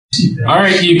All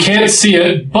right, you can't see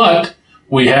it, but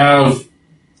we have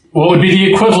what would be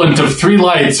the equivalent of 3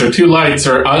 lights or 2 lights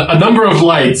or a number of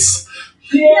lights.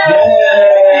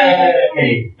 Yay!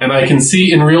 And I can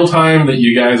see in real time that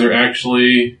you guys are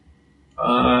actually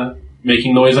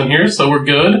making noise on here, so we're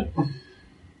good.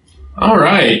 All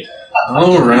right.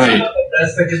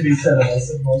 Best that can be said. I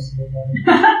said most of the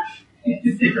time.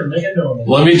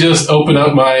 Let me just open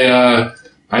up my...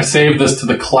 I saved this to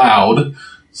the cloud,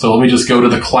 so let me just go to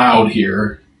the cloud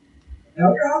here.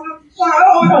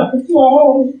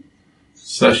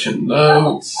 Session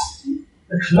notes.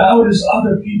 The cloud is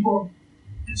other people.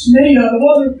 It's made out of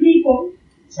other people.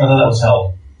 I thought that was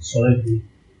hell. So that'd be...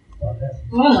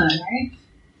 Soylent, right?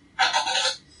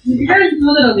 Did you guys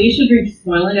know that Alicia drinks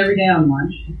Soylent every day on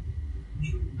lunch?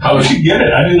 How would she get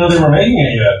it? I didn't know they were making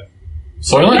it yet.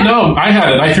 Soylent? No, I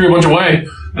had it. I threw a bunch away.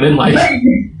 I didn't like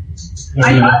it.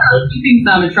 I thought I was keeping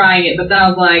some and trying it, but then I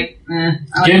was like,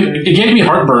 It gave me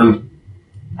heartburn.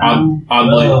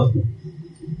 Oddly.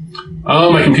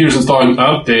 Oh, my computer's installing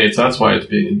updates. That's why it's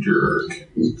being a jerk.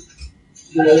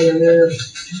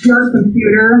 Your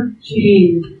computer?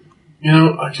 Jeez. You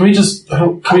know, can we just...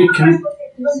 Can we...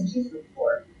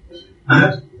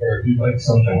 Or do like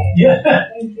something. Yeah.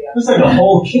 Thank you. It's like a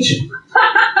whole kitchen.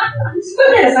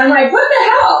 Goodness, I'm like, what the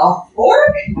hell?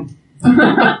 Fork?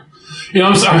 You know,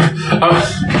 I'm sorry.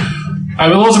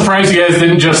 I'm a little surprised you guys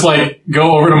didn't just, like,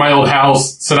 go over to my old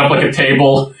house, set up, like, a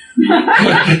table.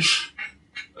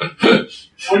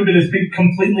 Would have been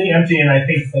completely empty, and I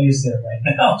think Faye's there right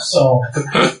now, so...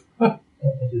 We'll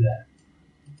do that.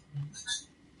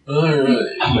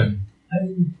 Alright.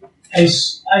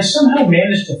 I somehow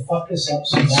managed to fuck this up,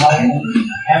 so now I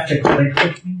have to click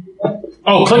it.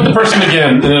 Oh, click the person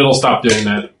again, and it'll stop doing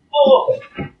that. Oh,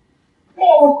 okay.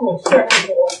 Oh, cool.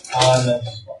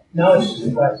 No, it's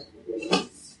just guys.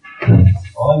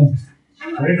 On.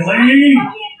 Wrigley!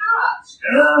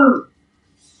 Stir!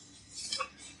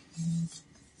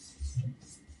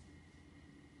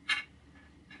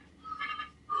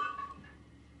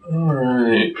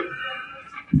 Alright.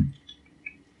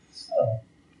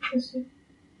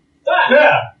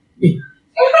 Yeah!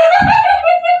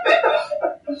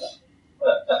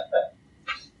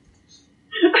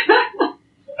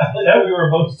 I thought we were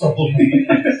both troubled. I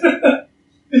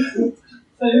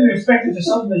didn't expect it to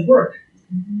suddenly work.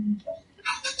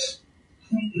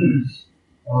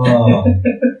 Oh.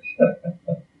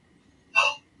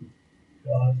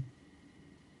 God.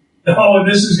 Oh, and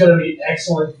this is going to be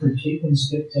excellent for Caitlin's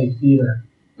Spit Take Theater.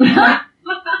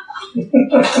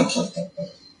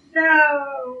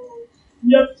 No.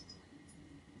 Yep.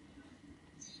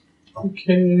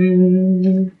 Okay.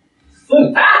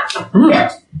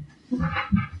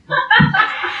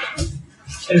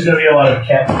 There's going to be a lot of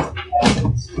cat.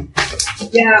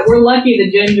 Yeah, we're lucky the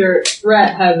ginger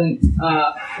threat hasn't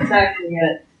attacked me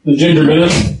yet. The ginger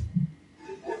minute?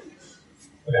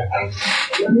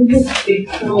 Let me just speak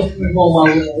so it's a little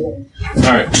longer.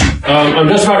 Alright. I'm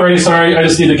just about ready, sorry. I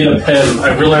just need to get a pen.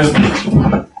 I realized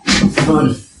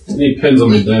I need pens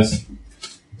on my desk.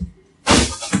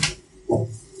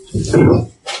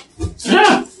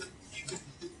 Yeah.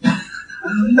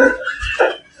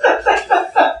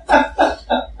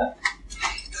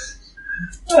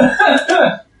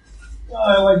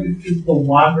 I like it, just the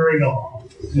wandering off.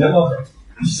 Yeah.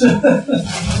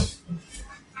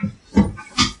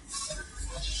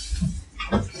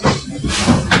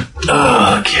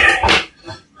 Okay.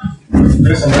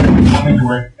 Chris, I'm going to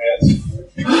wear pants.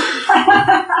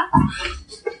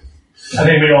 I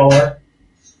think we all are.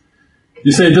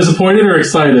 You say disappointed or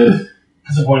excited?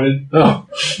 Disappointed. Oh.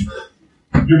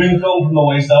 You're being filmed from the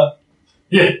waist up.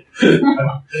 Yeah.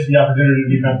 The opportunity to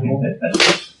be comfortable.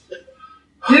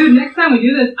 Dude, next time we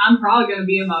do this, I'm probably going to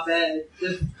be in my bed.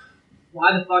 Just,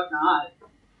 why the fuck not?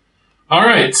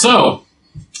 Alright, so...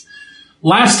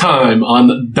 Last time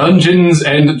on Dungeons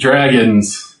and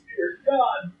Dragons. Dear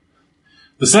God.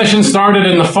 The session started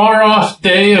in the far-off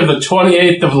day of the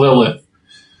 28th of Lilith.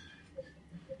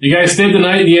 You guys stayed the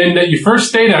night in the inn that you first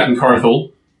stayed at in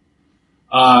Carthel.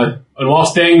 And while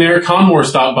staying there, Conmore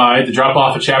stopped by to drop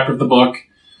off a chapter of the book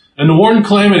and to warn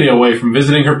Calamity away from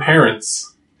visiting her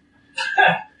parents.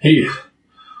 He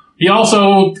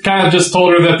also kind of just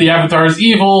told her that the Avatar is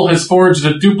evil, has forged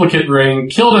a duplicate ring,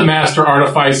 killed a master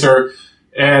artificer,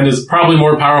 and is probably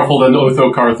more powerful than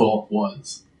Otho Carthel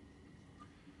was.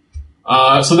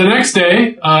 So the next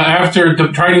day, after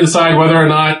trying to decide whether or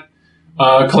not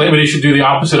Calamity should do the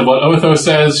opposite of what Otho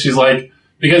says, she's like,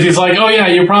 because he's like, oh yeah,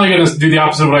 you're probably going to do the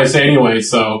opposite of what I say anyway,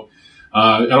 so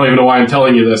I don't even know why I'm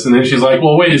telling you this. And then she's like,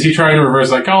 well, wait, is he trying to reverse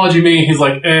psychology me? He's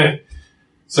like, eh.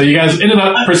 So you guys ended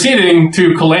up proceeding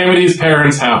to Calamity's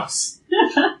parents' house.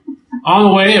 On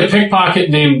the way, a pickpocket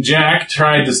named Jack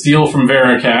tried to steal from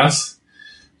Veracast,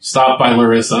 stopped by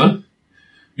Larissa.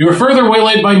 You were further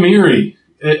waylaid by Miri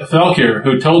Felkir,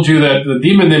 who told you that the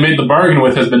demon they made the bargain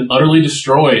with has been utterly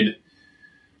destroyed.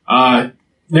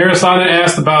 Narasana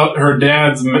asked about her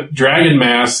dad's dragon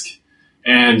mask,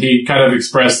 and he kind of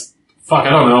expressed, I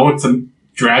don't know, it's a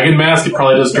dragon mask, it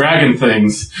probably does dragon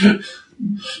things.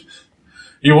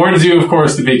 He warns you, of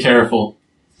course, to be careful.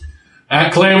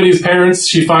 At Calamity's parents,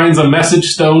 she finds a message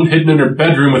stone hidden in her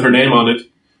bedroom with her name on it.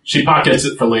 She pockets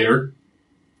it for later.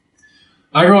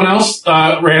 Everyone else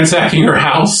ransacking her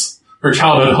house, her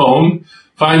childhood home,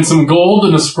 finds some gold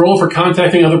and a scroll for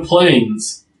contacting other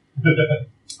planes.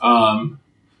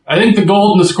 I think the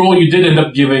gold and the scroll you did end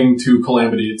up giving to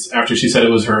Calamity. It's after she said it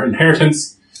was her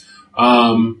inheritance.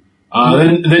 Then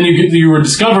you were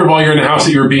discovered while you're in the house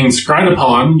that you were being scryed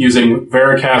upon using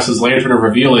Veracast's Lantern of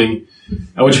Revealing,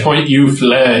 at which point you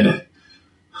fled.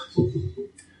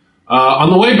 On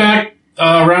the way back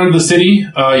around the city,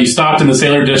 you stopped in the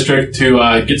Sailor District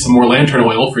to get some more lantern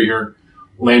oil for your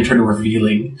Lantern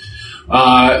Revealing.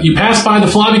 You passed by the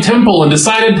Flobby Temple and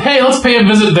decided, hey, let's pay a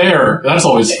visit there. That's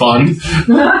always fun.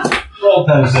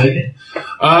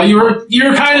 You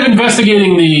were kind of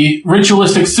investigating the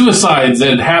ritualistic suicides that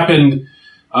had happened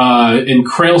in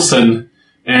Krailson,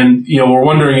 and were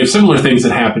wondering if similar things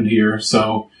had happened here.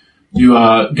 So you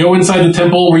go inside the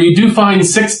temple, where you do find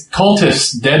 6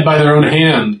 cultists dead by their own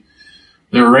hand.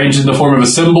 They're arranged in the form of a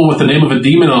symbol with the name of a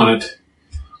demon on it.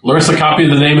 Larissa copied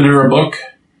the name into her book.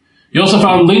 You also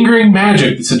found lingering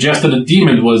magic that suggested a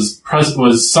demon was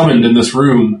summoned in this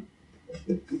room.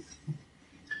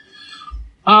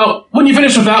 When you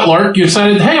finished with that lark, you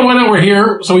decided, hey, why not we're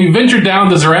here? So you ventured down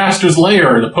to Zoroaster's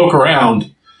lair to poke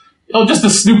around. Just to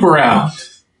snoop around.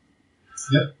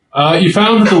 Yep. You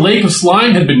found that the lake of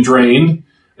slime had been drained,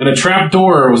 and a trap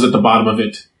door was at the bottom of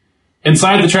it.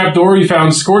 Inside the trap door, you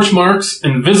found scorch marks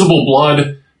and visible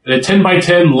blood in a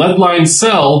 10x10 lead-lined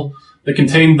cell that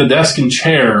contained the desk and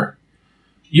chair.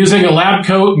 Using a lab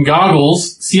coat and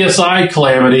goggles, CSI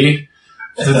Calamity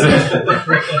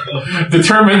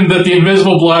determined that the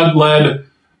invisible blood led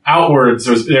outwards.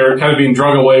 They were kind of being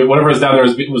drug away. Whatever was down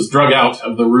there was drug out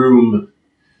of the room.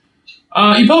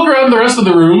 You poke around the rest of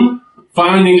the room,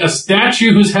 finding a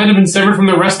statue whose head had been severed from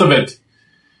the rest of it.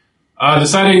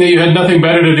 Deciding that you had nothing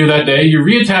better to do that day, you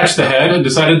reattached the head and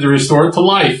decided to restore it to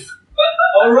life.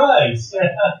 All right.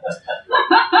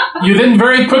 You then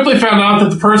very quickly found out that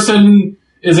the person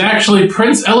is actually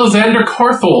Prince Alexander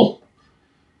Carthel.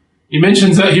 He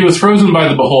mentions that he was frozen by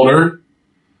the Beholder,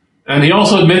 and he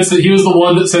also admits that he was the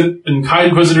one that sent High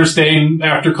Inquisitor Stain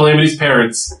after Calamity's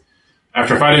parents,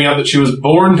 after finding out that she was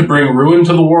born to bring ruin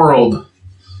to the world.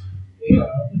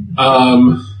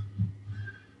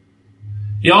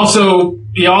 He also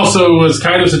was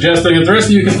kind of suggesting that the rest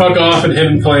of you can fuck off and him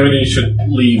and Calamity should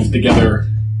leave together.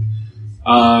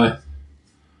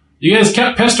 You guys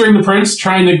kept pestering the prince,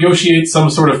 trying to negotiate some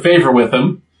sort of favor with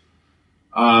him.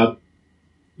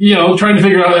 Trying to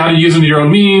figure out how to use him to your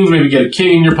own means, maybe get a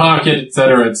king in your pocket,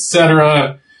 etc.,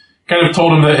 etc. Kind of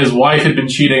told him that his wife had been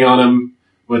cheating on him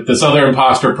with this other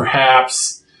imposter,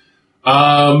 perhaps.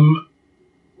 Veracast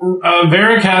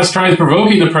tries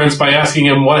provoking the prince by asking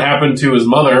him what happened to his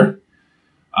mother,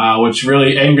 which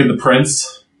really angered the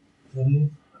prince.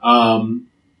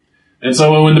 And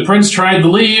so when the prince tried to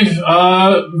leave,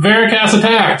 Veracast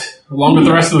attacked, along with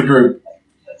the rest of the group.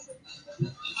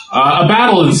 A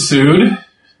battle ensued.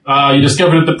 You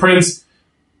discovered that the prince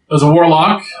was a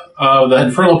warlock of the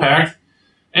Infernal Pact,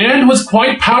 and was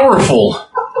quite powerful.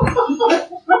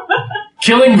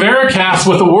 Killing Veracast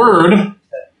with a word,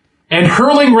 and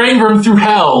hurling Rangram through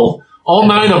hell, all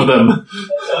 9 of them.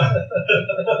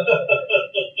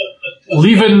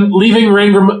 Leaving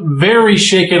Rangram very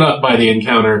shaken up by the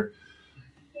encounter.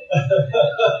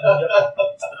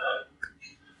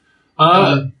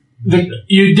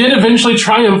 You did eventually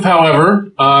triumph, however,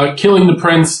 killing the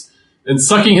prince and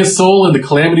sucking his soul into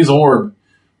Calamity's orb,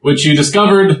 which you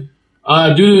discovered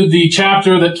due to the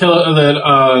chapter that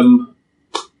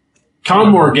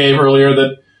Conmore gave earlier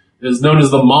that is known as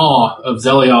the Maw of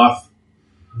Zelioth.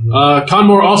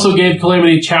 Conmore also gave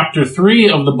Calamity chapter 3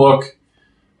 of the book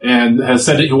and has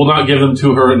said that he will not give them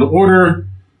to her in order.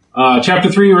 Chapter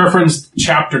 3 referenced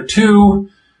chapter 2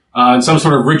 and some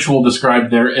sort of ritual described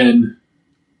therein.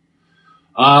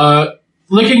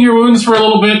 Licking your wounds for a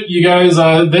little bit, you guys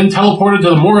then teleported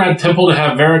to the Morad Temple to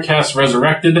have Veracast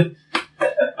resurrected.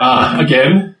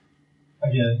 Again.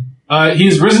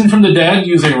 He's risen from the dead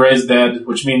using Raise Dead,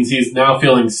 which means he's now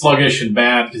feeling sluggish and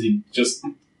bad because he just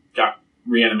got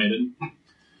reanimated.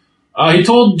 He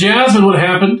told Jasmine what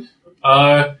happened.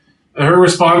 Her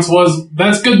response was,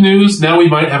 "That's good news. Now we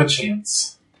might have a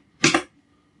chance."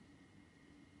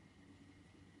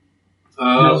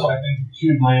 I think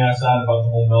chewed my ass out about the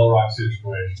whole Mel Rock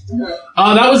situation.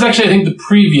 That was actually, I think, the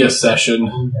previous session.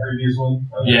 The previous one?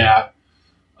 Okay. Yeah.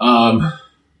 All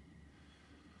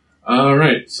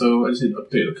right. So I just need to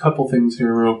update a couple things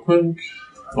here real quick.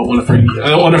 I don't want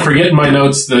to forget in my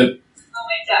notes that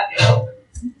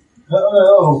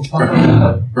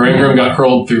Rangram got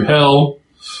hurled through hell.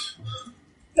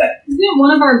 Isn't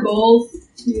one of our goals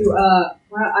to,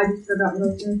 I just forgot what I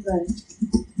was going to say.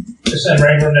 To send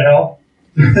Rangram to hell?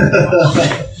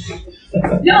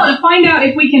 No, to find out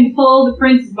if we can pull the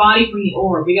prince's body from the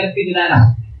orb. We gotta figure that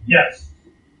out. Yes.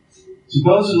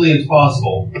 Supposedly it's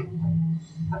possible.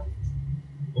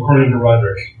 According to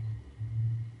Roderick.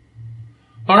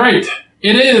 All right.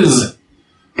 It is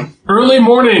early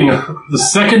morning, the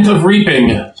 2nd of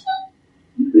reaping.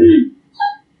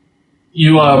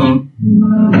 You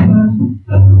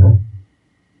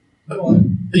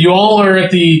all are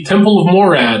at the Temple of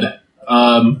Morad.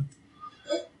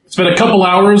 It's been a couple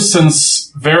hours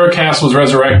since Veracast was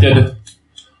resurrected.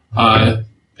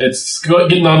 It's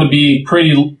getting on to be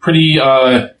pretty late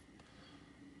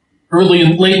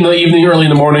in the evening, early in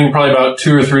the morning, probably about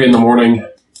 2 or 3 in the morning.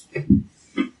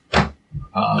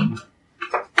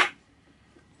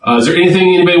 Is there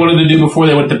anything anybody wanted to do before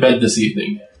they went to bed this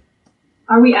evening?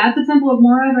 Are we at the Temple of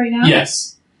Morad right now?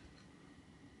 Yes.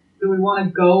 Do we want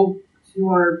to go to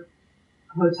our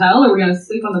hotel, or are we going to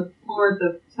sleep on the floor at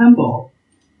the temple?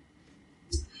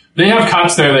 They have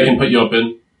cots there they can put you up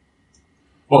in.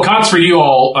 Well, cots for you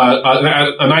all,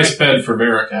 a nice bed for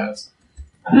Veracast.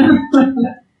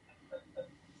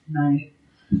 Nice.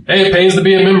 Hey, it pays to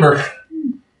be a member.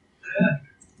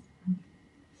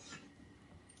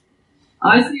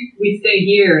 Honestly, we stay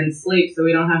here and sleep so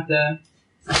we don't have to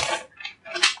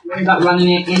worry about running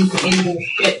into any more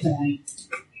shit tonight.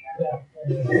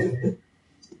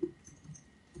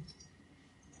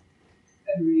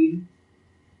 Agreed.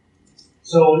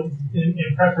 So,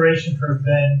 in preparation for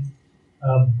bed,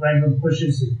 Rangram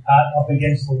pushes his cot up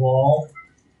against the wall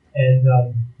and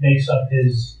makes up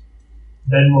his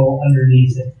bedroll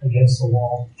underneath it against the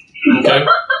wall. Okay.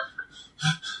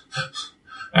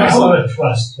 A lot of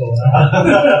trust going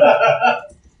on.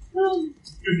 You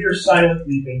hear silent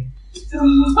weeping.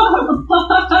 Silent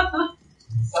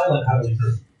how we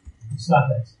do. It's not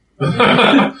that.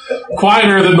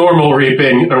 Quieter than normal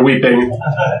weeping.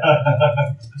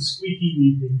 Squeaky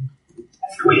weeping.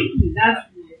 Squeaky, that's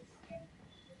weird.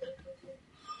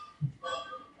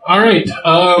 All right.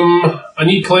 I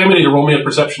need Calamity to roll me a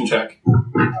perception check.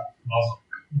 Awesome.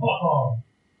 Oh.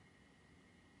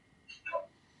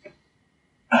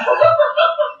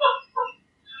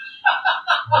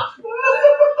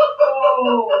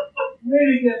 Oh, way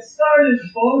to get started,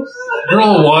 folks.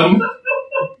 Roll a 1.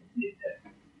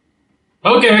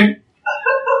 Okay.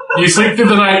 You sleep through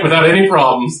the night without any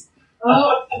problems.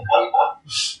 Oh,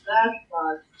 that's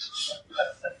fun.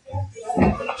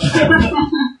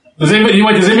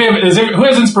 Who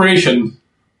has inspiration?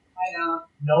 I know.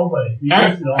 Nobody.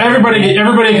 Everybody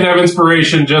can have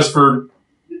inspiration just for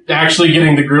actually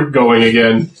getting the group going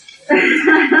again.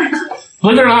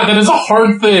 Believe it or not, that is a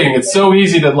hard thing. It's so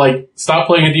easy to stop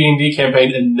playing a D&D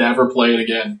campaign and never play it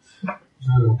again.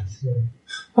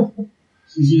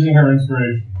 She's using her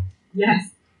inspiration. Yes.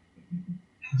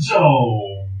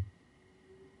 So...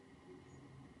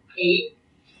 8.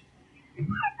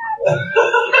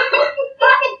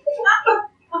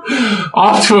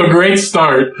 Off to a great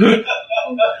start. Is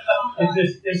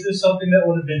this something that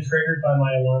would have been triggered by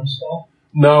my alarm spell?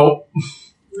 No.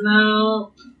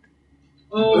 No.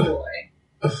 Oh boy.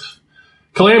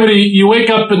 Calamity, you wake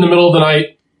up in the middle of the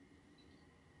night,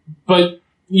 but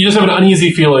you just have an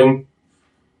uneasy feeling.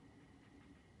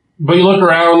 But you look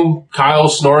around,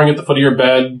 Kyle's snoring at the foot of your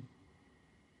bed.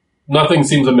 Nothing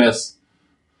seems amiss.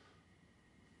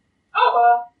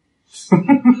 Oh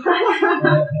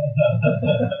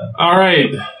All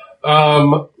right.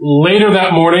 Later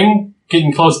that morning,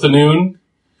 getting close to noon,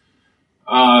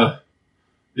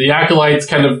 the acolytes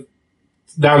kind of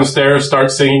downstairs start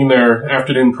singing their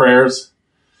afternoon prayers,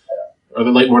 or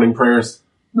their late morning prayers.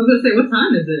 I was going to say, what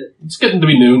time is it? It's getting to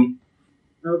be noon.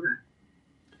 Okay.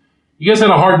 You guys had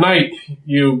a hard night.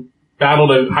 You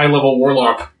battled a high-level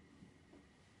warlock.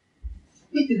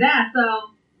 Get to that, though.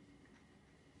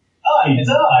 I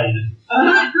died.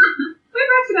 We're back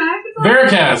to back.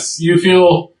 Veracast, you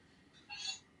feel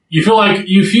like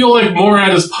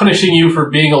Morad is punishing you for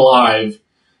being alive.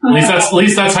 At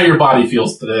least that's how your body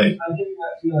feels today. I'm getting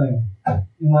that feeling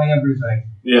in my everything.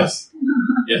 Yes.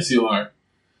 Yes, you are.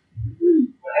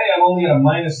 Hey, I'm only at a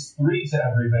 -3 to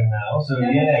everything now, so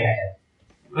yay.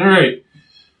 All right.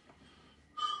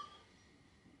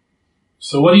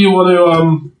 So what do you want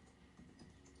to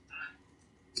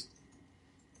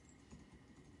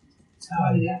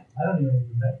Oh, yeah. I don't even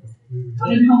remember.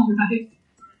 I know, right?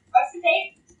 What's the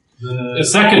date?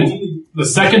 the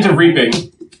second of reaping?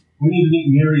 We need to meet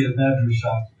Miri at Badger's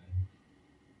shop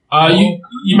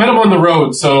You met him on the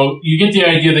road, so you get the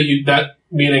idea that that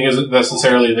meeting isn't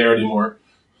necessarily there anymore.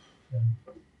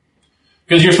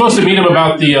 Because you're supposed to meet him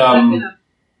about the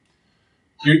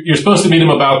you're supposed to meet him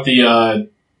about the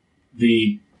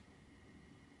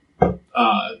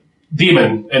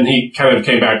demon, and he kind of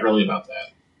came back early about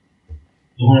that.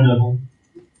 The Horn Devil.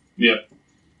 Yep.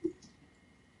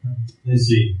 Let's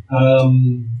see. Do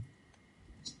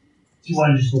you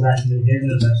want to just go back to the game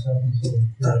and that stuff until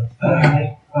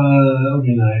that would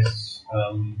be nice.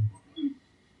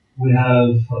 We have,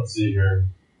 let's see here.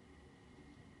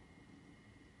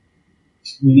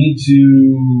 We need to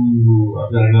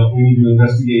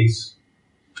investigate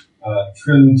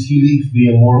Trim Tea Leaf the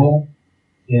Immortal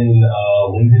in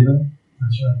Windhaven.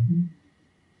 That's right.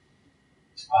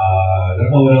 I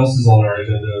don't know what else is on our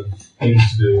agenda of things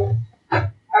to do.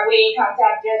 Have we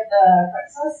contacted the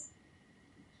princess?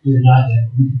 We're not yet.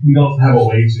 We don't have a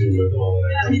way to at the moment.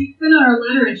 Yeah, we sent out our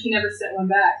letter and she never sent one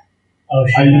back. Oh,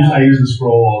 I used the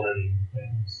scroll already.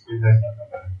 And that's not that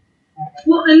bad.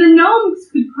 Well, and the gnomes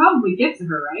could probably get to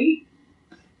her, right?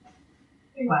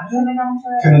 We want to send it on for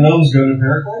Can the gnomes go to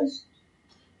Pericles?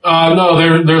 No,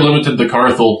 they're limited to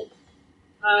Carthel.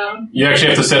 You actually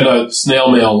have to send a snail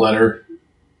mail letter.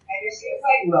 I just feels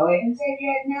like willing to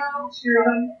get now. Sure.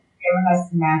 Giving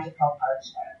us magical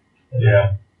parchment.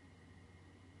 Yeah.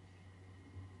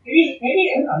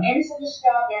 Maybe she'll just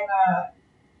stop and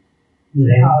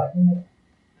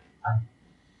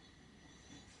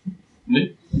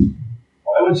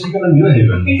Why would she go to New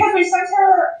Haven? because we sent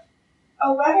her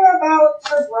a letter about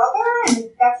her brother, and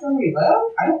that's where we live.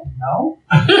 I don't know.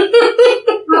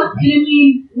 Well, I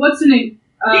mean, what's her name?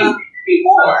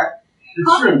 Before.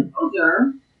 It's true.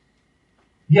 Older.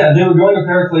 Yeah, they were going to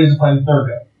Pericles to find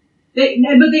Thurga.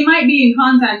 But they might be in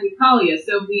contact with Kalia,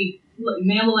 so if we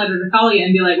mail a letter to Kalia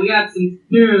and be like, we got some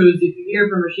news, if you hear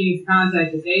from her, she needs to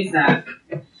contact us ASAP.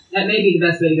 That may be the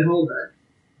best way to get hold of her.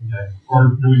 Okay. Or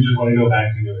do we just want to go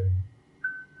back to New Haven?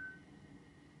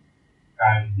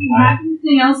 Do you have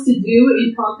anything else to do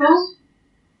in Carthel?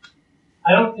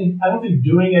 I don't think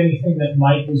doing anything that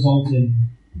might result in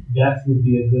death would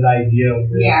be a good idea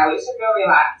with, Yeah, we should go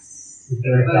relax. with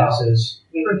their classes.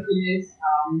 For 3 days.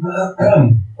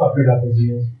 Fuck it up as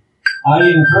he is. I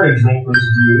encourage Rankler to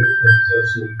do things so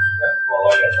soon that while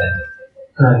I am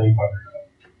currently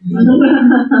fucking up.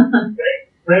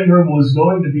 Rangram was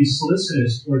going to be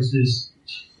solicitous towards his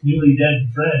newly dead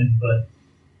friend, but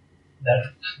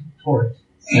that tore it.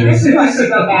 Maybe we should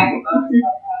go back and look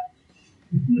about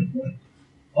that.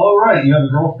 All right, you have a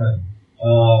girlfriend.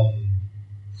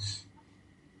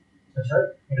 That's right.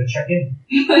 I'm gonna check in.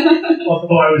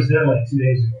 Although I was there like 2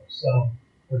 days ago, so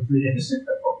or 3 days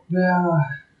ago. Yeah.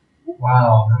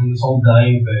 Wow. I mean, this whole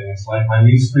dying thing. It's like my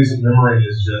least recent memory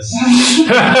is just.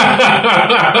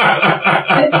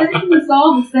 It's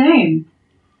all the same.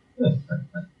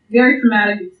 Very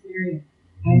traumatic experience.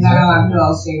 I know, I'm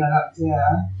all shaken up too.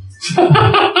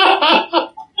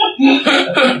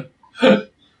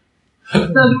 So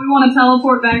do we want to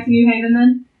teleport back to New Haven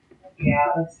then?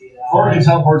 Yeah, let's do that. Or we can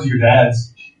teleport to your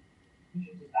dad's. We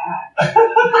should do that.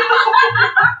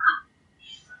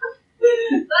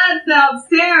 That sounds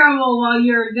terrible while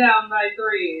you're down by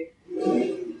 3.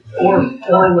 Or with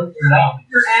your mom.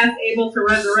 Your ass able to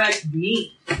resurrect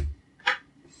me.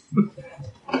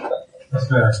 That's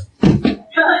fair.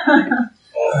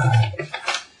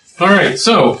 All right,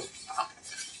 so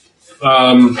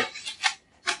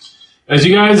as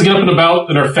you guys get up and about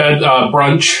and are fed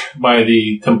brunch by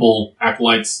the temple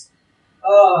acolytes,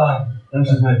 That's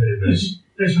just my favorite.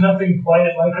 There's nothing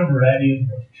quite like a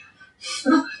Meridian.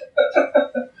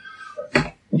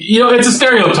 you know it's a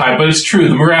stereotype, but it's true.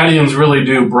 The Meridians really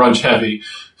do brunch heavy.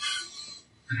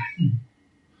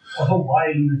 Oh,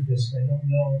 why Lunafisk? I don't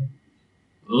know.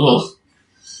 Ugh.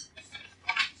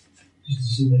 Just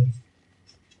assuming.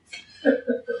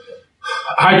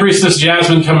 High Priestess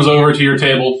Jasmine comes over to your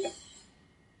table.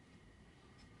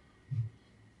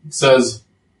 Says,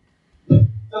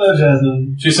 Hello,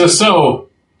 Jasmine. she says, so,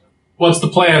 what's the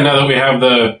plan now that we have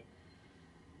the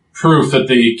proof that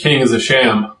the king is a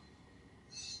sham?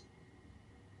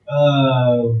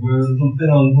 We're a little thin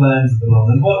on plans at the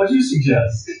moment. What would you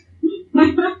suggest?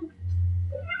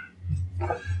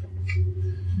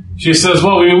 She says,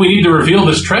 well, we need to reveal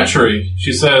this treachery.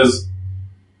 She says,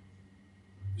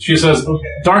 She says,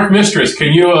 Okay. Dark Mistress,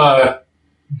 can you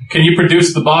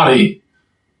produce the body?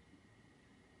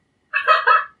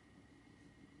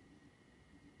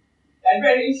 I'm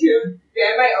ready to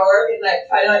grab my orb and like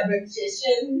try to like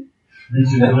magician Reach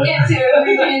into it.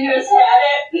 into his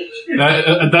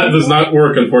head. That does not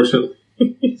work, unfortunately. Watch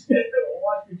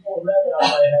me pull a rabbit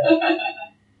out of my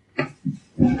head.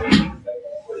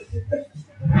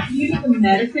 You have to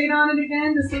meditate on it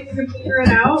again to see if you can figure it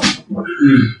out.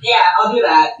 Yeah, I'll do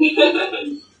that.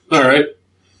 All right.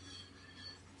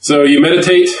 So you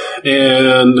meditate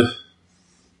and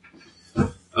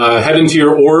head into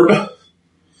your orb.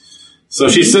 So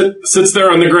she sits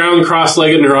there on the ground,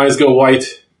 cross-legged, and her eyes go white.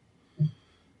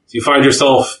 So you find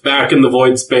yourself back in the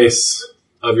void space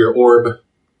of your orb.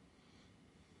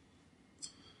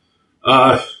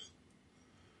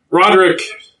 Roderick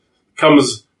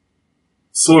comes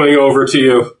swimming over to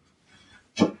you.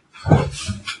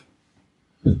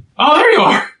 Oh, there you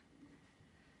are!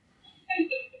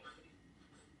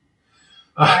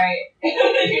 Alright.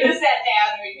 You just sat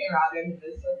down and we came around and it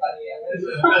was so funny.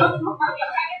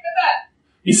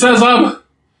 He says, I've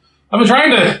been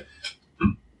trying to,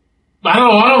 I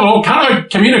don't know, kind of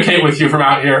communicate with you from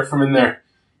out here, from in there.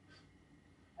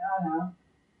 I don't know.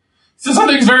 He says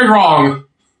something's very wrong.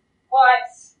 What?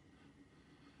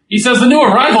 He says the new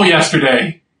arrival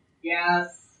yesterday.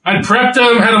 Yes. I'd prepped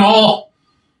him, had him all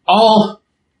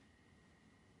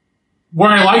where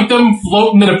I liked him,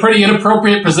 floating in a pretty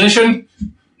inappropriate position.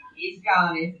 He's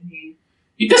gone, isn't he?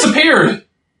 He disappeared.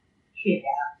 Yeah.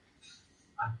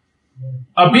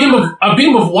 A beam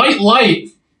of white light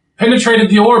penetrated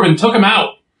the orb and took him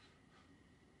out.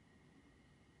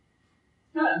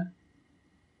 Huh.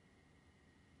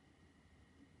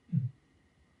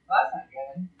 Well, that's not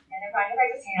good. And if I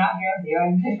just hang out here with you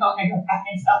and then I'll go back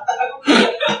and tell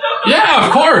them. Yeah,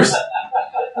 of course.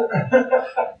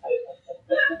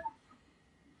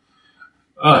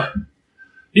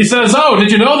 He says, oh,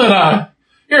 did you know that,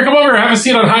 here, come over, have a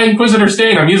seat on High Inquisitor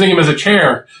Stain. I'm using him as a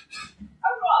chair. Oh,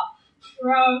 cool.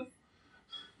 Gross.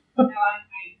 No, I'm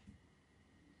fine.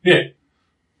 Yeah.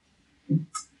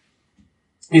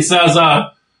 He says,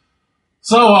 want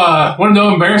to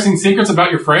know embarrassing secrets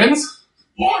about your friends?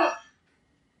 Yeah.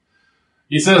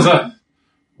 He says, well,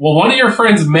 one of your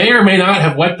friends may or may not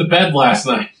have wet the bed last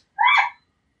night.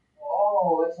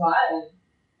 Oh, which one?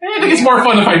 I think it's more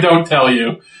fun if I don't tell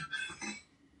you.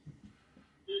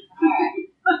 Alright.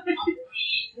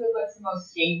 Who looks the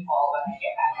most shameful when I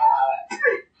get that out?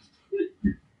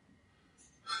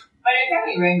 But it's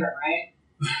definitely Ringram, right?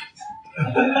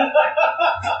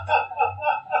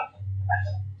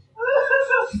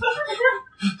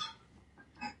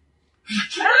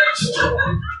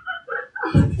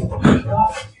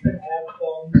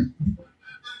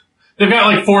 They've got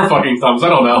like 4 fucking thumbs. I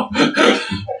don't know.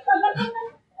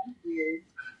 Weird.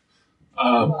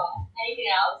 Anything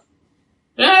else?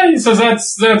 Yeah, he says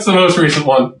that's the most recent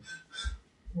one.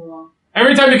 Well,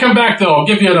 Every time you come back, though, I'll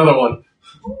give you another one.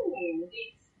 Ooh,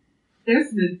 there's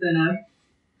an incentive.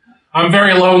 I'm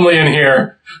very lonely in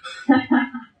here.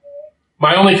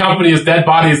 My only company is dead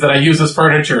bodies that I use as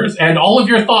furniture, and all of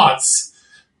your thoughts.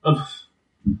 Do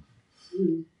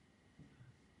you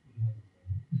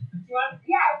want?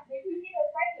 Yeah, maybe we need a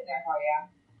friend in there for you.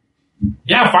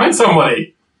 Yeah, find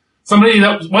somebody. Somebody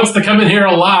that wants to come in here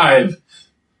alive. Okay.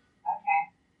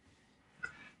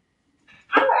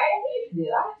 All right, I think you can do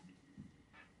that.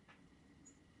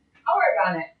 I'll work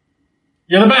on it.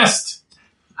 You're the best.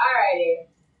 Alrighty.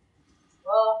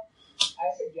 Well, I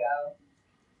should go.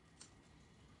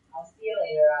 I'll see you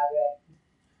later, Roderick.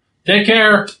 Take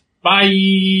care.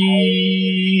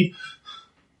 Bye.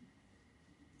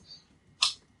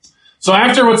 So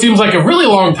after what seems like a really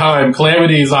long time,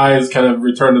 Calamity's eyes kind of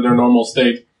return to their normal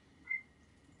state.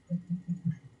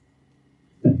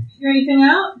 Figure anything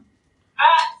out?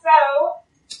 So,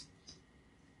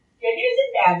 good news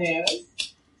and bad news.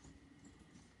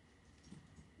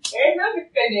 There's no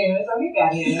good news, only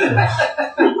bad news. Not in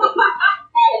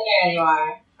there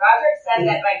anymore. Roderick said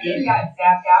that, like, he got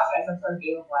zapped out by some sort of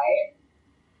beam of light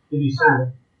Did he say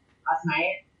that? last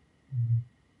night.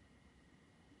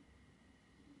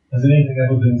 Has anything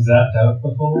ever been zapped out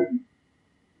before?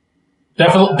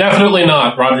 Definitely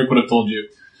not. Roderick would have told you.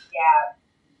 Yeah.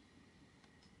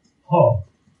 Oh.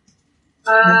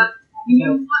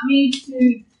 You want me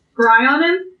to cry on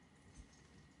him?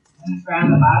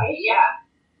 Around the body? Yeah.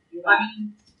 I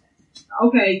mean,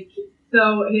 okay,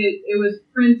 so it was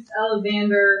Prince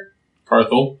Alexander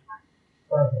Carthel.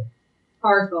 Perfect.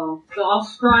 Parthel, so I'll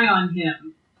scry on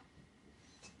him.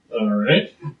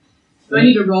 Alright. Do I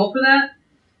need to roll for that?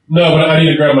 No, but I need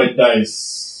to grab my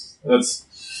dice. That's...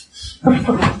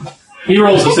 He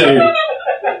rolls the same.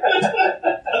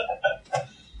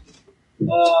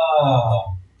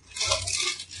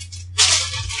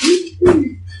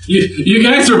 You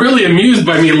guys are really amused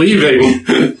by me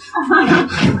leaving.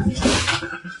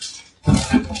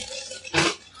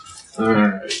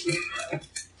 Alright.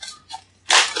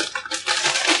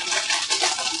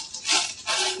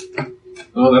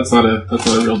 Oh, that's not a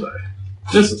real die.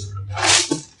 This is a real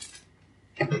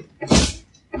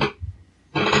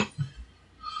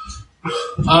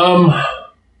die.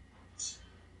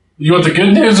 You want the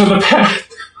good news or the bad?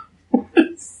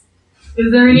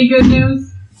 Is there any good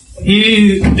news?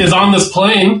 He is on this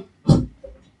plane.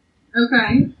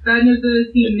 Okay. Bad news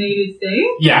is he made his save?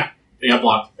 Yeah, he got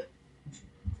blocked.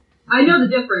 I know the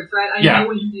difference, right? I Yeah. know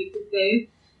when he makes his save.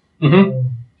 Mm-hmm.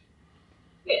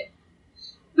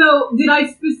 So, did I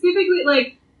specifically,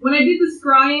 like, when I did the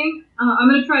scrying, I'm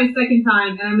going to try a second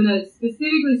time, and I'm going to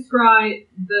specifically scry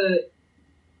the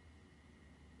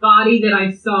body that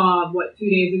I saw, 2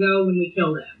 days ago when we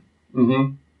killed him.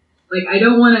 Mm-hmm. Like, I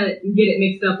don't want to get it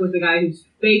mixed up with the guy who's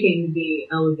faking the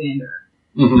Alexander.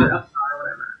 Mm-hmm. Or Upstar or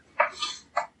whatever.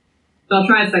 So I'll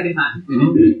try a second time.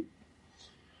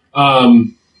 Mm-hmm.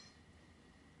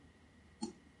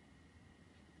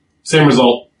 Same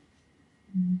result.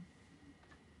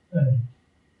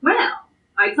 Well,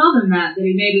 I told him that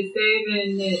he made his save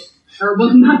and it, or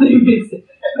well, not that he made his save,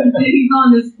 but that he's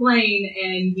on this plane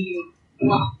and he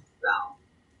walked out.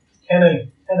 Can a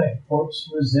corpse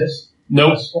resist?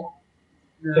 Nope.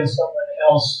 Can someone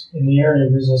else in the area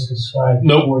resist a scribe?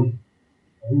 Nope. For you?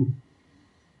 Ooh.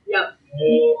 Yep.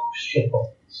 Oh,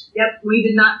 shitballs. Yep, we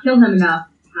did not kill him enough,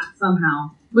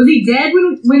 somehow. Was he dead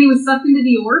when he was sucked into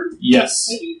the orb? Yes.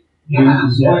 Yeah.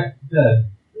 Yeah. Dead.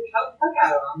 We helped the fuck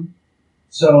out of him.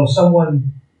 So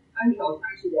someone I killed him.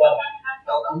 I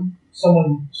killed him.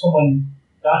 someone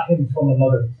got him from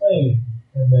another plane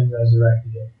and then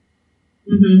resurrected him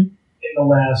Mm-hmm. in the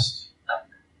last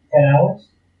 10 hours.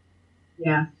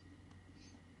 Yeah.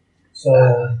 So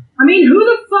I mean, who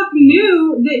the fuck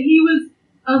knew that he was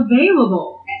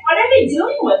available? What are they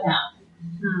doing with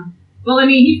him? Well, I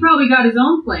mean, he's probably got his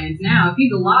own plans now. If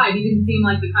he's alive, he didn't seem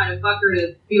like the kind of fucker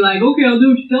to be like, okay, I'll do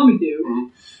what you tell me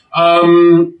to.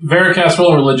 Veracast,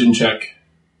 roll a religion check.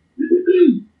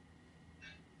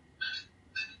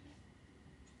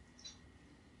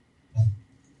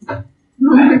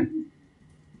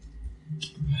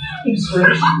 it's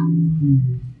rich.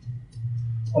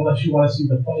 Unless you want to see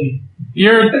the funny.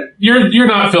 You're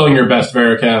not feeling your best,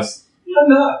 Veracast. I'm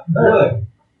not. Really.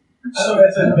 So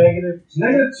that's a negative.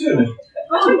 -2.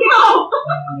 Oh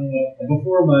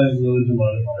Before my religion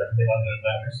modifier, that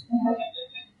matters.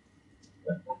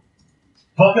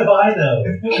 Fuck if I know.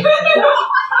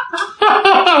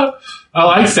 I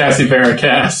like sassy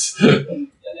Veracast.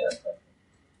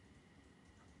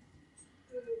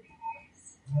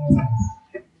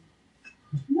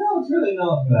 No, it's really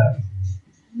not that.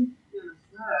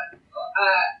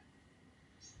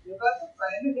 You got the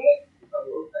fun in the date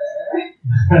over.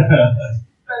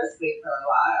 First sleep for a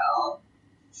while.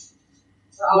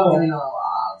 We're all getting all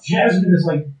off. Jasmine is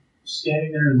like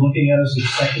standing there looking at us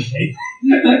expectantly.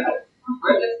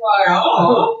 We're just like,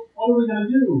 oh. What are we gonna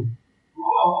do?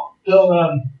 Oh. So,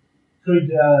 could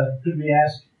we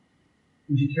ask?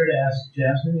 Would you care to ask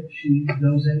Jasmine if she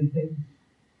knows anything?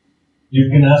 You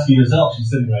can ask her yourself. She's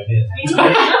sitting right here. I mean, I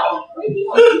don't know. How many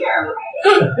people here,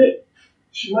 right?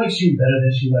 She likes you better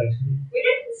than she likes me. We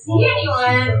didn't see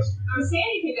anyone or say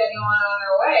anything to anyone on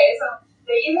their way, so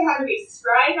they either had to be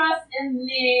scrying us in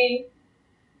the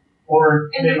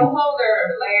beholder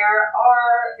lair, or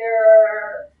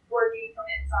they're working from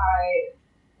inside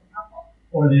the temple.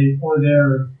 or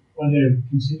they're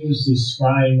continuously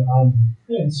scrying on the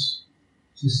prince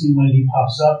to see when he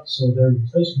pops up, so their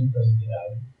replacement doesn't get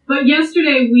out. But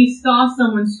yesterday we saw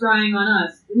someone scrying on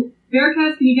us.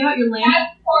 Veracast, can you get out your lantern?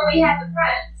 That's before we had the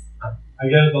friends. I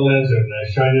get the lantern and I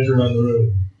shine it around the room.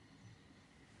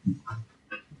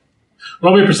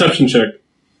 Roll me a perception check.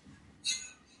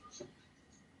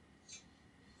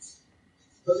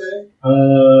 Okay.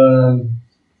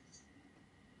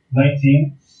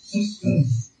 19.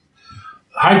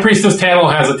 High Priestess Tannel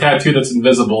has a tattoo that's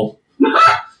invisible.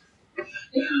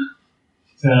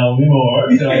 Tell me more.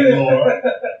 Tell me more.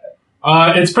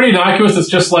 It's pretty innocuous. It's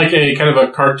just like a kind of a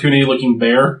cartoony looking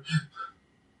bear.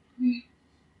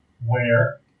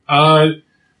 Where? On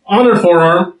her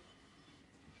forearm.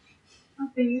 A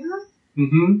bear?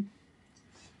 Mm-hmm.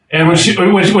 And when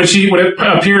it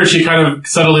appears, she kind of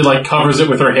subtly like covers it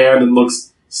with her hand and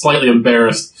looks slightly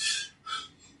embarrassed.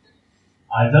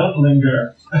 I don't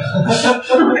linger. But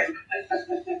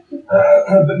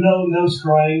no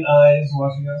scrying eyes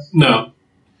watching us? No.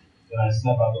 And I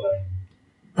step out the way.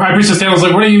 High Priestess Daniel's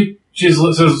like, what are you... She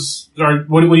says,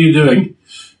 what are you doing?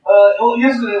 Well,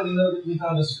 yesterday we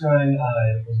found a scrying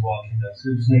eye that was watching us.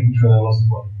 We were just making sure that wasn't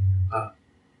watching you.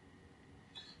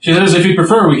 She says, if you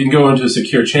prefer, we can go into a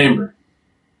secure chamber.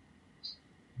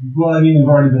 Well, I mean, we've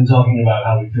already been talking about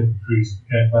how we killed the priest,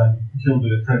 killed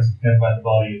the prince, can't find the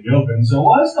body in the open, so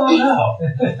why stop now?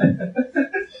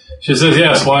 She says,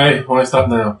 yes, why stop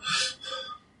now?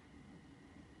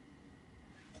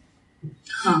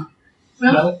 Huh.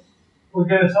 Well, we're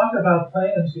going to talk about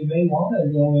plans. We may want to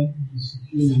go into the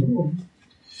secure room.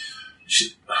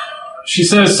 She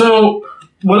says, so,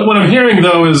 what I'm hearing,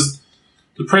 though, is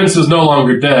the prince is no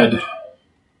longer dead.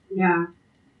 Yeah.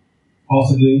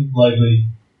 Possibly, likely.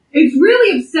 It's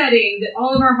really upsetting that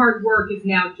all of our hard work is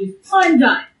now just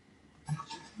undone.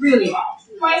 Really.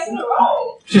 Twice in a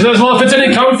row. She says, well, if it's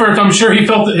any comfort, I'm sure he'll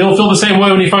feel the same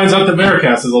way when he finds out that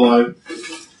Veracast is alive.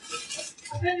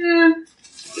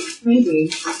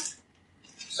 Maybe.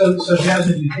 So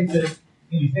Jasmine, can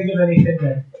you think of anything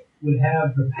that would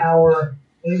have the power,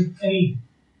 any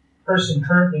person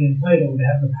currently in play that would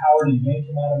have the power to yank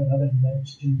him out of another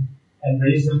dimension and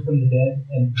raise him from the dead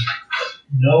and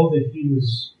know that he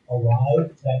was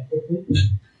alive that quickly?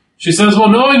 She says, well,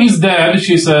 knowing he's dead,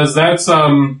 she says, that's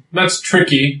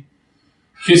tricky.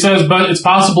 She says, but it's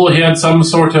possible he had some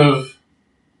sort of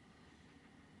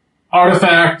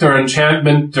artifact or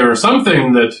enchantment or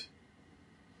something that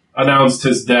announced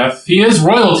his death. He is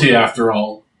royalty, after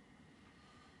all.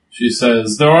 She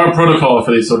says, there are protocol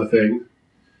for these sort of things.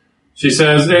 She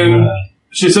says, and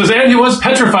he was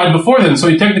petrified before then, so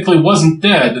he technically wasn't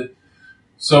dead.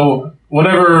 So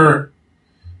whatever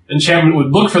enchantment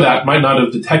would look for that might not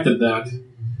have detected that.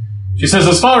 She says,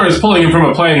 as far as pulling him from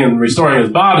a plane and restoring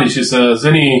his body, she says,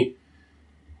 any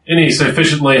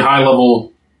sufficiently high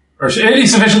level, or any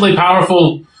sufficiently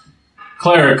powerful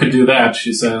cleric could do that,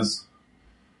 she says.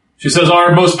 She says,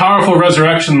 our most powerful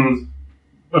resurrection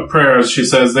prayers, she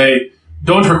says, they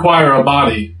don't require a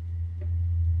body.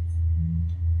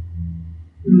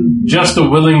 Just a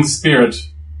willing spirit.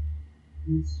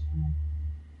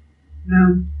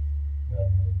 No.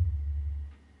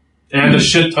 And a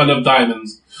shit ton of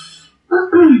diamonds.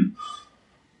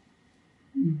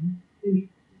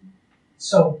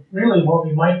 So, really, what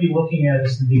we might be looking at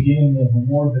is the beginning of a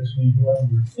war between whoever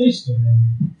replaced him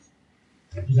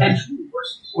and his actual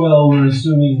forces. Well, we're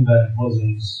assuming that it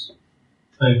wasn't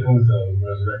Utho who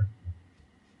resurrected.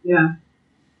 Yeah.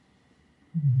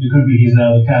 It could be he's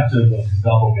now the captive of his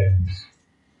doppelgangers.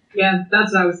 Yeah,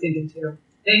 that's what I was thinking too.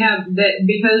 They have that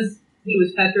because he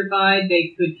was petrified.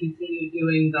 They could continue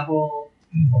doing the whole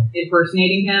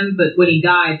impersonating him, but when he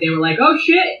died, they were like, "Oh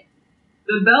shit,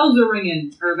 the bells are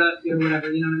ringing," or about to, or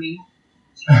whatever. You know what I mean?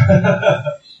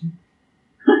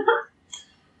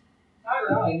 Not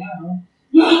really, no.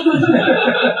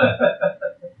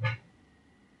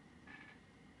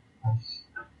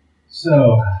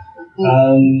 So,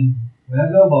 we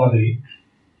have no body,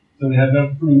 so we have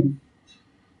no proof.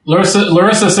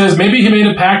 Larissa says maybe he made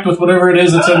a pact with whatever it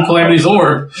is that's in Calamity's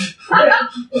orb.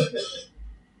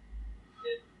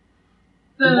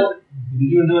 Did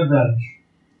you enjoy brunch?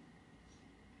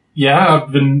 Yeah,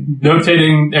 I've been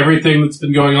notating everything that's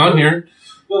been going on here.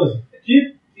 Good.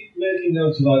 Keep making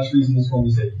notes about trees in this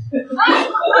conversation.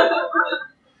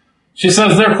 She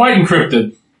says they're quite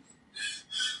encrypted.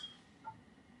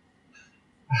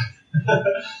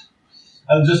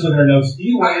 I'm just looking at her notes.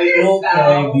 You were able to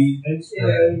play the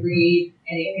instrument. To read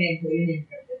anything including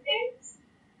encrypted things?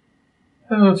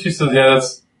 Oh, she says, yeah,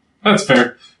 that's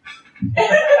fair.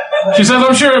 She says,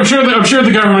 I'm sure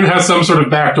the government has some sort of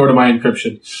backdoor to my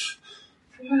encryption.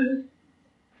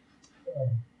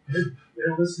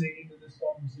 They're listening into this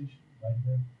conversation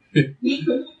right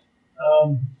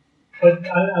now. But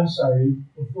I'm sorry,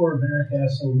 before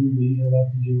Veracast so rudely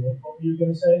interrupted you, what were you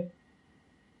going to say?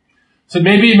 So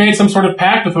maybe he made some sort of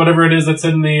pact with whatever it is that's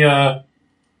in the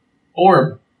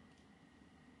orb.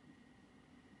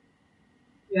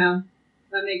 Yeah,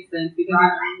 that makes sense because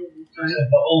Is it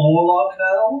the old warlock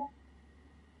now?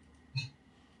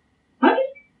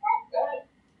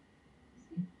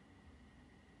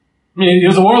 I mean, he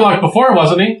was a warlock before,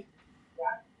 wasn't he?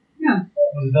 Yeah.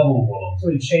 It was a double warlock. So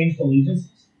he changed allegiances?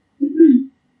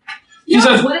 She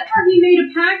says, whatever he made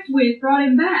a pact with brought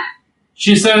him back.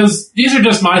 She says, these are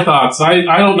just my thoughts. I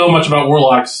don't know much about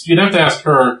warlocks. You'd have to ask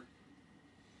her.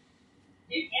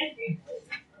 You can't be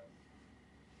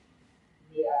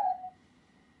the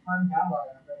one download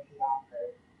I'm going to offer.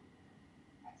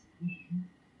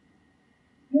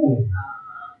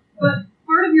 But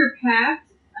part of your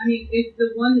pact, I mean, if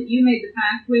the one that you made the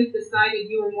pact with decided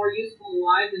you were more useful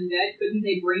alive than dead, couldn't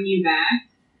they bring you back?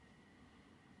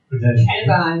 Potentially. Depends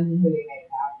on who they make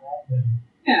it out with.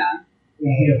 Yeah.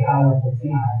 It'd be a powerful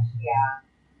thing. Yeah.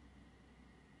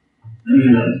 But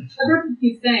that's what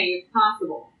he's saying. It's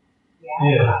possible. Yeah.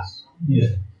 Yes.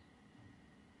 Yeah.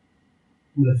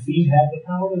 Would a fiend have the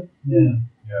power to? Yeah.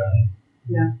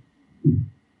 Yeah.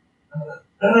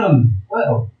 Yeah.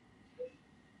 Well.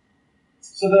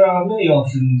 So there are many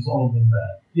options, all of them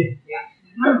bad.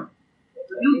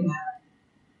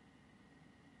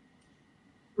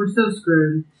 We're so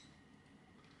screwed.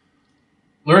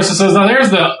 Larissa says, now there's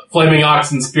the flaming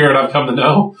oxen spirit I've come to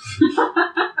know.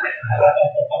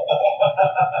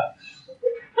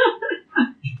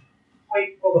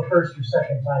 Wait till the first or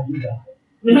second time you die.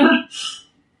 I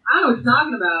don't know what you're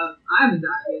talking about. I haven't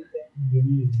died yet.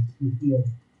 You feel.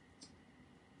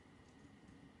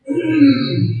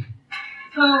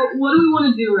 So, what do we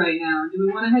want to do right now? Do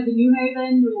we want to head to New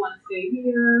Haven? Do we want to stay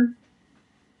here?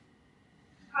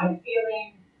 I'm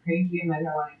feeling crazy and like I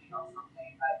want to kill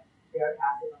something, but they're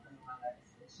passive on the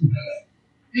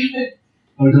one.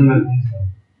 Oh, we're doing that.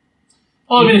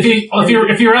 Well, I mean,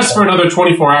 if you rest for another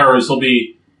 24 hours, he'll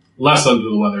be less under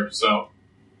the weather, so.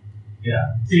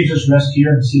 Yeah. You just rest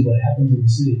here and see what happens in the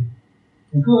city.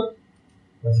 Good.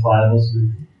 That's viable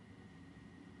solution.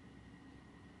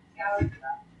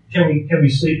 Can we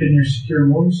sleep in your secure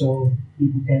room so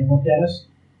people can't look at us?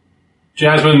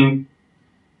 Jasmine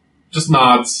just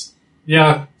nods.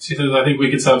 Yeah, she says, I think we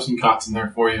could set up some cots in there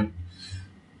for you.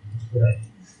 Right.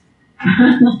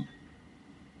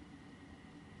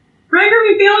 Gregor,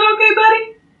 you feeling okay,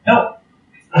 buddy? No.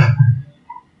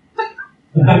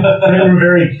 Gregor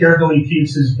very carefully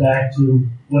keeps his back to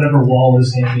whatever wall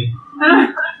is handy.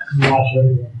 Watch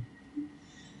everything.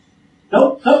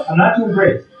 Nope, I'm not doing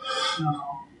great.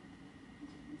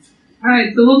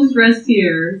 Alright, so we'll just rest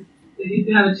here. So you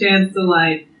can have a chance to,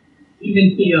 like,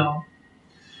 even heal.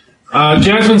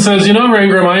 Jasmine says, you know,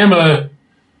 Rangram,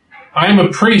 I am a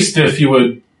priest if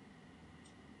you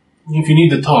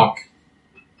need to talk.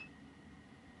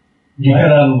 You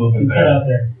cut out a little bit You cut out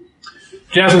there.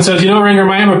 Jasmine says, you know,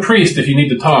 Rangram, I am a priest if you need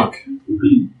to talk.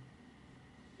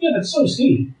 Yeah, but so is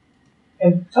he.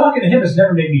 And talking to him has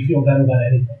never made me feel better about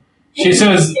anything. She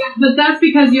says, Yeah, but that's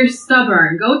because you're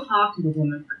stubborn. Go talk to the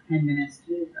woman for 10 minutes.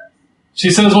 Jesus.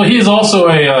 she says, well, he is also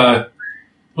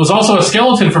was also a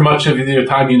skeleton for much of the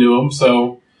time you knew him,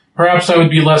 so perhaps I would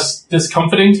be less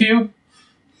discomforting to you.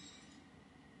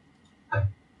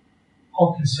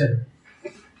 I'll consider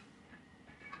it.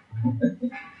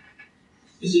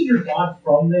 Isn't your god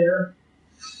from there?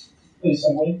 Place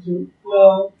I went to?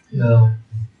 Well, No.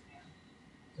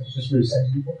 that's just where he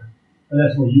sends people. And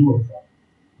that's where you were from.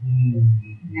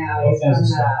 No, it's from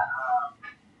the,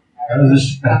 How does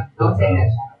this don't say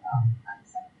that.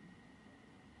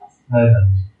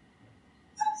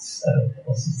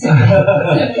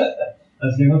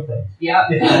 That's Game of Thrones. Yep.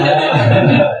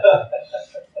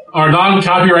 Our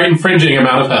non-copyright infringing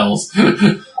amount of hells.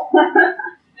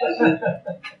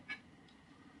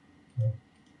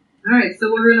 Alright,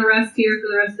 so we're gonna rest here for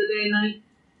the rest of the day and night?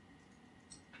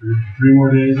 3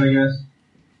 more days, I guess.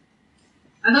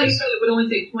 I thought you said it would only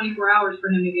take 24 hours for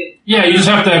him to get... Yeah, you just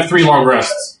have to have 3 long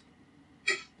rests.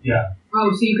 Yeah.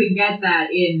 Oh, so you could get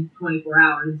that in 24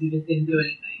 hours. You just didn't do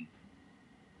anything.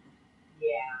 Yeah.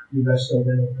 You guys still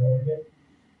there and go again?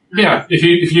 Yeah, if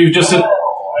you just sit,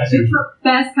 Oh, I see. It's the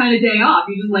best kind of day off.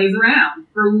 You just lays around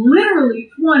for literally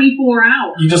 24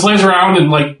 hours. you just lays around and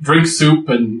like drink soup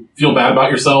and feel bad about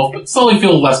yourself, but slowly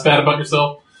feel less bad about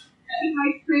yourself. Eat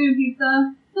ice cream and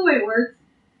pizza. That's the way it works.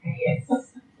 Yes.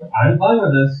 I'm fine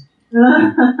with this.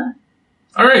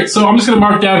 All right, so I'm just going to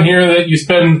mark down here that you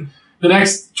spend the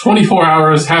next 24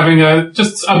 hours having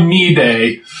just a me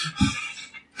day.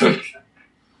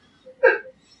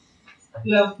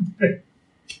 Yep.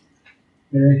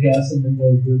 Very acid and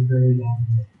go good very long.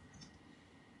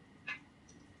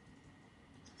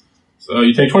 So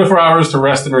you take 24 hours to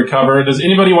rest and recover. Does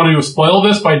anybody want to spoil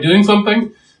this by doing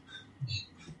something?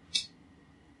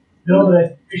 No,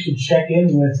 but we should check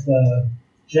in with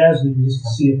Jasmine just to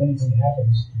see if anything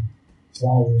happens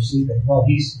while we're sleeping. While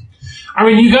he's sleeping. I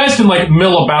mean, you guys can like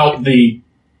mill about the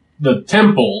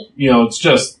temple. You know, it's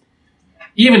just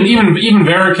even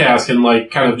Veracast can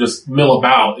like kind of just mill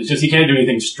about. It's just he can't do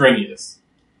anything strenuous.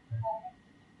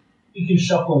 He can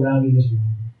shuffle around in his room.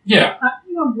 Yeah.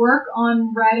 I'm going to work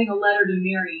on writing a letter to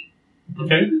Mary.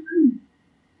 Okay.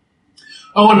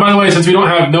 Oh, and by the way, since we don't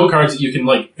have note cards that you can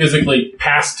like physically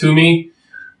pass to me,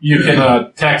 you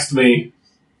can text me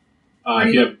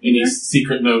if you have any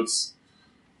secret notes.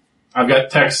 I've got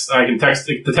text. I can text.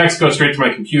 The text goes straight to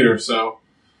my computer. So,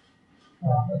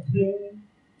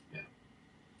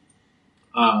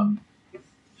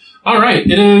 All right,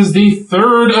 it is the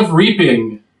 3rd of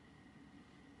reaping.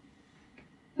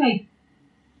 Hey.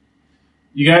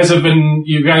 You guys have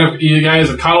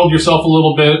coddled yourself a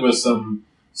little bit with some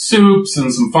soups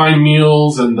and some fine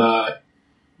meals, and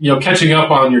catching up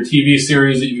on your TV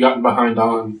series that you've gotten behind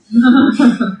on.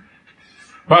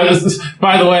 By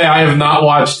the way, I have not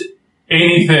watched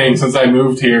anything since I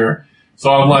moved here,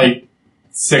 so I'm like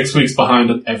 6 weeks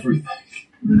behind on everything.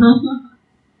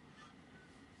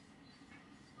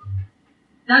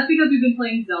 That's because we've been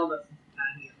playing Zelda.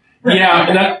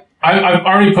 Yeah, I've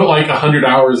already put like 100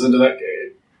 hours into that game.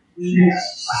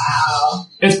 Wow.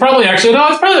 It's probably like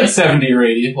 70 or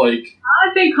 80. Like,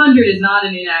 I think 100 is not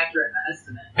an inaccurate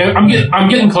estimate. and I'm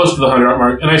getting close to the 100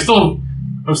 mark, and I'm still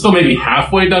maybe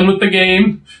halfway done with the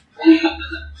game.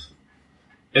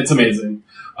 It's amazing.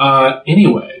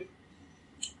 Anyway,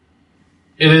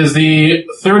 it is the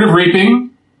 3rd of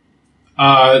reaping.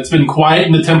 It's been quiet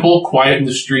in the temple, quiet in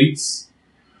the streets.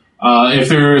 If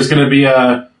there's going to be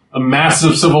a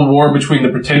massive civil war between the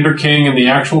pretender king and the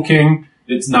actual king,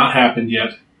 it's not happened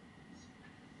yet.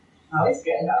 Always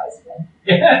good.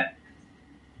 Yeah.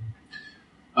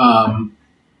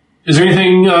 Is there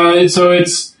anything? So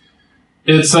it's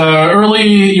early.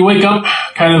 You wake up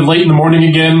kind of late in the morning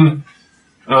again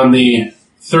on the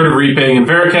 3rd of reaping, and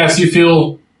Veracast, you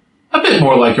feel a bit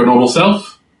more like your normal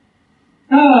self.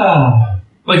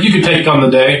 Like you could take on the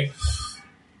day.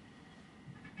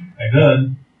 I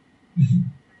could.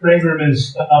 Rangram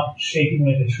is up, shaking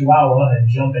like a chihuahua and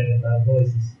jumping at loud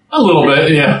voices. A little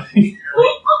bit, yeah.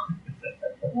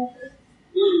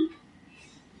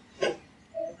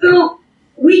 So,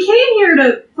 we came here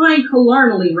to find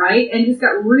Killarnley, right? And just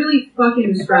got really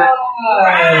fucking distracted.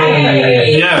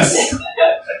 Yes.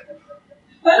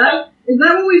 Is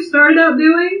that what we started out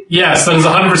doing? Yes, that is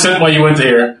 100% why you went to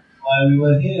here. Why we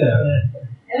were here.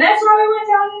 And that's why we went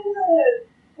down into the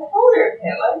boulder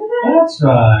pit, wasn't it? That's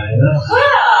right.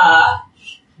 Ah,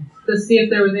 To see if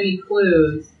there was any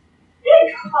clues.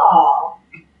 good call.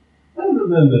 I don't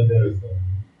remember there was one.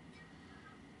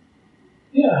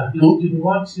 Yeah. Do we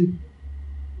want to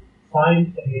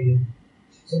find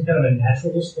some kind of a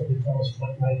naturalist that could tell us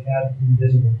what might have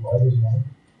invisible blood as well?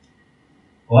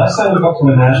 Well, last time we got to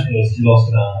a nationalist, you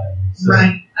lost an eye. So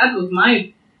Right. That was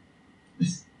my...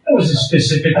 That was a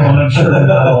specific one. I'm sure they're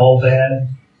not all bad.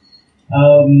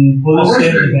 Well, We'll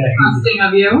there stand back. Trusting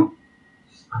of you.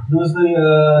 was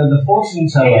the fortune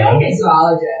teller. You're like a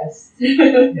zoologist.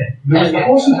 There was the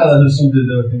fortune teller who seemed to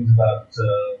know things about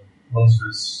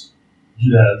monstrous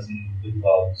doodads and big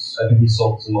bugs. I think we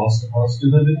sold some monster parts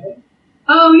to her, didn't we?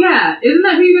 Oh, yeah. Isn't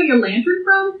that who you got your lantern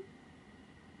from?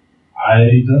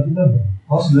 I don't remember.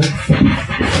 Possibly.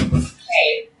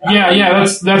 Hey. Yeah,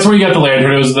 that's where you got the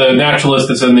lantern. It was the naturalist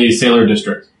that's in the Sailor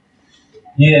District.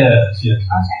 Yes.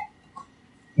 Okay.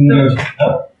 Make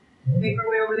our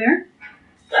way over there?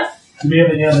 Do we have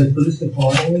any other clues to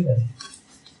follow with?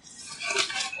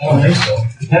 I don't think so.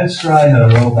 You can't try her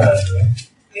real bad, right?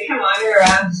 We can wander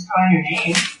around just calling her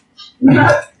name.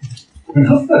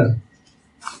 Good.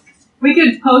 We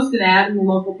could post an ad in the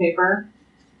local paper.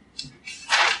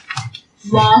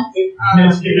 Lost.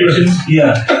 Investigations.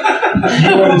 Yeah.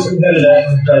 You were the two-headed ass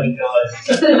who tried to kill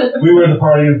us. We were the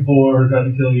party of four who tried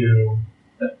to kill you.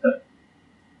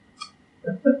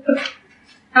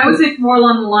 I would say more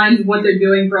along the lines of what they're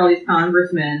doing for all these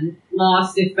congressmen.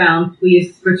 Lost, if found,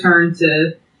 please return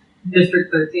to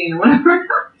District 13 or whatever.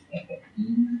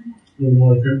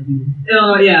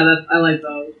 Oh, yeah, I like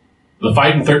those. The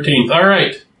Fighting 13th. All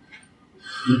right.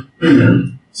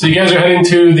 So you guys are heading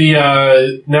to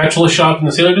the naturalist shop in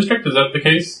the Sailor District? Is that the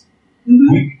case?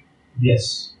 Mm-hmm.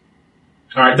 Yes.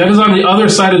 All right. That is on the other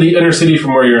side of the inner city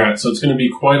from where you're at, so it's going to be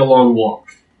quite a long walk.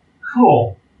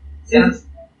 Cool. Yeah.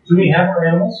 Do we have our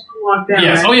animals? Walk down.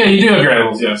 Yes. Right? Oh, yeah, you do have your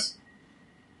animals, yes.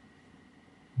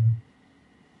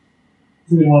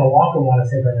 Do we want to walk or want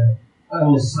to take our animals? I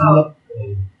will sell up.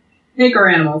 Take our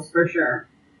animals, for sure.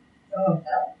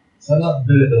 Sell up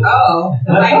Bill. Oh,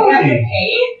 do I have to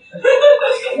pay?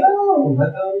 No,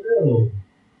 let them go.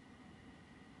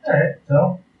 Alright,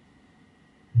 so.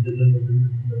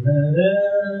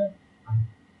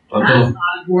 That's not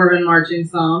a dwarven marching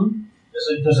song.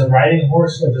 Does a riding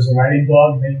horse or does a riding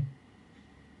dog make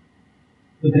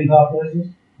flippity clop noises?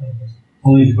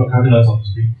 Only if you put coconuts on the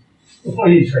street. Before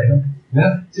you train them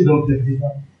Yeah. to go flippity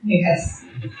clop. Yes.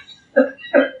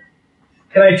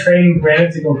 Can I train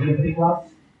Granite to go flippity clop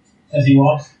as he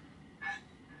walks?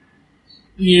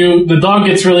 The dog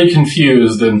gets really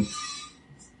confused, and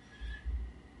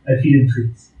I feed him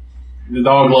treats. the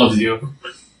dog loves you.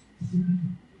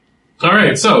 All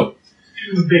right, so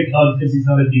Give him a big hug because he's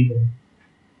not a demon.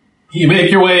 you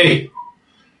make your way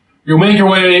you'll make your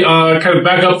way kind of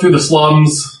back up through the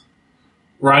slums,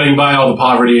 riding by all the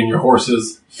poverty and your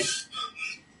horses.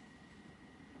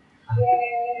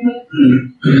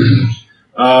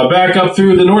 Back up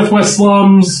through the northwest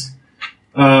slums,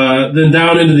 then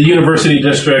down into the University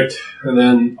District, and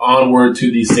then onward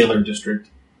to the Sailor District.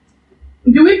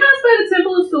 Do we pass by the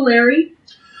Temple of Solari?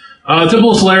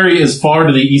 Temple of Solari is far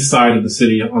to the east side of the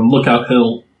city, on Lookout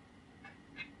Hill.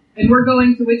 And we're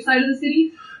going to which side of the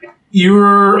city?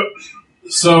 You're...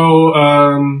 So,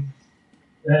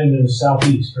 Heading to the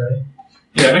southeast, right?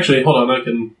 yeah, actually, hold on, I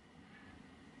can...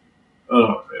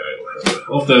 Oh,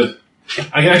 I'll have to...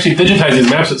 I can actually digitize these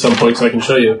maps at some point so I can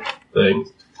show you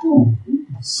things.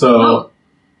 So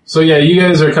yeah, you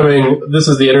guys are coming... This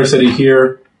is the inner city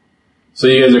here. So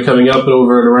you guys are coming up and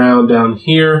over and around down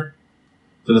here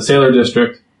to the Sailor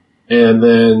District. And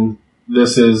then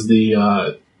this is the...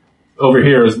 over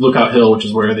here is Lookout Hill, which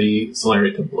is where the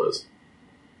Solari Temple is.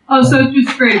 Oh, so it's just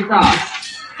straight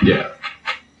across. Yeah.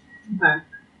 Okay.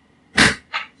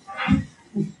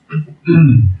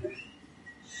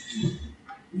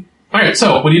 Alright,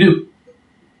 so what do you do?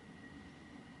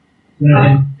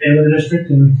 Sailor District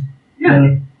and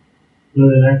Yeah. go to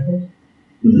the next one.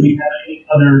 Do we have any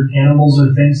other animals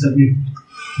or things that we've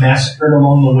massacred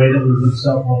along the way that we would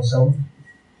want to sell them?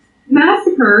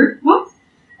 Massacred? What?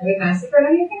 Have we massacred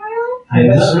anything lately? I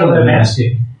don't know the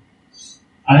masking.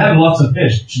 I have lots of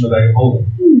fish in the bag of holding.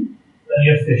 Plenty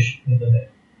of fish in the day.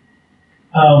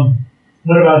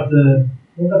 What about the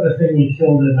thing we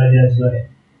killed at my dad's wedding?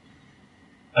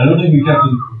 I don't think we kept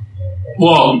it.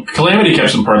 Well, Calamity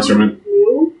kept some parts from it.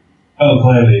 Oh,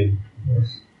 Calamity.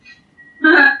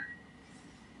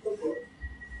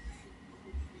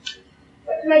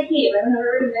 What did I keep? I don't know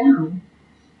where it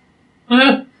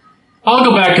down. I'll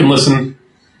go back and listen.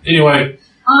 Anyway,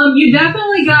 You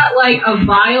definitely got like a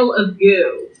vial of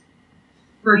goo.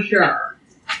 For sure.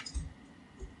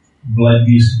 Blood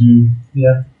beast stew.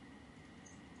 Yeah.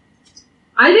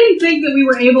 I didn't think that we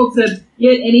were able to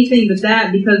get anything but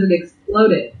that because it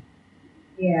exploded.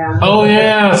 Yeah. oh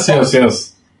yes.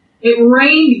 It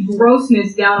rained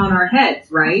grossness down on our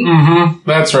heads, right? Mm-hmm,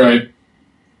 that's right.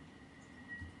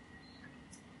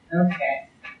 Okay.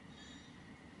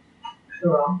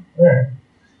 Cool. Alright.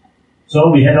 So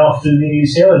we head off to the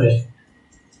Sailor District.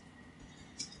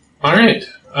 Alright,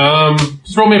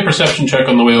 just roll me a perception check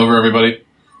on the way over, everybody.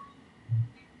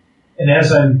 And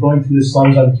as I'm going through the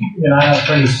slums, I'm keeping an eye out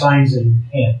for any signs in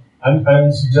camp.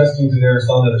 I'm suggesting to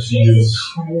Narasana that she use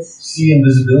see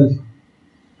invisibility.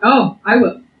 Oh, I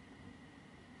will.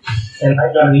 And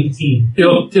I got an 18.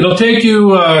 It'll take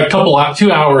you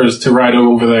 2 hours to ride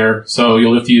over there, so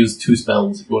you'll have to use 2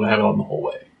 spells if you want to have it on the whole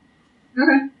way.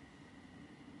 Okay.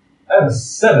 I have a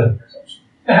 7 perception.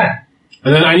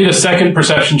 And then I need a second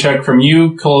perception check from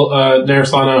you,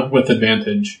 Narasana, with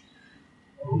advantage.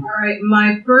 Alright,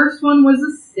 my first one was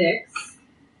a 6.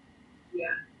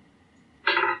 Yeah.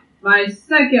 My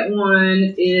second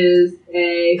one is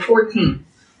a 14.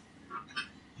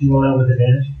 Do you want that with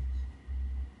advantage?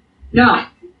 No.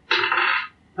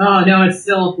 Oh, no, it's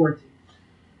still a 14.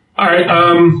 Alright,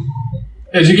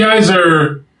 as you guys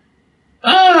are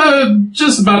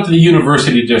just about to the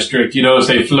University District, you notice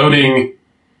a floating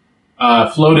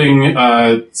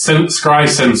scry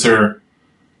sensor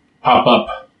pop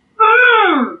up.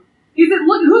 Who's it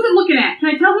looking at? Can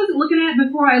I tell who's it looking at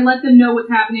before I let them know what's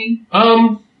happening?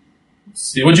 Let's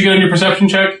see, what'd you get on your perception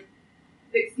check?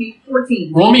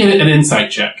 14. Roll me an insight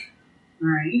check.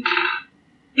 Alright.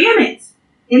 Damn it!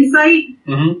 Insight?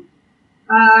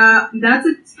 Mm-hmm. That's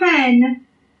a 10,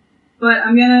 but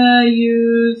I'm gonna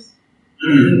use,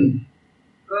 I'm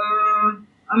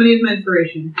gonna use my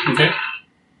inspiration. Okay.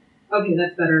 Okay,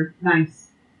 that's better. Nice.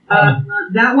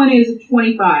 That one is a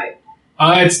 25.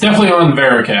 It's definitely on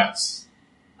Veracast.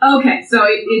 Okay, so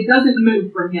it doesn't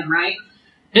move from him, right?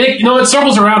 It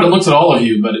circles around and looks at all of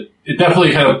you, but it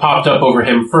definitely kind of popped up over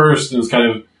him first and was kind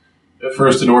of at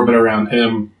first in orbit around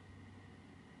him.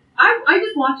 I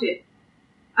just watch it.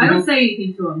 I don't say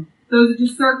anything to him. So is it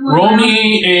just circling Roll around?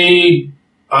 me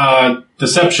a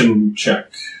deception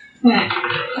check.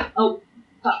 Oh,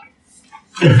 fuck.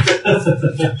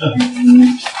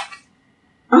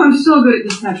 Oh, I'm so good at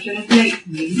deception. It's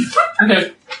 18.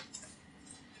 Okay.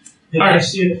 Did I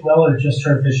see it well, or just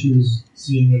her because she was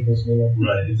seeing it as well?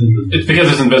 Right, it's invisible. It's because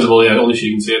it's invisible, yeah, only she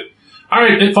can see it.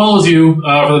 Alright, it follows you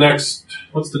for the next,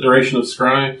 what's the duration of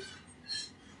scry?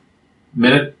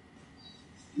 Minute?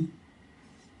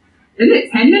 Isn't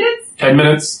it 10 minutes? 10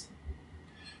 minutes?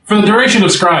 For the duration of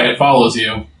scry, it follows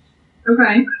you.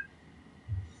 Okay.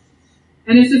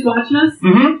 And it's just watching us?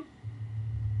 Mm-hmm.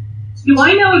 Do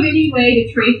I know of any way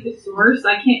to trace the source?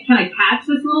 Can I catch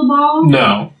this little ball?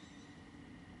 No.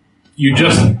 You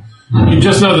just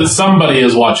know that somebody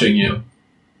is watching you.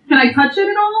 Can I touch it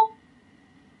at all?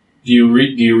 Do you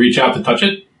reach out to touch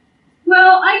it?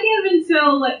 Well, I give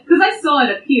until, because I saw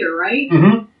it appear, right?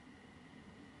 Mm-hmm.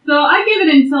 So I give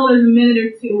it until there's a minute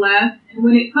or two left, and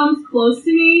when it comes close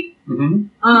to me,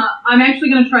 I'm actually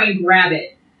going to try and grab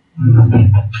it.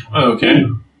 Okay.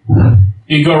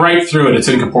 You go right through it. It's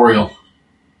incorporeal.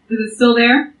 Is it still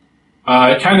there?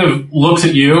 It kind of looks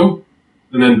at you,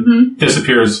 and then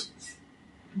disappears.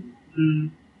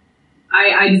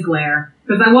 I just glare.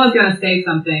 Because I was going to say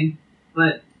something,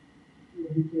 but...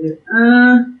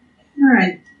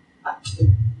 Alright.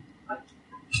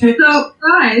 So,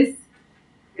 guys,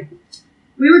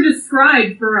 we were just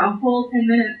scribed for a whole 10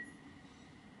 minutes.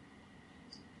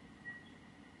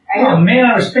 Oh man,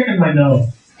 I was picking my nose.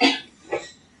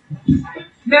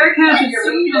 Bearcat is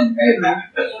singing on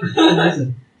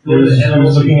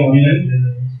you.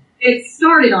 It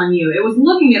started on you. It was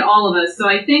looking at all of us, so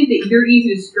I think that you're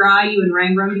easy to scry, you and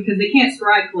Rangram, because they can't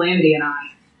scry Calamity and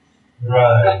I.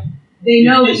 Right. They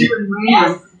know that you and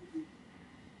Rangram.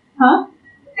 Huh?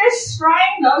 They're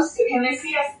scrying those two. Can they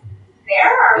see us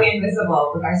there, or are we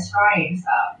invisible with our scrying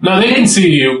stuff? No, they can see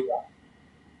you.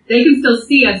 They can still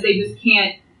see us, they just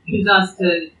can't use us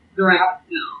to direct.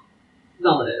 No. That's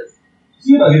all it is.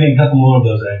 See about getting a couple more of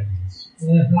those angles.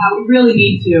 Yeah, we really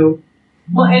need to.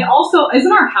 Well, and also,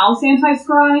 isn't our house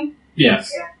anti-scry?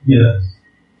 Yes. Yes.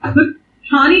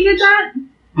 Connie did that?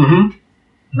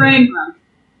 Mm-hmm. Rangram,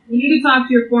 you need to talk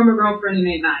to your former girlfriend and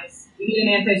make nice. You need an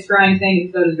anti-scrying thing,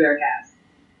 and so does Bearcat.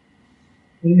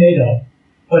 We made up,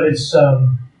 but it's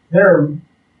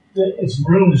it's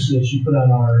rooms that you put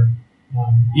on our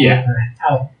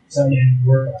house. So you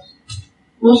work us.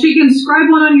 Well, she can scribe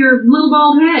one on your little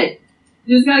bald head.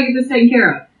 You just gotta get this taken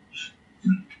care of.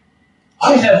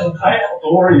 I have a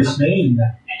glorious name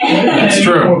now. That's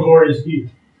true. More glorious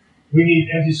people. We need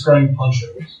anti-scrying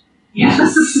punchers.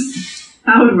 Yes.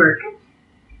 That would work.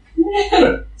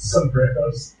 Some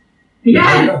Bricos.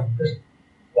 Yeah.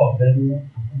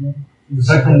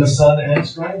 Protect from the sun and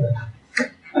scrying.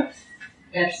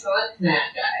 Excellent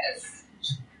that, guys.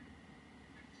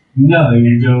 Nothing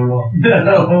can go wrong.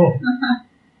 No.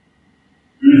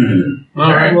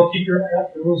 All right. Well, keep your eye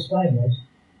out for little spine those.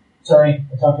 Sorry,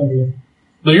 I talked over you.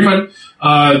 No, you're fine.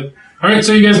 All right,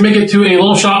 so you guys make it to a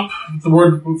little shop with the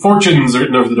word "fortunes"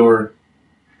 written over the door.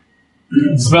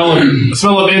 Smell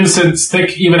of incense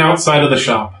thick even outside of the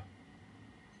shop.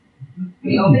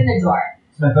 We open the door.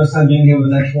 It's my first time being here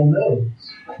with an actual nose.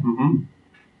 Mm-hmm.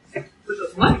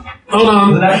 What? Hold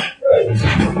on. With an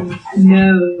actual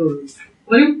No.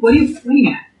 What are you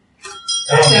pointing at?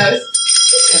 Nose.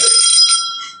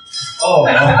 Oh.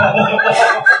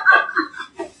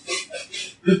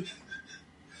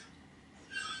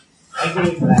 I give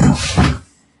it that.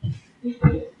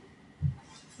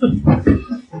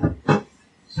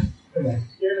 Okay,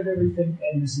 scared of everything,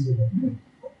 and this is it.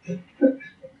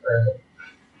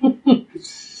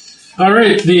 All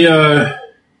right, the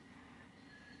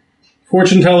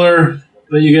fortune teller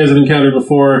that you guys have encountered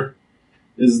before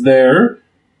is there.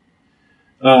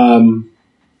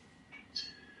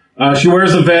 She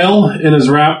wears a veil and is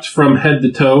wrapped from head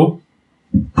to toe.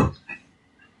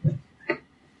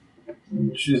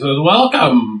 She says,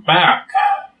 "Welcome back.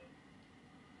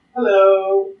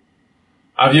 Hello.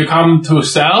 Have you come to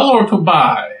sell or to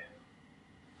buy?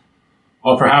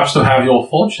 Or perhaps to have your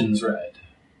fortunes read?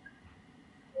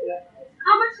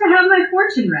 How much to have my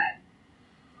fortune read?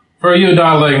 For you,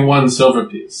 darling, 1 silver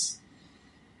piece."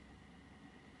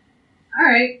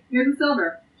 Alright, here's a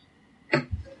silver.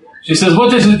 She says,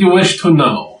 "What is it you wish to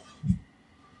know?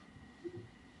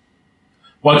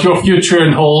 What your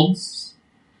future holds?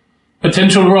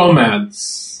 Potential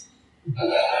romance?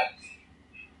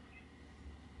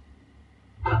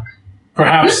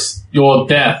 Perhaps your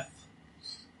death?"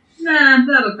 Nah,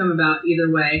 that'll come about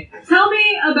either way. Tell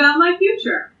me about my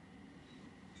future.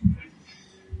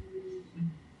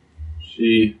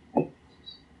 She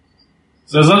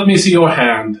says, "Let me see your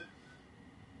hand."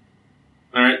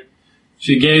 All right.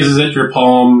 She gazes at your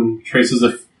palm and traces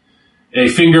a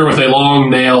finger with a long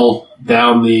nail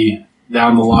down the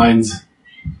lines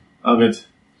of it.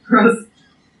 Gross.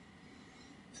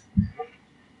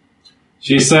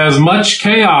 She says, "Much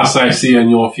chaos I see in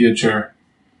your future."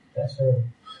 That's her.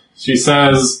 She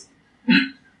says,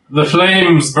 "The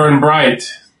flames burn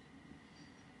bright."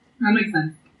 That makes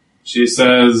sense. She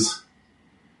says,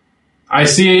 "I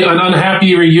see an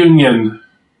unhappy reunion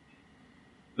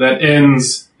that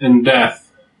ends in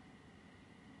death."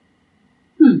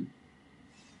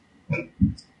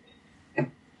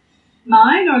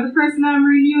 Mine or the person I'm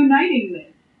reuniting with?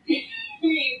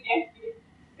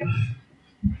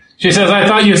 She says, I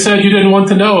thought you said you didn't want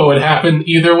to know what would happen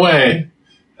either way.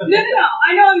 No.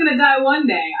 I know I'm going to die one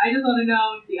day. I just want to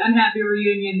know if the unhappy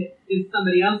reunion is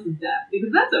somebody else's death,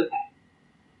 because that's okay.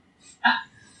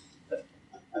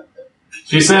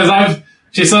 She says,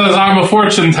 I'm a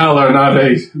fortune teller,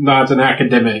 not an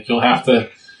academic. You'll have to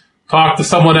talk to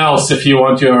someone else if you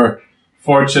want your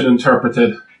fortune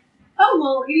interpreted. Oh,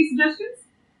 well, any suggestions?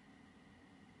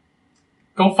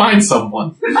 Go find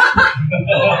someone.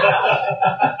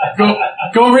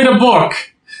 Go read a book.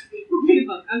 Read a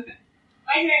book, okay.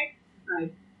 My turn.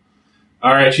 Right.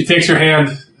 All right, she takes your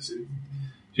hand.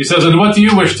 She says, and what do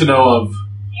you wish to know of?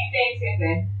 Same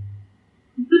thing.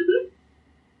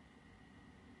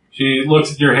 She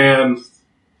looks at your hand,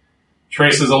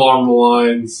 traces along the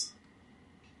lines,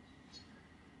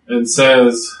 and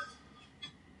says,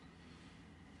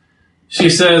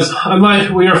 unlike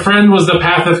your friend was the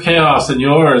path of chaos and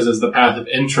yours is the path of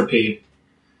entropy.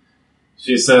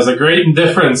 She says, a great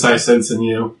indifference I sense in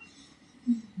you.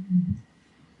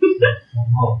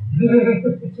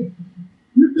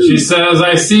 She says,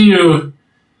 I see you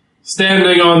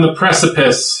standing on the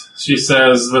precipice, she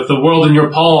says, with the world in your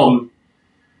palm,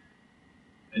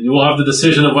 and you will have the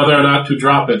decision of whether or not to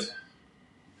drop it.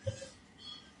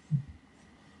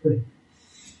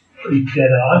 Pretty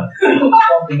dead on.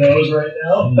 On the nose right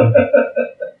now.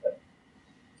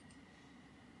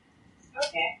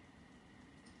 Okay.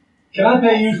 Can I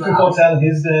pay you to foretell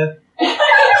his death?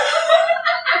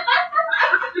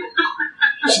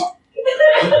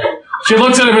 She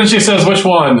looks at him and she says, which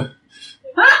one?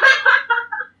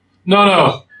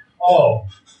 No. Oh.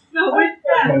 No, what's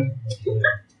that?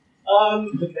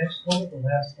 The next one, the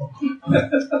last one.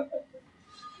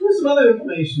 There's some other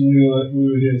information we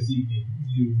were here seeking.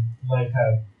 You might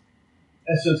have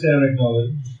esoteric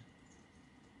knowledge.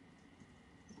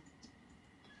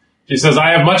 She says,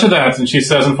 I have much of that. And she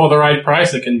says, and for the right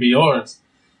price, it can be yours.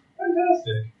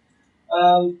 Fantastic.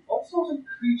 What sort of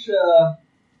creature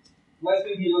might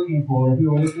we be looking for if we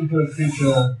were looking for a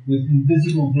creature with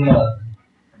invisible blood?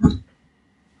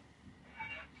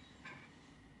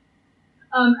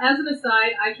 As an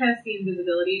aside, I cast the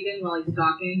invisibility again while he's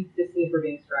talking, to see if we're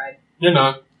being stride. You're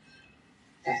not.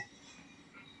 Okay.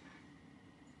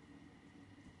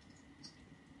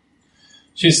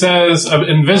 She says, an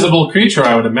invisible creature,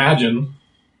 I would imagine.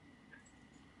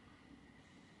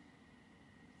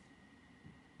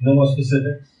 No more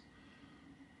specifics?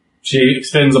 She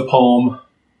extends a palm.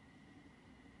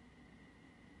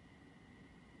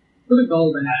 Put a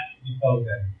gold in it.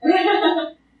 Okay.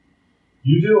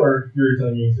 You do, or you're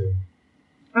telling me to?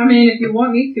 I mean, if you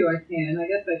want me to, I can. I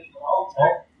guess I should. I'll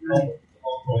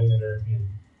coin in her hand.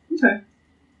 Okay.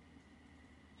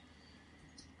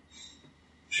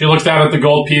 She looks down at the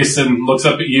gold piece and looks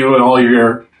up at you and all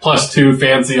your +2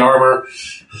 fancy armor.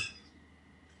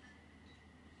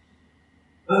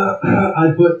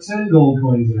 I put 10 gold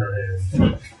coins in her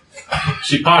hand.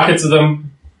 She pockets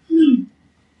them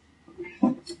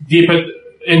deep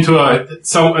into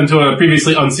a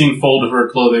previously unseen fold of her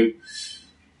clothing.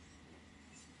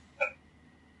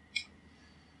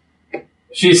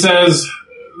 She says,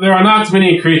 there are not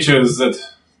many creatures that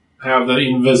have the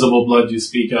invisible blood you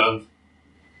speak of.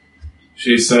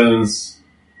 She says,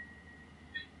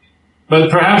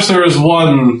 but perhaps there is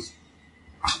one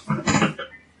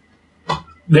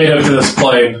native to this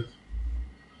plane.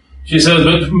 She says,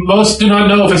 but most do not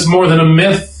know if it's more than a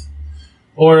myth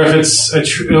or if it's a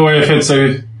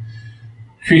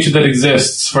creature that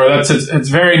exists. For its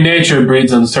very nature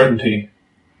breeds uncertainty.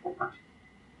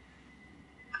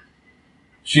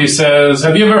 She says,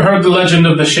 have you ever heard the legend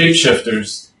of the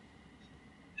shapeshifters?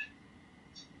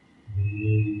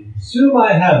 Assume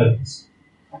I haven't.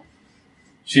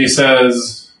 She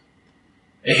says,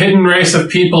 a hidden race of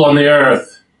people on the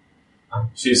earth.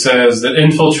 She says that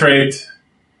infiltrate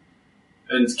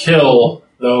and kill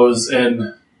those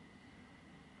of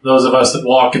us that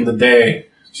walk in the day.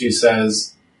 She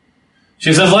says,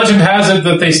 legend has it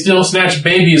that they still snatch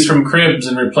babies from cribs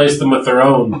and replace them with their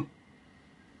own.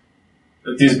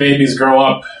 That these babies grow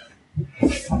up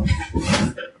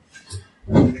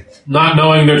not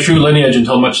knowing their true lineage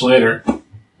until much later.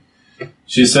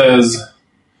 She says,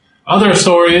 other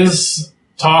stories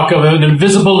talk of an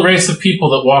invisible race of people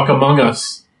that walk among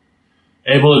us,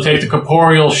 able to take the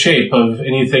corporeal shape of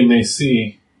anything they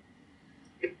see.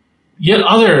 Yet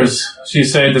others, she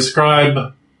said,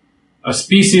 describe a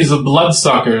species of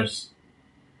bloodsuckers.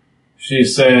 She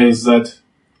says that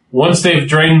once they've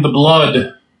drained the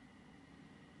blood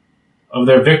of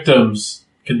their victims,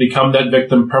 can become that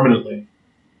victim permanently.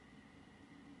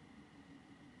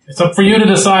 It's up for you to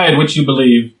decide which you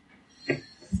believe.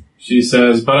 She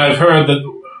says, but I've heard that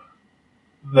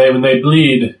when they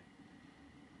bleed,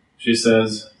 she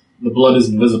says, the blood is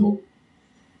invisible.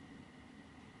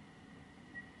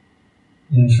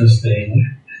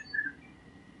 Interesting.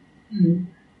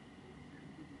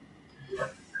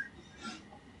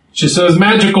 She says,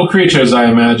 magical creatures,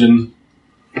 I imagine.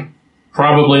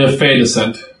 Probably of Fey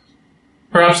descent.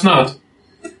 Perhaps not.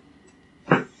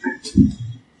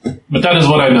 But that is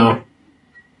what I know.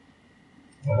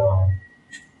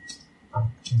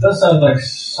 It does sound like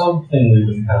something we've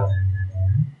encountered.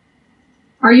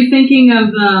 Are you thinking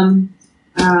of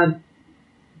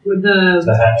with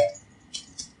The hack.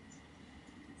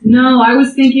 No, I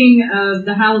was thinking of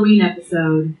the Halloween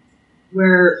episode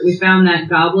where we found that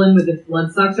goblin with its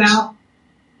blood sucked out.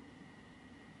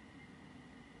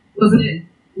 Wasn't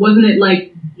it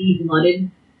like de-blooded?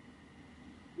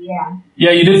 Yeah.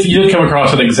 Yeah, you did come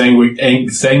across an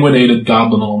exsanguinated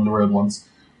goblin on the road once.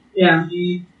 Yeah.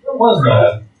 What was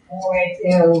that? Wait,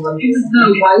 too. Let me It was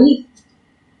the white,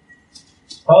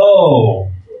 Oh.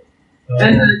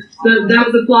 and that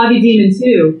was a floggy demon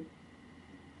too.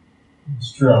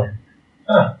 It's true.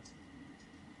 That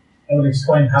would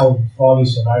explain how foggy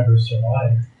survivors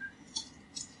survived.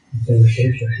 If they were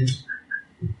shapeshifters.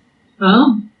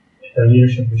 Oh. If their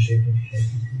leadership was shapeshifters.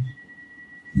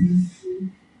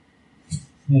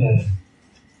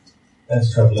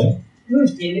 That's troubling. Do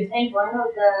you think one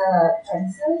of the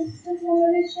princes is one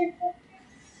of these shapeshifters?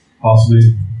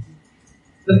 Possibly.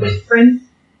 The fish prince?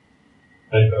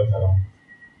 I don't know.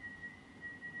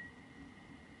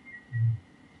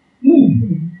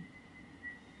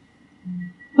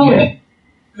 Oh, Yeah.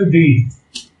 Could be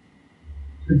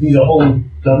the whole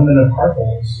government of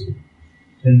Carpals.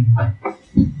 And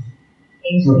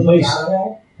replace.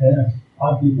 Yeah,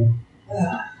 odd people.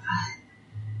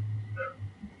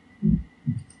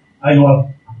 I go up.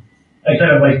 I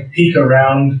kind of like peek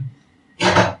around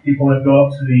people and go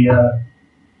up to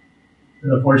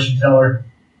the fortune teller.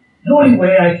 No any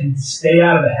way I can stay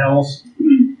out of the hells?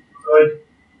 Good.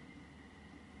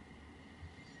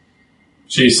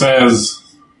 She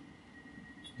says,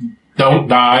 don't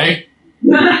die.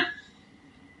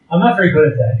 I'm not very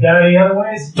good at that. You got any other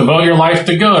ways? Devote your life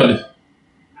to good.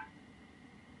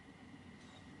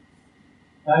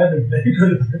 I haven't been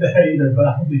good at that either, but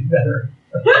I'll be better.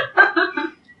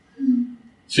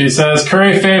 She says,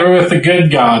 curry favor with the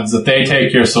good gods that they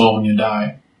take your soul when you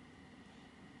die.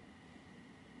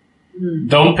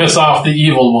 Don't piss off the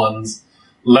evil ones,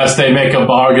 lest they make a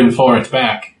bargain for it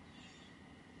back.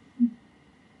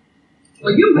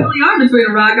 well, you really are between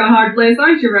a rock and a hard place,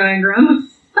 aren't you, Rangram?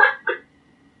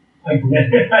 I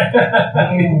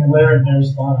glare at their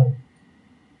spot.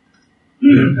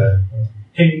 Okay.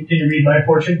 Can you read my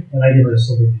fortune? And I give her a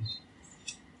silver piece.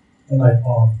 In my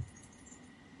palm.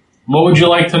 What would you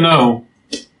like to know?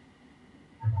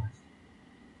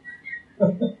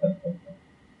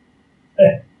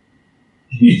 Can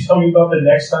you tell me about the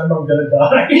next time I'm gonna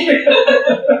die?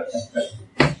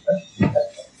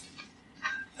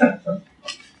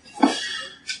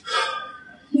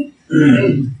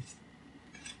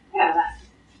 Yeah,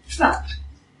 that's not.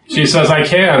 She says, I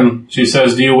can. She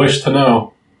says, do you wish to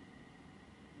know?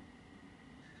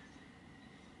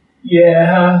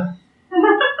 Yeah.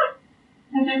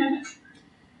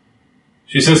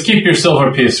 She says, keep your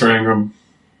silver piece, Rangram.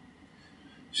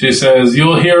 She says, you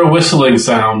will hear a whistling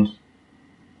sound.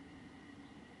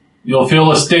 You'll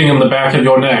feel a sting in the back of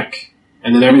your neck,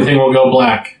 and then everything will go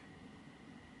black.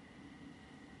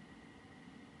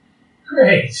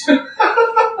 Great.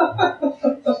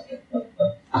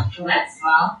 Well, that's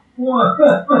swell.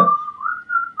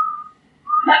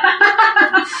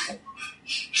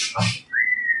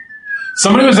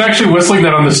 Somebody was actually whistling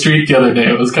that on the street the other day.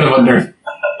 It was kind of unnerving.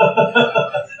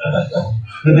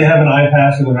 Did they have an eye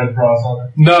patch with a red cross on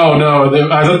it? No.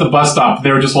 I was at the bus stop.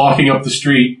 They were just walking up the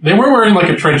street. They were wearing like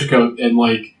a trench coat and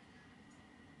like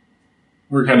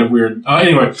were kind of weird.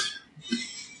 Anyway,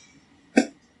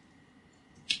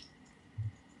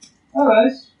 All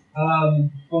right.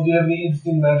 Well, do you have any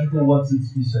interesting magical what's it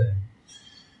you say?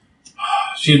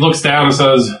 she looks down and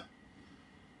says,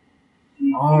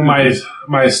 "Oh,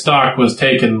 my stock was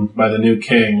taken by the new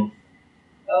king."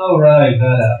 Oh, right,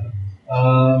 that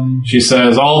happened. She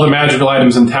says, all the magical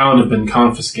items in town have been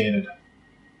confiscated.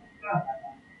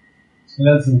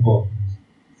 That's important.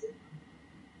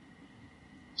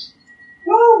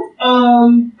 Well,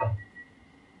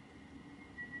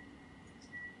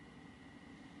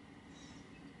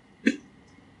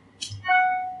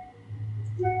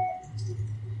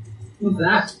 What's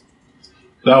that?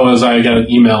 That was, I got an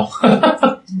email.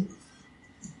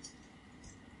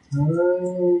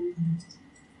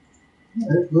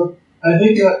 Look, I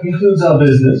think that concludes our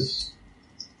business.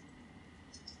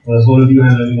 Unless one of you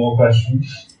has any more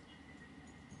questions.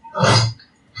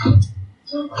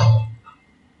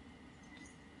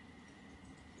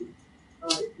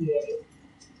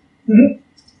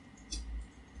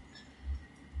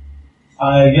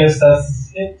 I guess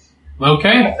that's it.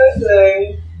 Okay.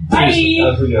 Bye.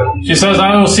 She says,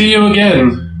 I will see you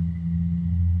again.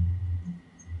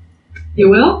 You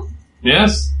will?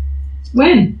 Yes?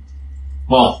 When?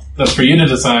 Well, that's for you to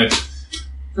decide.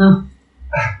 Oh.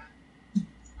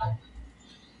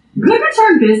 Good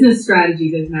return business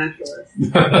strategies as naturalists.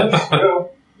 That's true.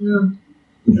 Yeah.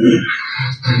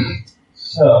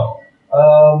 So,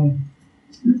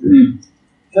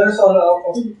 Nereson,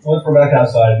 once we're back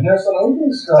outside, Nereson, are we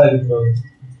going to sky at the moment?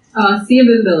 See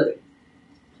invisibility.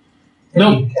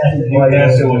 Nope. You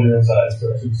can't say when you're inside,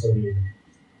 so it should still be.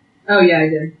 Oh yeah, I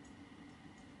did.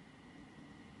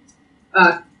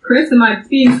 Chris, am I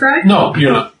being correct? No,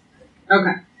 you're not.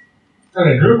 Okay.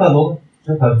 Okay, group huddle.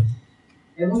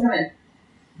 Everyone come in.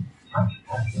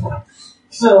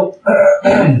 So,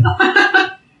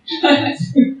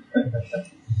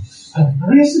 I've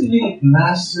recently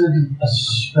mastered a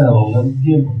spell that would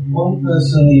give one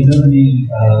person the ability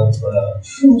of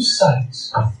true sight,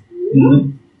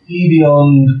 see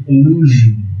beyond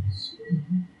illusions.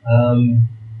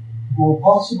 For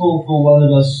possible for one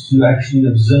of us to actually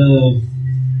observe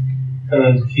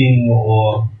current king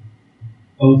or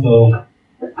Otho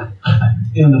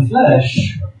in the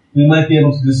flesh, we might be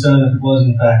able to discern if it was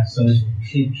in fact some sort of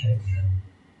shape changer.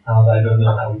 I don't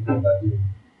know how we go about doing it.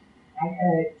 I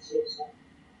heard shape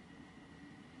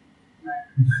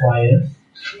Fly in.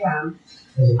 Yeah.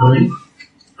 As a bird.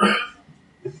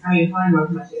 How you find most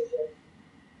of my shape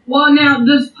Well, now,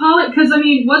 does Polly, because, I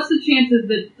mean, what's the chances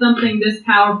that something this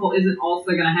powerful isn't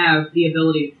also going to have the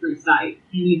ability of true sight?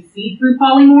 Can you see through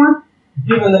polymorph?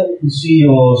 Given that you can see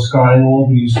your scrying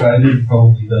orb you described, it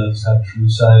probably does have true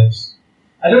sight.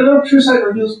 I don't know if true sight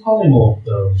reveals polymorph,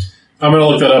 though. I'm going to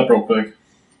look that up real quick.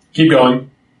 Keep going.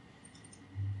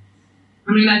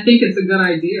 I mean, I think it's a good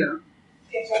idea.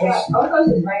 Okay, check out. Othos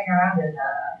is running around in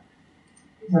the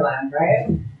hinterland, right?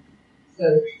 So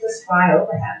just fly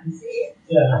over him and see.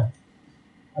 Yeah.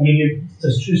 I mean,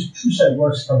 does true sight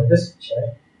works from a distance,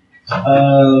 right?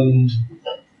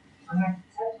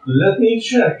 Let me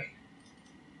check.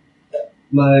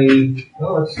 It's a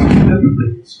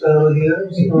different spell here.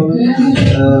 Have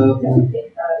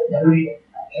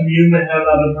you been out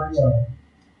of my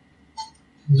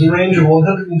There's a range of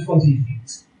 120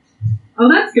 feet. Oh,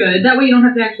 that's good. That way you don't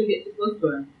have to actually get too close to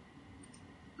him.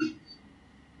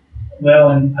 Well,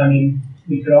 and I mean,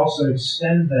 we could also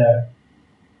extend that.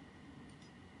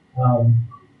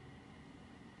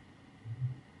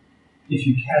 If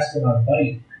you cast it on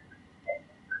bite,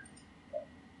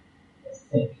 I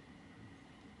think,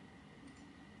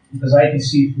 because I can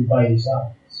see through Bitey's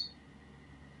eyes.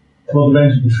 Well, the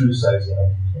range of the true sight is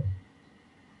 120.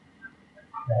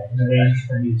 And the range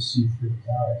for me to see through his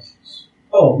eyes.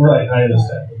 Oh, right, I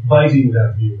understand. Bitey would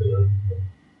have to be the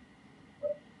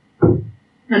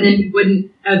And then you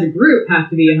wouldn't, as a group, have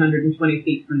to be 120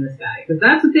 feet from this guy, because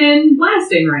that's within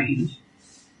blasting range.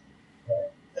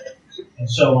 And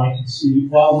so I can see,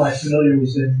 while my familiar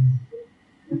was within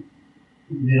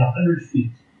 100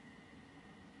 feet,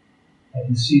 I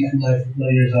can see through my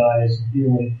familiar's eyes and hear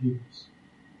what it hears.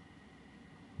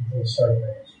 Until it started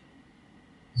range.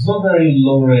 It's not very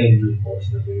long range,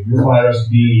 unfortunately. It requires us to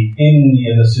be in the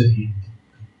inner city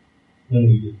when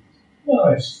we do.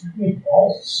 Well, we've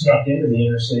all snuck into the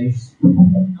inner city a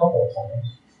couple of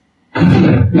times. I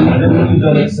don't think we've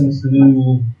done it since the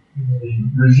new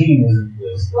regime was in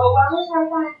place. Well, when was our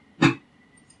time?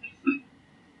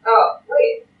 Oh,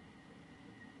 wait.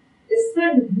 Is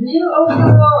the new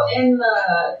Otho in the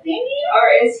thingy, or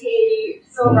is he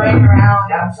still running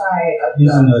around outside of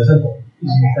He's in the temple.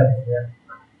 He's in the temple there.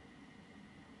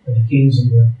 And the king's in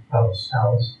the palace.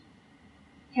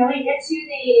 Can we get to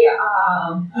the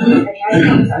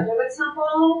catacombs under the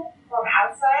temple from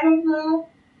outside of the?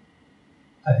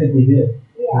 I think we did.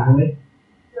 Yeah. Didn't we?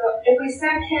 So if we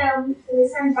send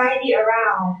Bitey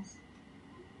around.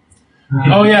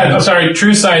 Oh yeah, I'm sorry.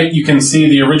 True sight, you can see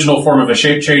the original form of a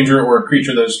shape changer or a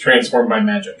creature that is transformed by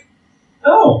magic.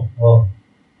 Oh, well.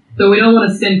 So we don't want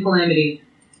to send Calamity.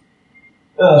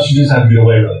 She just had to get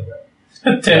away really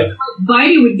quick. Tip.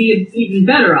 Bitey would be an even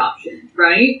better option,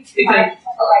 right? Because Like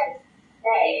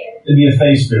say. It'd be a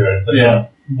face spirit, but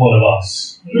not one of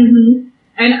us. mm-hmm.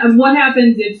 And what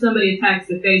happens if somebody attacks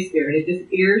the face spirit? It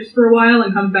disappears for a while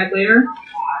and comes back later?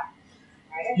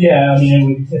 Yeah, I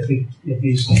mean, if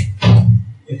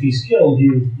he's killed, he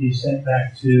would be sent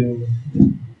back to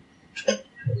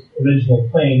original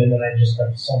plane, and then I just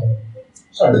got to summon it.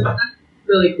 Sorry.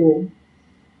 Really cool.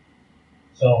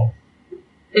 So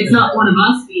It's not one of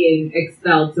us being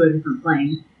expelled to a different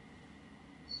plane.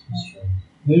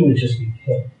 we would just be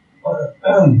killed.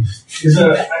 Is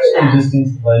there actual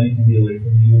distance that I can be away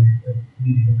from you at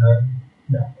any given time?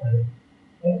 No, I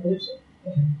don't believe so.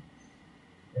 Okay.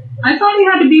 I thought you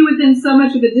had to be within so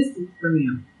much of a distance from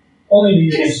you. Only to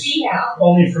You can use, see now.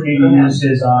 only for me to use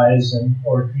his eyes and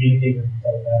or communicate with him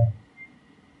like that.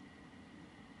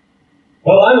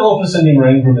 Well, I'm all for sending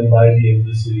Rangram and Mighty into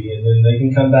the city, and then they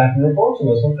can come back and report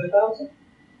to us once they found something.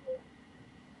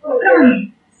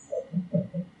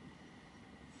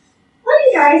 Well,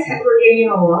 you guys were getting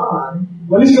along.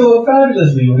 What is going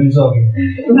fabulously? What are you talking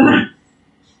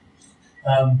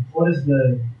about? What is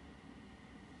the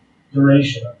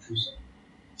duration of True Sight?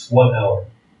 It's 1 hour.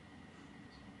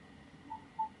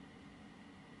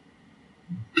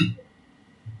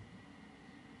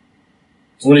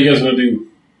 So what are you guys going to do?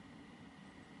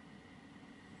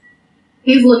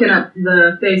 He's looking up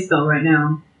the face spell right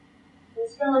now.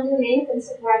 Let's go into an infant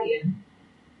Socratian.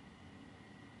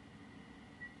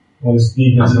 Want to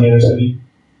sneak into the inner city?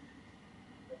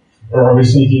 Or are we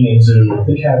sneaking into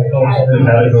The catacombs. the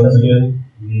catacombs again?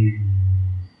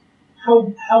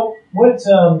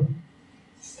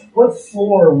 What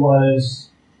floor was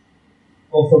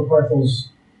Otho Parthel's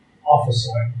office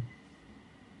line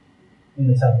in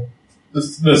the temple?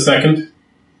 The second?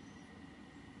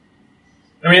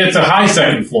 I mean, it's a high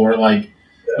second floor. Like,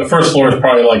 the first floor is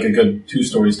probably like a good 2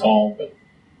 stories tall.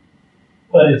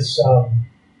 But it's, I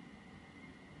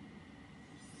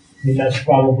mean, that's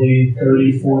probably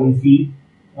 30, 40 feet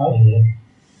up.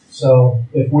 So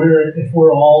if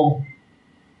we're all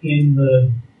in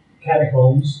the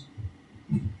catacombs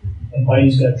and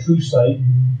Mighty's got True Sight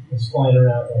and is flying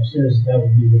around upstairs, that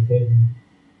would be within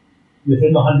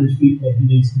the 100 feet that he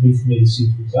needs to be for me to see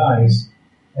through his eyes,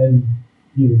 and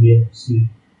he would be able to see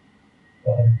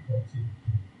the 100 feet.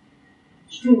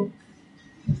 It's true.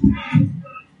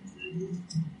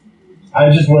 I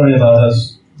just worry about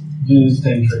us doing the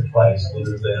same trick twice,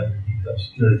 whether they have to keep up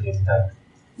security intact.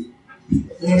 You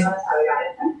know that's how we got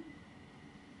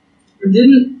it.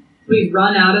 Didn't we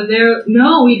run out of there?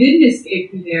 No, we didn't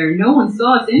escape from there. No one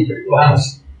saw us enter. Wow.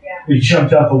 We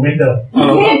jumped out the window.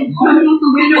 Jumping out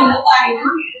the window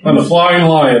On the flying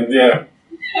lion, yeah.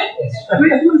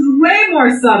 which was way more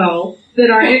subtle than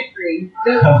our entry.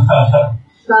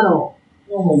 Subtle.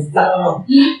 Oh my god.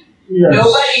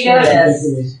 Nobody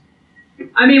noticed.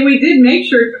 I mean, we did make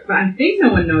sure. I think no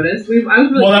one noticed. I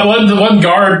was really. Well,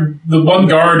 the one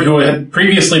guard who had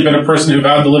previously been a person who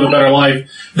vowed to live a better life,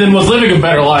 then was living a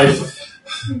better life.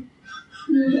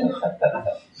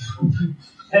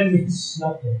 And we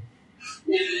snuck it.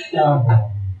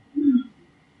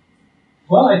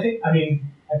 Well, I think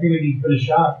we can put a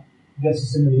shot. Gets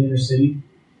us into the inner city.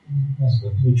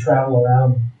 We travel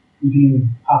around. We can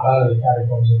even pop out of the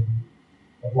catacombs and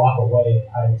walk away and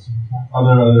hide some time. Are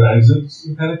there other exits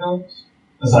in catacombs?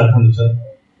 Aside from the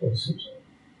temple?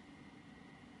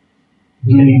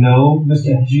 Do we know,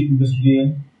 Mr.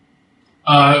 DM?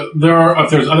 If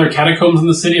there's other catacombs in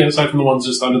the city, aside from the ones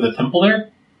just under the temple there?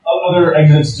 Other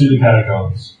exits to the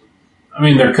catacombs. I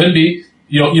mean, there could be.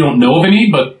 You don't know of any,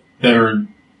 but they're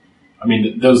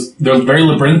very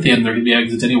labyrinthian. There could be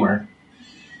exits anywhere.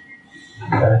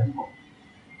 Okay.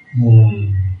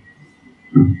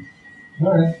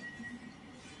 All right.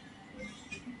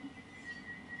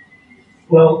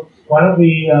 Well, why don't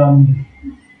we?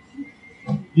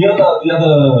 The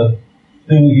other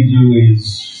thing we could do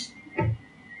is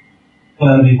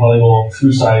plan the polymorph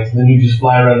through sight, and then you just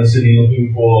fly around the city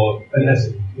looking for an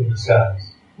essay in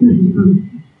disguise. We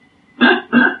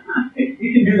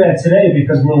can do that today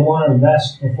because we'll want to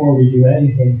rest before we do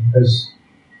anything because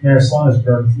Marislana's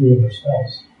burned 3 of her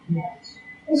spells.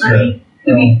 That's I mean,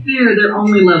 to be fair, they're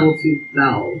only level 2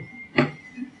 spells.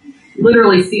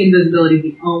 Literally, see invisibility is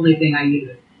the only thing I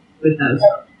use with those.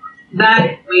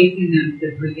 That wasting them to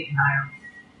freaking higher.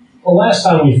 Well, last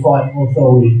time we fought,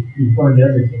 although we burned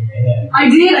everything they had. I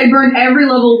did. I burned every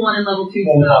level 1 and level 2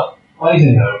 Oh, spell. I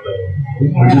didn't know though.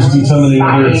 We're just determining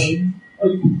whether it's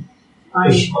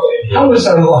How was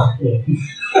our luck?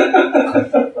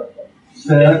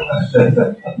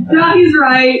 No, he's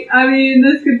right. I mean,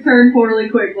 this could turn poorly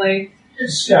quickly.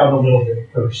 Just scout a little bit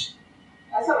first.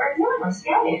 That's what we're doing. We're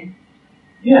scouting.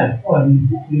 Yeah, well,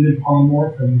 we did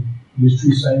polymorph and use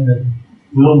True Sight, and then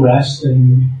we'll rest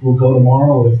and we'll go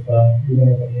tomorrow if we don't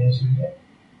have any answers yet.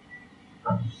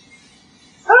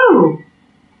 Oh!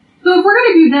 So if we're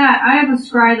going to do that, I have a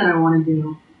scry that I want to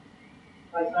do.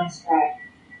 What's my scratch?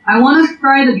 I want to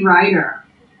scry the Drider.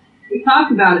 We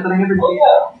talked about it, but I never did.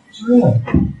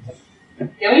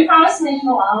 Did we promise to leave him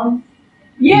alone?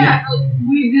 Yeah,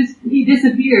 he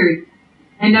disappeared.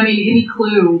 And I mean, any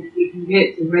clue we can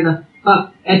get to where the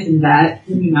fuck Edson's at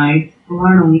would be nice.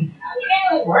 Alarmingly. You didn't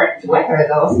really work with her,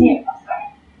 though.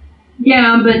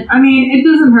 Yeah, but I mean, it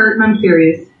doesn't hurt, and I'm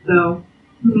curious, so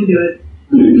I'm gonna do it.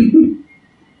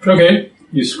 Okay.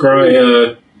 You scry,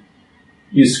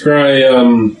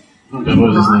 okay, what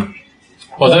is his name?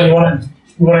 What's that? You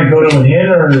want to go to an inn,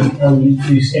 or are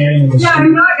you standing in the Yeah, street?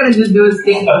 I'm not gonna just do a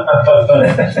thing.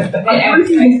 I'm going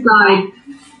to decide,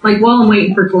 like, while I'm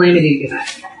waiting for Calamity to get back.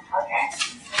 Okay.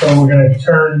 So we're going to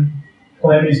turn,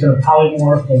 Calamity's going to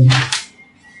polymorph, and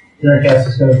Veracast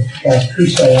is going to cast True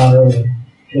Sight on her, and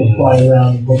she'll fly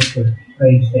around and look for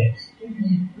strange things.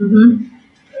 Mm-hmm.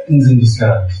 He's in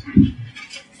disguise.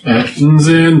 Actions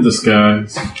in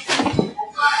disguise.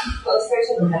 Closer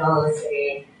to the middle of the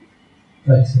city.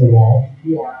 Next to the wall.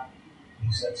 Yeah.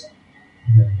 Makes sense.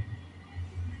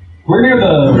 We're near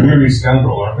the weary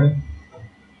scoundrel, aren't we?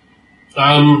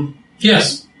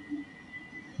 Yes.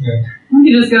 Yeah.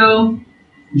 We can just go.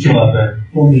 Chill out there.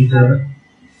 We'll meet her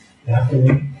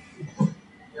afterward.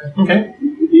 Okay.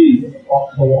 Walk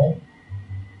to the wall.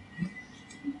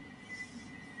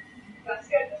 That's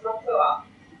good. That's not so off.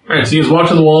 Alright, so you guys walk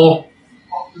to the wall.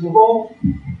 Walk to the wall.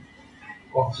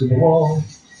 Walk to the wall.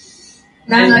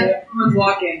 That's like everyone's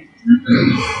walking.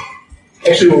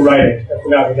 Actually, we're writing. I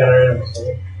forgot we got our animals.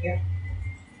 So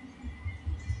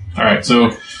Alright, so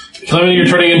Calamity, you're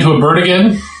turning into a bird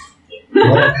again.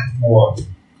 What?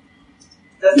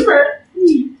 That's a bird.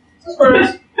 That's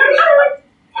birds.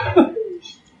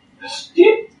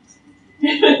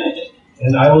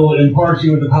 And I will impart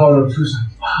you with the power of True Sight.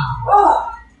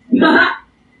 Oh.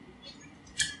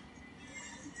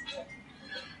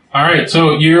 Alright,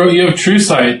 so you have True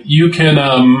Sight. You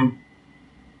can,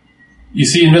 you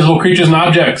see invisible creatures and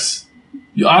objects.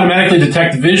 You automatically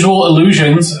detect visual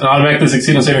illusions and automatically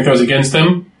succeed on saving throws against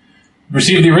them.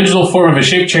 Receive the original form of a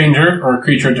shape changer or a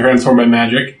creature transformed by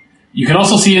magic. You can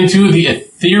also see into the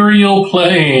ethereal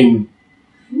plane.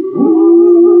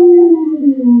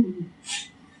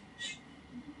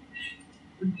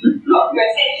 Look, you're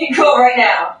anything cool right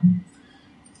now.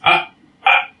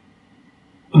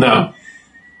 No.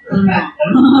 Alright.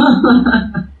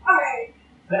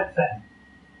 That.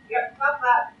 Yep, pop.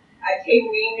 I take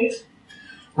wings.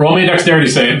 Roll me a dexterity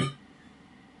save. Is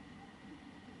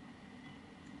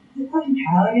it fucking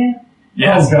paladin?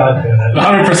 Yes. Oh, God, damn it.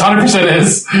 100%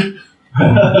 is. Don't turn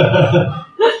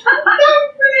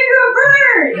into a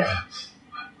bird!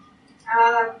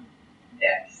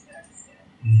 Yes.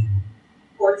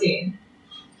 14.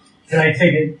 Can I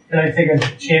take a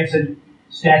chance at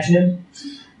snatching him?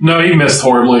 No, he missed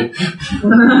horribly.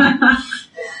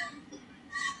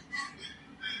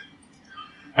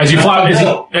 As you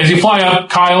fly up,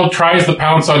 Kyle tries to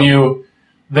pounce on you,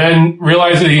 then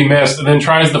realizes that he missed, and then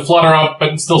tries to flutter up,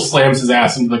 but still slams his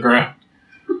ass into the ground.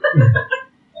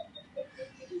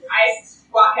 I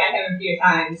walk at him a few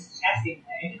times, testing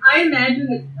things. I imagine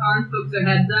that Arn pokes her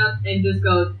heads up and just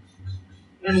goes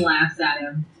and laughs at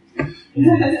him.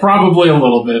 Probably a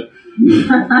little bit.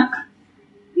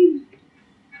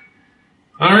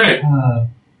 All right.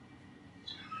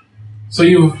 So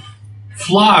you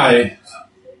fly.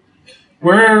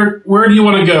 Where do you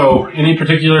want to go? Any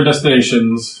particular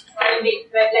destinations? I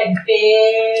make like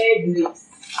big leaps.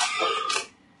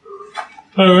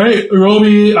 All right, roll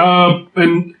me.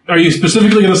 And are you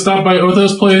specifically going to stop by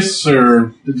Otho's place,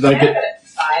 or did I I'm get? gonna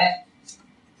try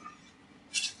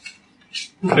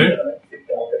Okay. it.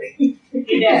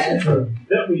 Yeah.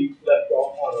 That we left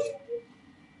off on.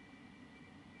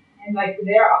 And like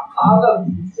there are all the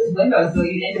just windows so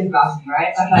you enter the balcony,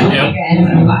 right? So I'm like, Yeah. you can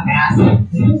enter my fast.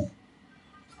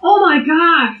 Oh my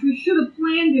gosh, we should have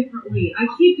planned differently. I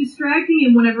keep distracting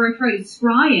him whenever I try to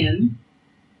scry him.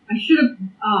 I should have.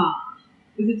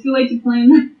 Is it too late to plan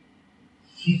that?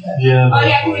 Yeah. Oh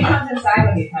yeah, because he comes inside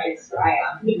when you try to scry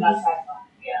him. That's fun.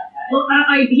 Yeah. Well,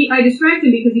 I distract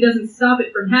him because he doesn't stop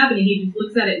it from happening. He just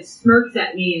looks at it and smirks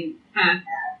at me and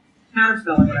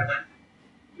counterspell or whatever.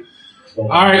 All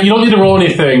right, you don't need to roll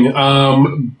anything,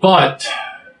 but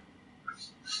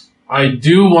I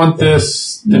do want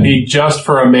this to be just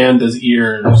for Amanda's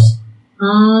ears.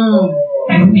 Oh.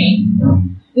 Text me.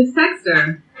 Just text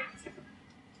her.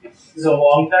 Is it a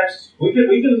long text? We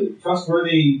can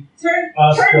trustworthy. Turn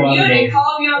Us go on mute the and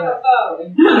call me on the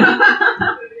phone.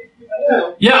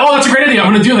 Yeah, oh, that's a great idea.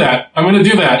 I'm going to do that.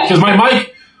 Because my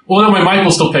mic, well, no, my mic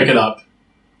will still pick it up.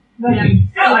 No, use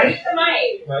the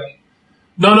mic.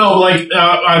 No, like,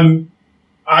 I'm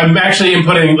actually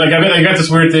inputting, like, I got this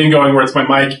weird thing going where it's my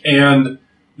mic and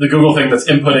the Google thing that's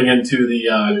inputting into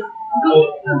the. Go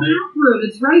to the bathroom.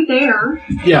 It's right there.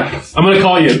 Yeah, I'm gonna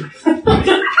call you. This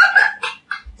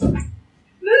is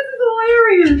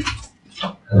hilarious.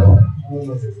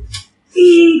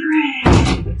 Secret.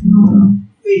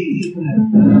 Is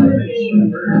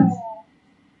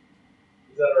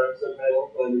that our episode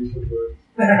title? Or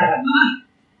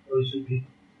it should be.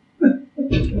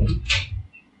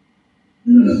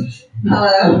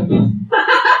 Hello.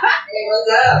 Hey,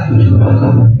 what's up?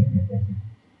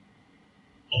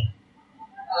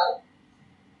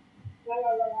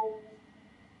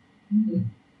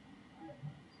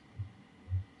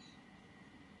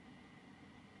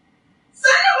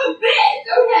 Son of a bitch!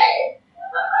 Okay.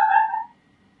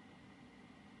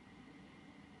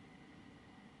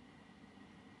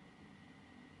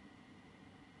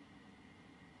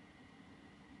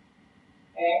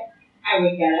 Okay, I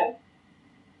would get it.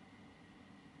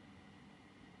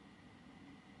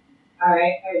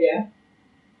 Alright, I do.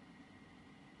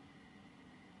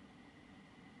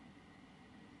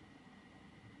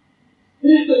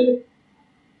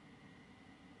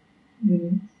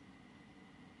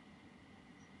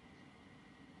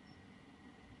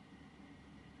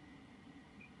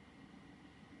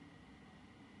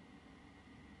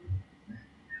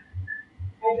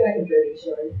 I feel like a dirty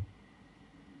short.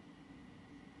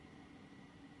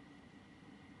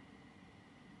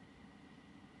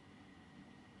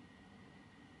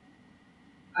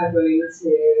 I'm going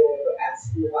to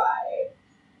ask you why.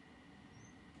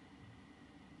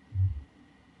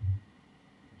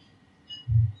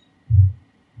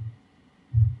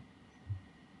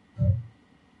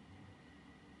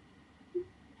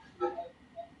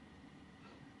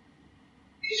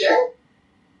 Sure.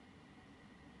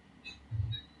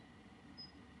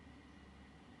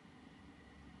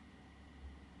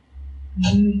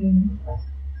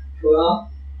 Cool.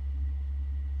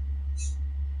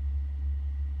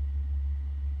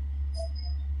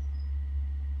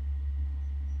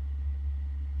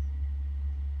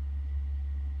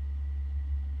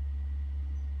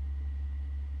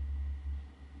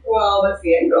 Well, what's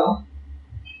the end goal?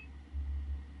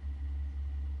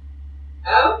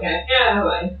 Oh, okay. Yeah, never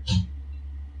mind.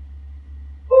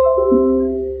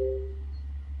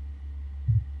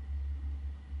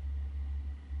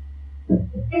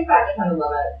 In fact, I kind of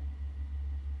love it.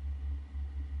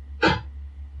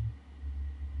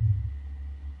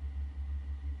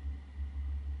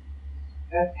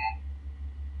 Okay.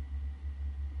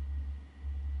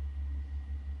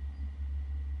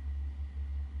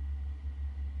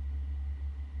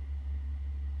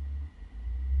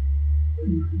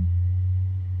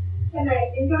 Can I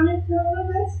think on it for a little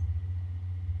bit?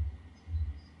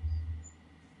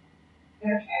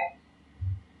 Okay.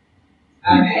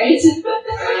 Alright.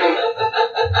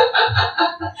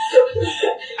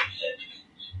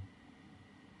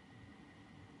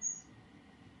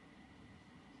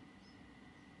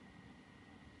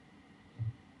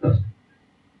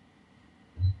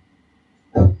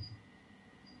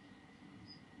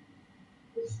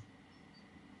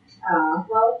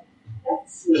 Well,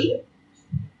 that's sweet.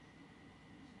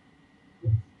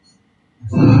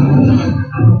 Okay.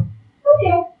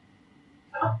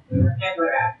 And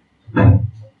we're out.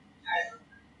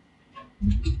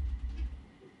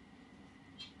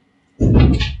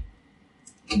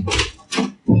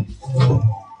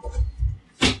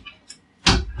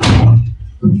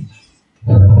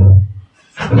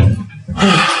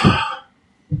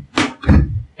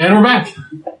 And we're back.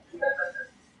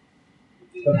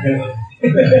 Okay. She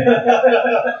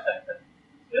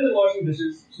isn't washing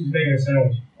dishes. She's making a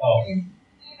sandwich. Oh.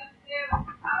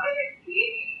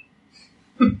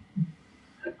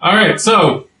 All right,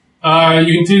 so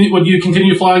you continue. Would you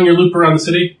continue flying your loop around the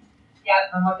city? Yep,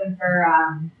 I'm looking for,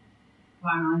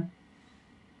 Farmland.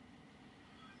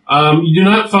 You do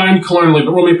not find Killarney,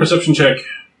 but roll me a perception check.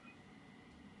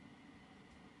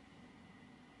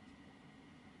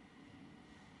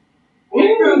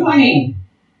 Ooh, 20.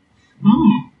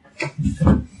 Am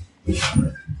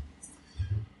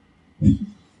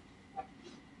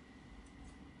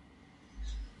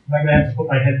I going to have to put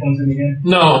my headphones in again?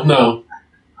 No.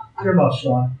 You're about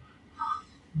Sean.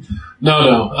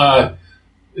 No.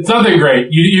 It's nothing great.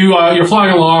 You're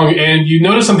flying along, and you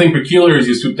notice something peculiar as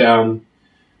you swoop down.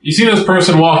 You see this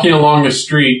person walking along the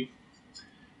street,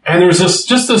 and there's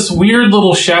just this weird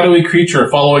little shadowy creature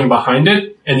following behind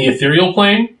it in the ethereal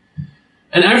plane.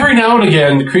 And every now and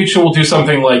again, the creature will do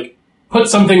something like put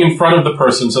something in front of the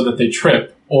person so that they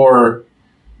trip, or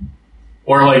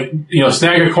like,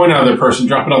 snag a coin out of their purse and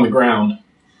drop it on the ground.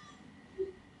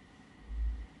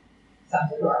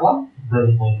 Sounds adorable.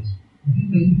 Bird planes.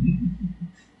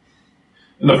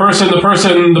 And the person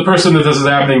that this is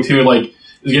happening to, like,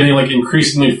 is getting, like,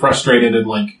 increasingly frustrated and,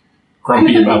 like,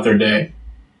 grumpy about their day.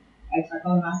 I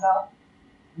chuckle to myself.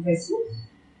 I say,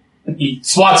 He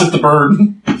swats at the bird.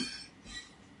 I'm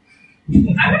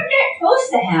gonna get close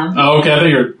to him. Oh, okay, I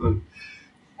think you're...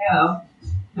 No.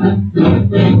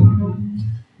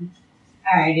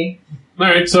 Alrighty.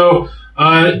 Alright, so,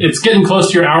 it's getting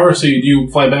close to your hour, so you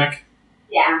do fly back?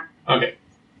 Yeah. Okay.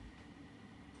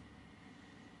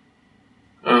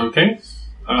 Okay.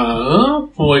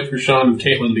 We'll wait for Sean and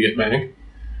Caitlin to get back.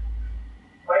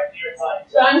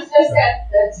 John's just at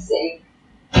the sink.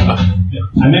 Yeah.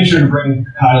 I make sure to bring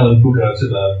Kyle and Puka to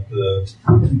the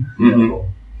Mhm.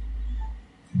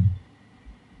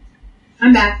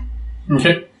 I'm back.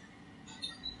 Okay.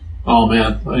 Oh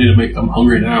man, I need to make them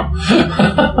hungry now.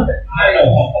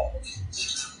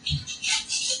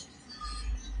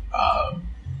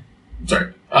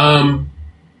 Sorry. And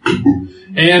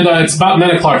it's about 9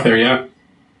 o'clock there, yeah?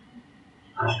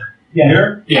 Yeah.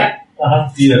 Here? Yeah. Uh-huh.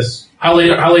 Yes. How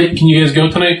late can you guys go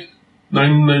tonight?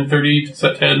 9:30,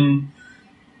 set 10?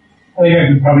 I think I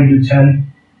could probably do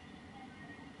 10.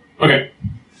 Okay.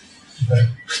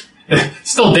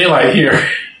 Still daylight here.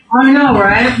 I know,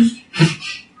 right?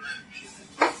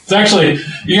 It's actually,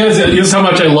 you guys how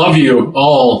much I love you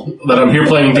all that I'm here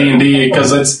playing D&D,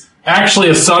 because it's actually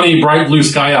a sunny, bright blue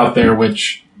sky out there,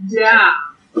 which, Yeah.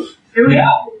 It was Yeah.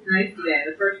 nice today.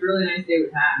 The first really nice day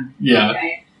we've had. yeah.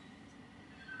 Okay.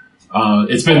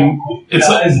 It's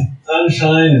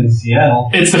sunshine in Seattle.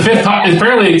 the 5th time,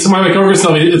 apparently, some of my coworkers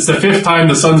tell me it's the 5th time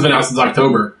the sun's been out since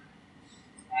October.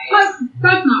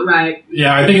 That's not right.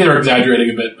 Yeah, I think they're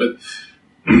exaggerating a bit, but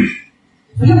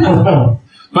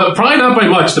but probably not by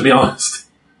much, to be honest.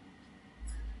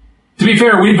 To be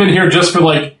fair, we've been here just for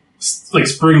like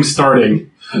spring starting.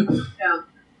 Yeah.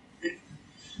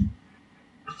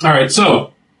 All right,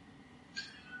 so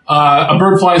a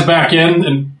bird flies back in,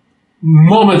 and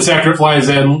moments after it flies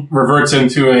in, reverts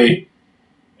into a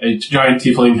giant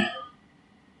tiefling,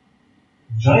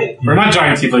 Giant. or not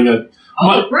giant tiefling,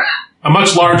 Oh, crap. a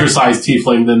much larger sized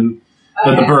tiefling than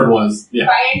the bird was. Yeah.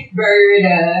 Giant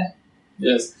bird.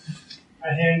 Yes.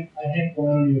 I hang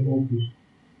Calamity with Opus.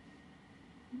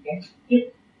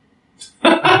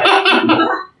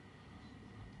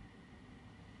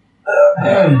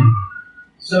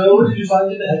 So, what did you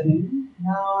find in the evening?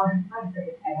 No, I'm not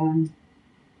pretty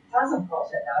saw some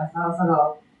bullshit though. I saw some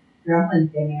little gremlin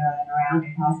thingy running around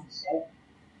and causing shit.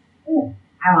 Ooh,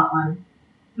 I want one.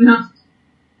 No.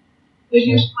 Did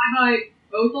you fly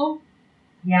by Othel?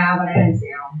 Yeah, but I didn't see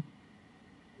him.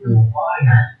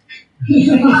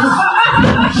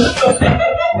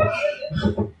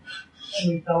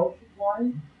 Any fellowship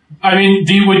line? I mean,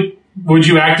 would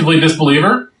you actively disbelieve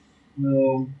her?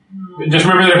 No. Just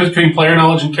remember the difference between player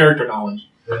knowledge and character knowledge.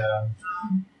 Yeah.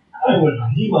 I would.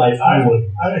 He might. I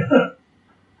would.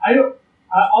 I don't.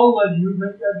 I'll let you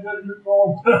make that judgment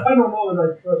call, but I don't know that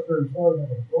I trust her as far as I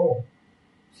can go.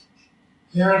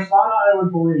 Narasana, I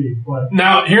would believe, but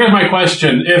Now, here's my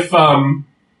question: if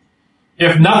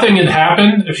nothing had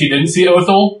happened, if she didn't see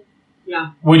Othel,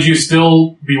 Yeah. would you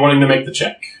still be wanting to make the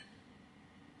check?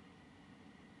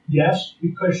 yes,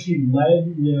 because she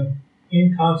led with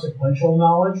inconsequential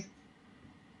knowledge.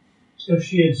 So if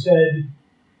she had said,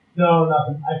 "No,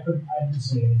 nothing," I didn't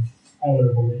see it. I would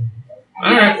have believed it.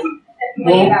 All right.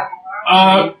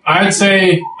 Well, I'd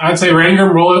say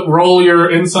Rangram, roll your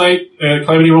insight.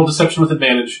 Calamity, roll deception with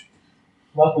advantage.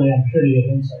 Luckily, I'm shitty at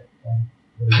insight. There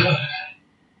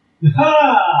we go.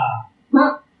 Ha! I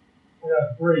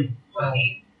got 3.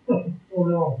 Oh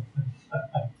no.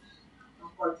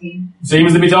 14.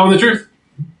 Seems to be telling the truth.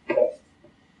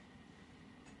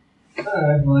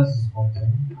 Alright, well, this is one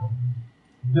thing.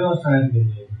 Bill's trying to get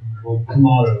later. Well,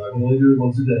 tomorrow, I can only do it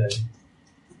once a day.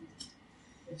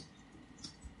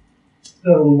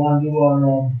 So we want to do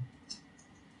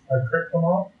our trick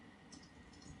tomorrow?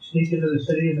 Sneak into the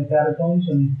city in the catacombs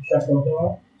and check those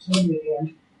out?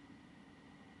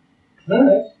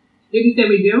 Alright. Did you say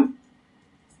we do?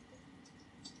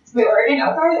 Wait, we're in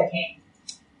Othar or the king?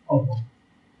 Okay.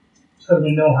 So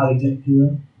we know how to get to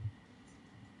him.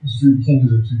 These two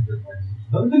kings are two different places.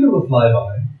 Don't think of a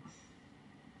flyby.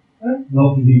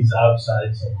 No, he's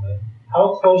outside somewhere.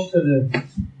 How close to the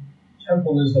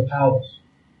temple is the palace?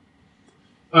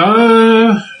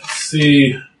 Let's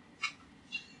see.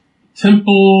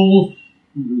 Temple.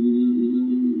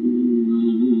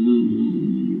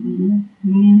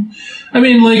 I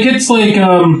mean,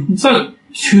 it's not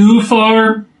too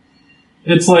far.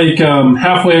 It's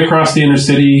halfway across the inner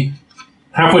city,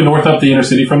 halfway north up the inner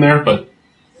city from there, but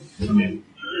I mean,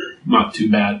 not too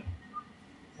bad.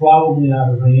 Probably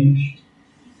out of range.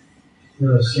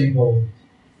 for a single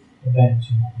event.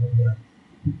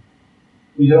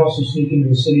 We could also sneak into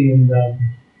the city and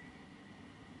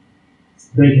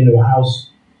break into a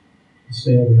house and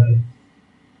stay overnight.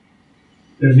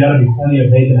 There's got to be plenty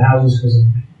of vacant houses because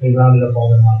they rounded up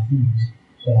all the non-humans.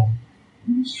 So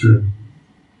It's true.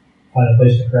 find a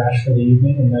place to crash for the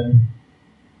evening and then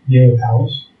near the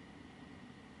palace.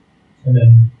 And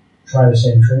then try the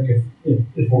same trick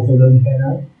if both of them pan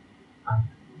out.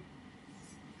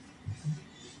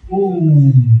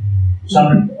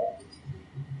 Summer.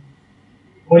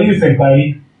 What do you think,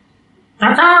 buddy?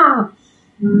 I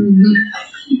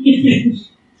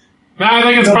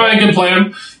think it's probably a good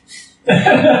plan.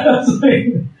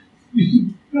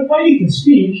 Buddy can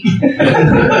speak.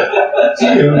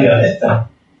 Yeah.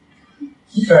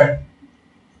 Okay.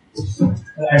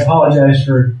 I apologize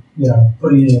for,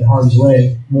 putting you in harm's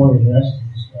way more than the rest of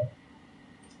us.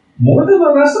 More than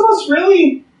the rest of us,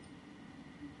 really?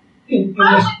 I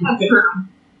don't think that's true.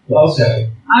 Okay.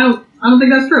 I don't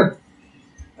think that's true.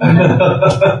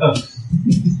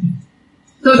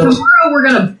 So tomorrow we're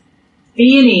gonna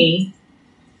Fanny.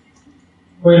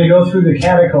 We're going to go through the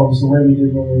catacombs the way we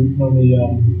did when we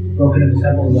broke into the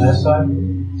temple last time.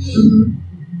 Mm-hmm.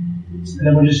 And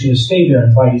then we're just going to stay there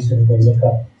and Whitey's going to go look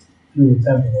up through the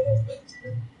temple.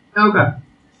 Okay.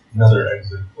 Another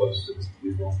exit close to the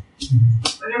cathedral.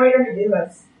 When are we going to do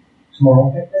this?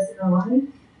 Tomorrow. Get this in the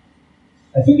line?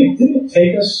 I think didn't it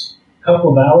take us a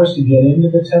couple of hours to get into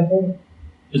the temple?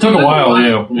 It took a while,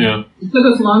 yeah. It took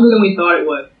us longer than we thought it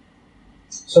would.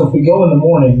 So if we go in the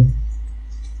morning,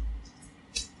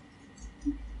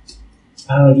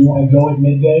 I don't know, do you want to go at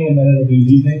midday and then it'll be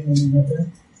evening when we get there?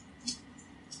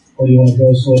 Or do you want to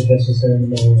go so it gets us there in the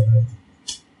middle of the night?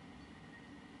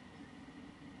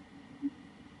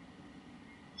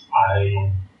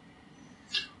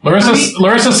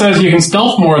 Larissa says you can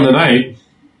stealth more in the night.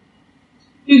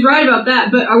 She's right about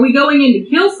that, but are we going in to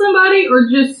kill somebody or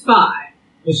just spy?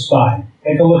 Just spy.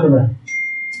 Take a look around.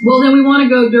 Well, then we want to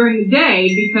go during the day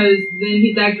because then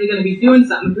he's actually going to be doing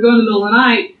something. If we go in the middle of the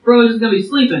night, Bro's is going to be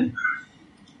sleeping.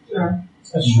 Sure.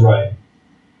 That's true. Right.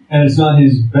 And it's not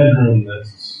his bedroom that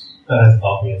has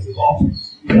talking, it's his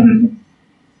office. Mm-hmm.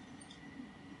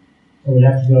 So we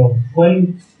have to go.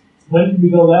 When did we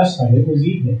go last time? It was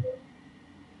evening.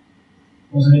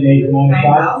 Wasn't it 8 or 9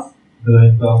 o'clock? The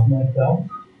night bell. 9 bell.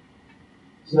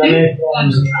 So that 8 bell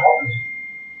was in the office.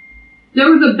 There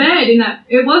was a bed in that.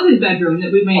 It was his bedroom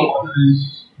that we made. Oh,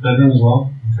 his bedroom as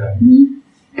well? Okay.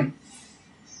 Mm-hmm.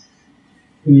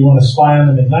 Do you want to spy on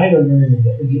them at night or during the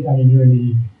day? I mean, during the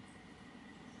evening?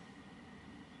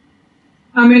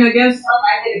 I mean, I guess Not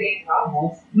likely to be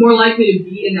problems. more likely to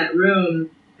be in that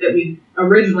room that we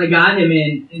originally got him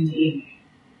in the evening.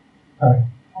 Alright.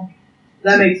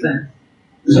 That makes sense.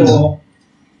 So we'll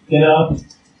get up,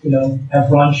 have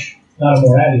brunch, not a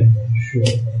Moravian brunch, sure.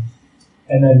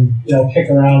 And then, kick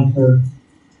around for a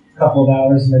couple of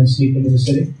hours and then sneak into the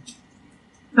city.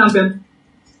 Sounds good.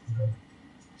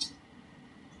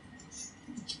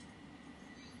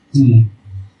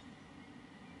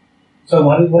 So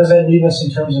what does that leave us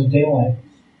in terms of daylight?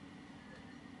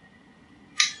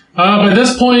 By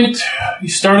this point, you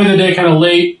started the day kind of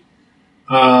late.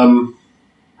 Probably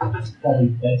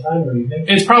bedtime or evening?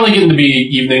 It's probably getting to be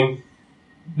evening.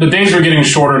 The days are getting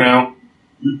shorter now.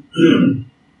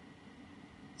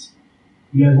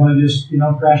 You guys want to just,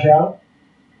 crash out?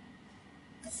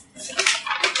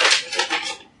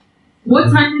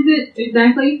 What time is it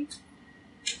exactly?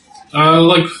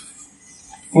 Like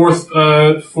 4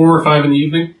 or 5 in the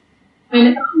evening.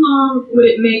 And how long would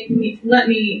it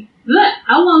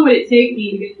how long would it take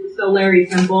me to get to the Solari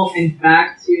Temple and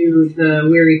back to the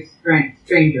Weary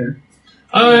Stranger?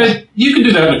 You can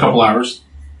do that in a couple hours.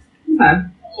 Okay.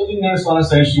 So didn't Nurse Lana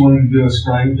say she wanted to do a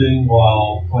scrying thing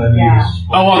while planning Yeah. this?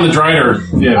 Oh, on the Drider.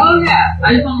 Yeah. Oh yeah,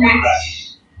 I just want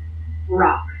to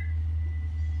rock.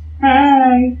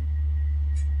 Hey.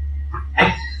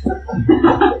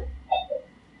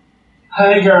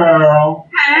 Hey, girl.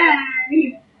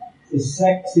 Hey. The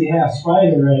sexy half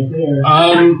spider right there.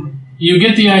 You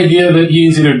get the idea that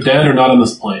he's either dead or not on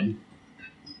this plane.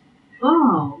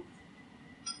 Oh.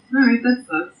 Alright, that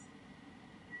sucks.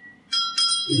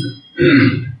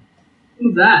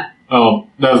 Who's that? Oh,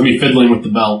 that was me fiddling with the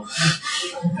bell.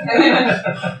 I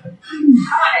want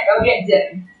to go get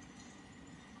dinner.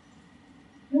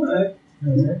 Alright.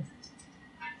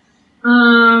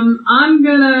 I'm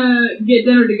gonna get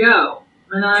dinner to go.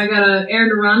 And I got an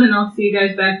errand to run, and I'll see you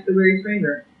guys back at the Weary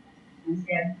Stranger. Sounds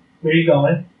good. Where are you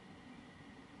going?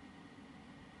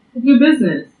 It's your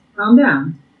business. Calm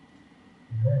down.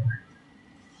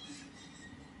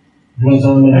 You want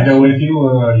someone to go with you,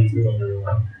 or are you good on your own?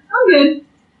 I'm good.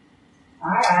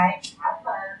 Alright, have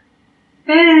fun.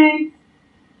 Thanks.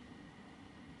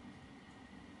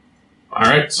 All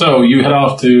right, so you head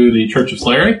off to the Church of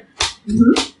Slary.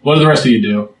 Mm-hmm. What do the rest of you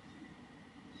do?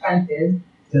 Fun food.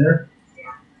 Dinner?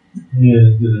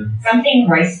 Yeah, dinner. Something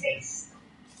rice-based.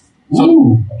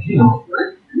 Ooh.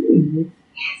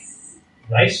 Yes.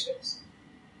 Rice-based.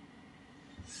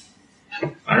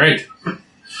 All right.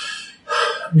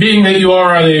 Being that you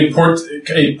are at a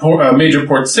major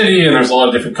port city, and there's a lot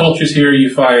of different cultures here, you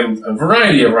find a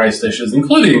variety of rice dishes,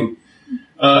 including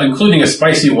a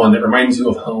spicy one that reminds you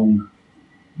of home.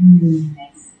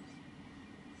 Nice.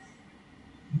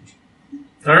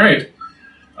 All right.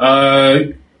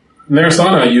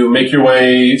 Narasana, you make your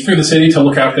way through the city to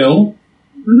Lookout Hill.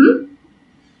 Mm-hmm.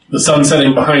 The sun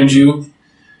setting behind you,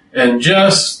 and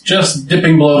just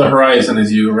dipping below the horizon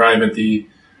as you arrive at the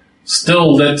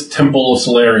still lit Temple of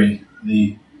Solari.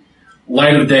 The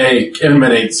light of day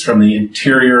emanates from the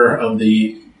interior of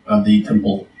the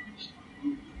temple.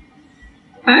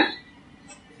 Okay.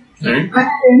 All right.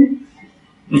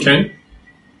 Okay.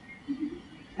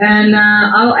 And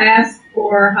I'll ask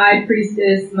for High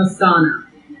Priestess Masana.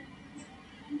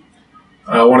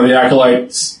 One of the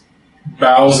acolytes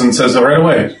bows and says, right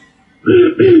away.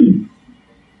 And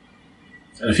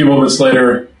a few moments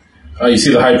later, you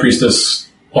see the High Priestess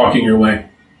walking your way.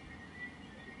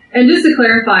 And just to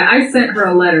clarify, I sent her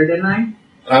a letter, didn't I?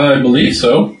 I believe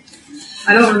so.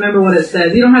 I don't remember what it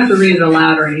says. You don't have to read it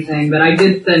aloud or anything, but I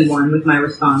did send one with my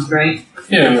response, right?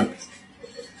 Yeah.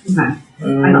 Okay.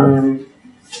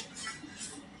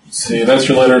 Let's see, that's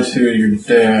your letter to your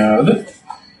dad.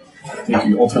 I think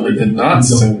you ultimately did not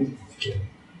send.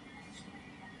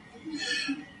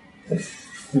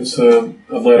 There's a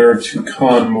letter to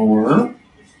Conmore.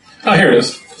 Oh, here it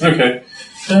is. Okay.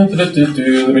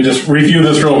 Let me just review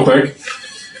this real quick.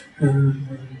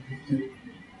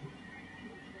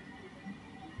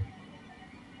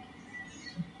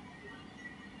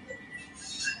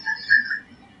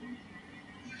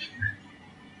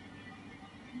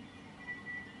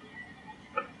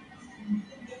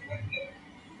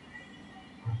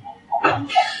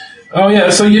 Oh yeah,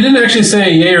 so you didn't actually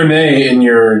say yay or nay in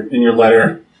your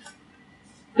letter.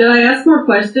 Did I ask more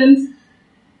questions?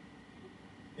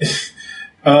 It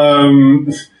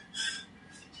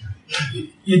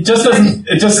just doesn't.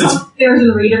 It just. Come upstairs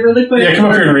and read it really quick. Yeah, come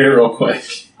up here and read it real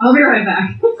quick. I'll be right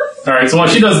back. All right. So while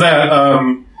she does that,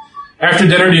 after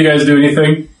dinner, do you guys do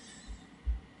anything?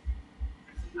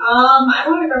 I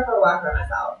want to go for a walk by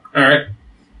myself. All right.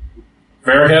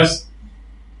 Veracast?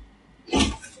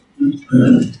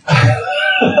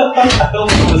 I don't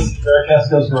know if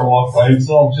Veracast goes for a walk by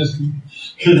himself, just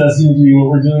because that seems to be what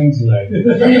we're doing tonight.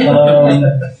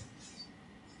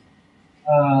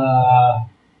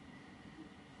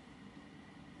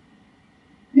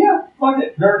 Yeah, fuck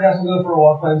it. Veracast will go for a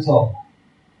walk by himself.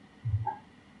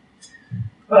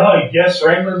 I guess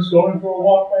Wrangler's going for a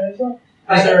walk by himself.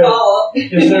 I can follow.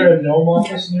 Is there a gnome on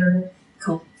this scenario?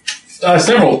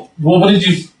 Several. Well, what did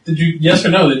you yes or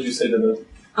no did you say to this?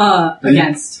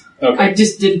 Against. Okay. I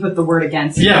just didn't put the word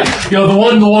against. Yeah, the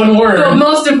one word. The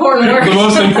most important word. The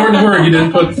most important word you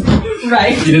didn't put.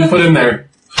 Right. You didn't put in there.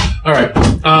 All right.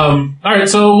 All right.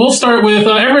 So we'll start with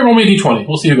everyone roll me a d20.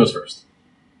 We'll see who goes first.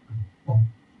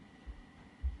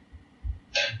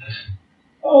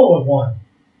 Oh, a 1.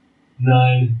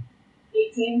 9.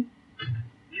 18.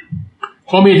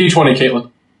 Roll me a d20, Caitlin.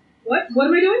 What? What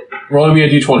am I doing? Roll me a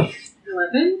d20.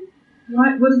 11?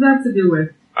 What does that have to do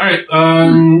with? All right.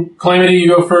 Calamity, you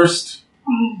go first.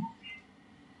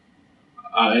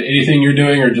 Anything you're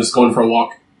doing, or just going for a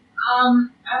walk? I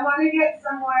want to get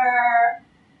somewhere,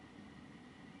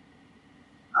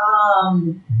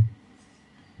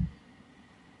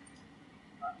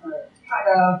 kind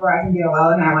of where I can be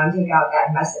alone, and I want to take out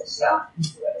that message stone and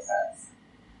see what it says.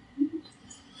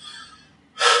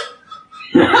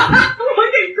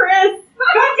 Look at Chris!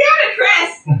 God damn it,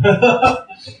 Chris!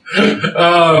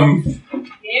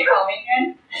 Can you call me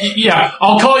again? Yeah,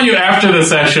 I'll call you after the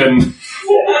session.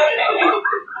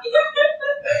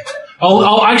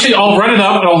 I'll run it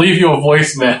up and I'll leave you a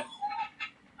voicemail.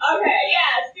 Okay,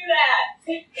 yes, do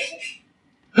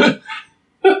that.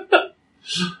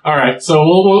 All right,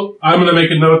 so I'm going to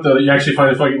make a note though that you actually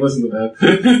find if I can listen to that.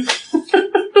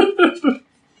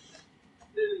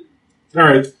 All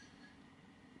right.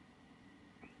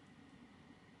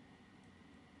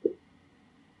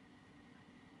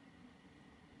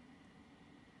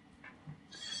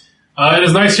 It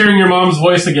is nice hearing your mom's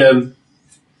voice again.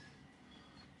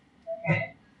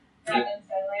 Okay. Not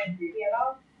necessarily creepy at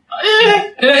all?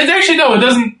 It actually, no, it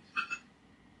doesn't.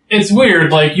 It's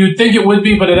weird. Like, you'd think it would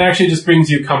be, but it actually just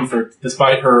brings you comfort,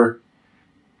 despite her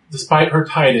despite her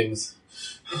tidings.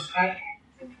 Okay.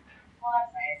 Well,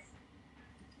 that's nice.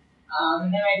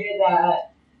 And then I did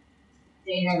that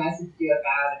thing I messaged you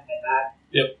about and did that.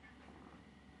 Yep.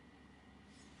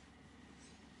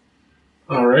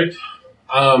 All right.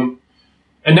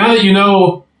 And now that you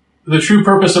know the true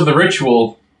purpose of the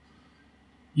ritual,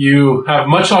 you have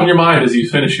much on your mind as you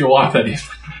finish your walk that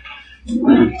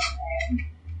evening.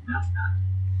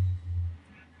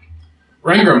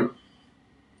 Rangram.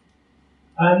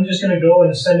 I'm just going to go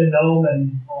and send a gnome,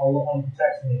 and I'll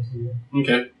text it to you.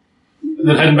 Okay. And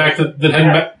then heading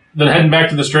back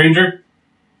to the stranger.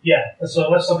 Yeah. So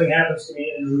unless something happens to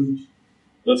me in route.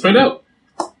 Let's find out.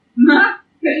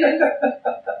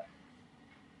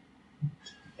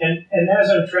 And as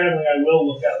I'm traveling, I will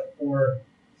look out for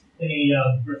any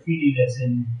graffiti that's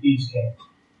in Thieves' Camp.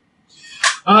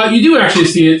 You do actually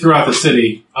see it throughout the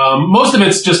city. Most of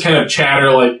it's just kind of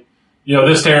chatter, like,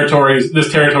 this territory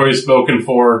is spoken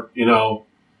for.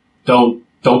 Don't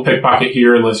pickpocket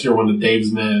here unless you're one of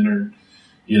Dave's men, or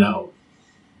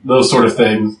those sort of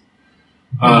things.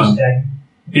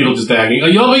 People just tagging.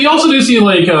 You also do see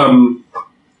like a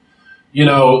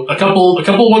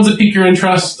couple ones that pique your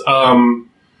interest.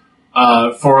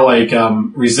 For like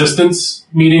resistance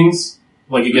meetings,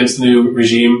 like against the new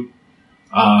regime,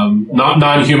 not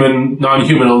non-human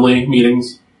only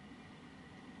meetings.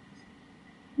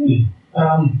 Do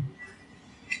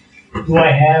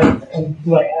I have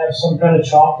some kind of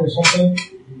chalk or something?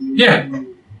 Yeah,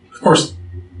 of course.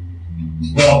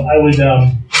 Well, I would.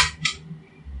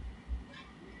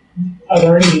 Are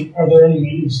there any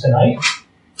meetings tonight?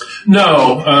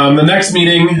 No. The next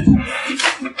meeting.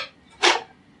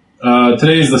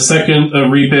 Today is the 2nd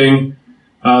of reaping.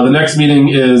 The next meeting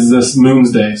is this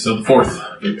Moon's Day, so the 4th.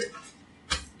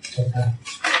 Okay.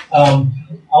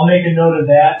 I'll make a note of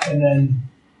that, and then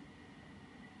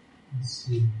let's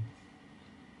see.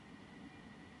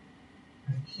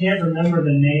 I can't remember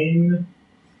the name.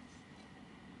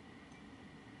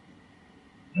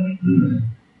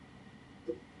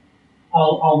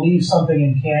 I'll leave something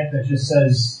in camp that just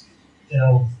says,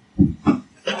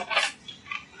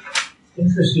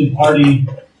 interested party,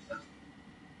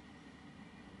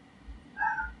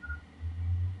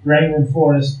 Rangram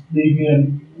Forest. Leave me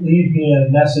a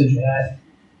message at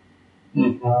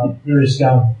your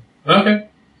scout. Okay.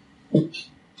 And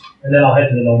then I'll head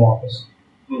to the gnome office.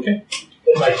 Okay.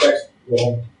 Get my text.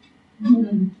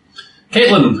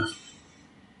 Caitlin.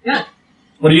 Yeah.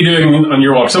 What are you doing on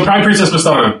your walk? So, High Priestess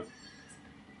Mastana.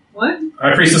 What?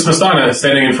 High Priestess Mastana is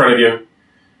standing in front of you.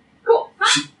 Cool.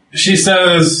 She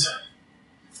says,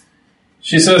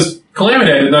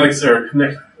 Calamity, I did not expect,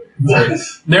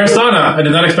 Narasana, I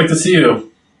did not expect to see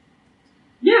you.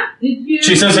 Yeah, did you?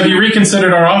 She says, have you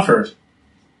reconsidered our offer?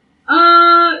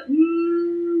 Not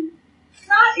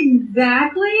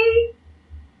exactly.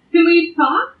 Can we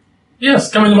talk?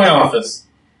 Yes, come into my office.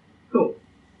 Cool.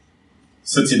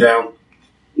 Sits you down.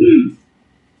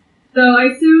 So I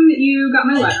assume that you got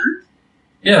my letter.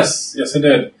 Yes, I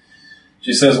did.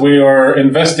 She says, we are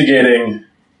investigating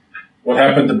what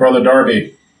happened to Brother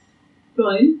Darby.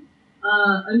 Good.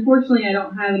 Unfortunately, I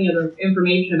don't have any other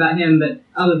information about him, but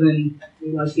other than he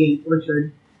was being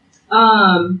tortured.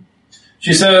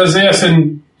 She says, yes,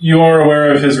 and you are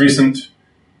aware of his recent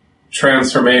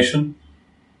transformation?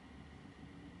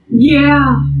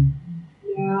 Yeah.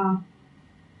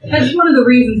 That's one of the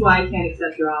reasons why I can't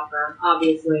accept your offer,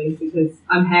 obviously, because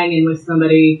I'm hanging with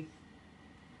somebody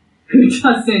who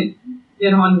doesn't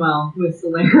get on well with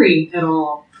Solari at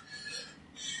all.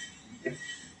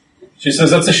 She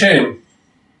says, that's a shame.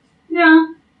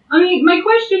 Yeah. I mean, my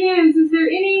question is there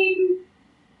any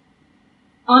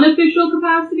unofficial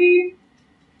capacity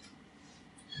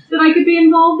that I could be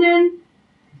involved in?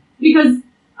 Because,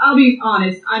 I'll be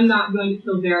honest, I'm not going to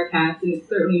kill Veritas, and it's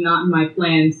certainly not in my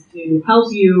plans to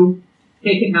help you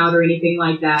take him out or anything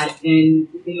like that. And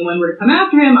if anyone were to come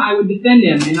after him, I would defend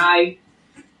him, and I'm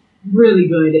really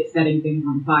good at setting things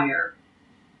on fire.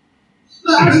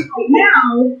 But right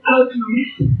now,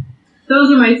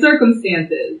 those are my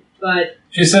circumstances, but...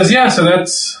 She says, yeah, and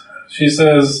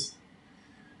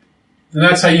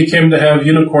that's how you came to have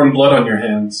unicorn blood on your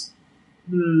hands.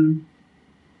 True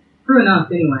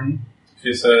enough, anyway.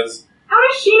 She says... How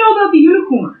does she know about the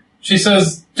unicorn? She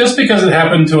says, just because it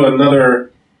happened to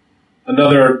another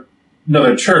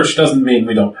church doesn't mean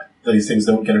these things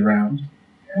don't get around.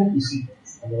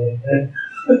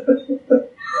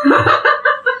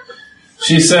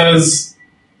 She says,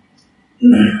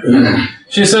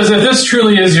 if this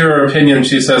truly is your opinion,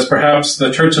 she says, perhaps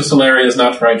the Church of Solari is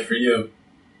not right for you.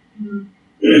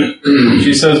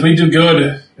 She says, we do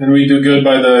good, and we do good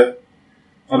on the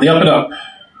up and up.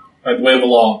 by the way of the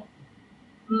law.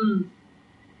 Hmm.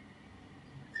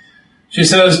 She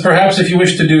says, perhaps if you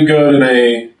wish to do good in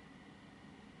a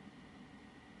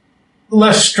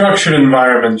less structured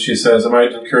environment, she says, I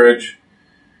might encourage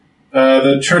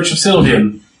the Church of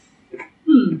Sylvian.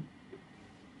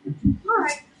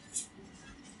 Alright.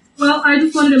 Well, I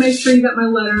just wanted to make sure you got my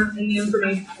letter and the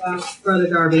information about Brother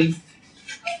Darby.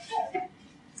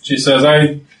 She says,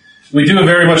 we do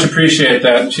very much appreciate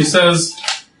that. And she says,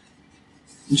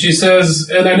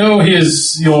 and I know he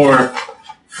is your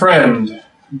friend,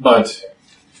 but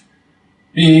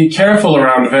be careful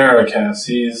around Veracast.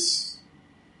 He's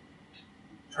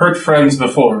hurt friends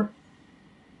before.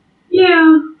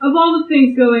 Yeah, of all the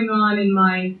things going on in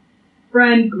my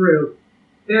friend group,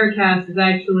 Veracast is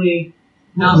actually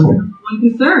not one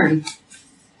concern.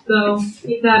 So,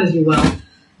 keep that as you will.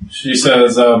 She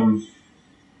says,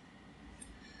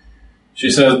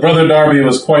 Brother Darby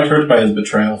was quite hurt by his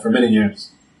betrayal for many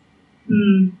years.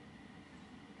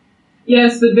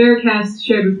 Yes, but Veracast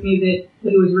shared with me that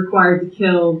he was required to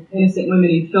kill innocent women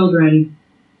and children,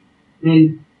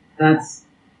 and that's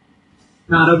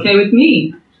not okay with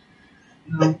me.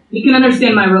 You can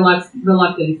understand my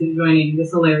reluctance in joining the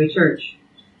Solari Church.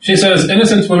 She says,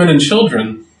 innocent women and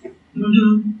children?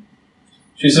 Mm-hmm.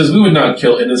 She says, we would not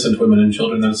kill innocent women and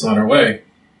children. That's not our way.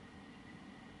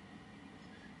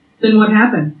 Then what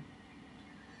happened?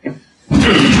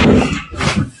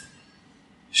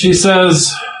 She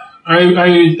says,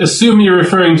 I assume you're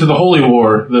referring to the Holy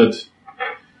War that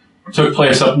took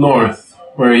place up north,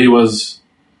 where he was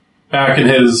back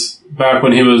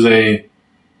when he was a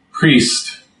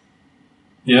priest.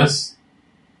 Yes?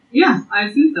 Yeah, I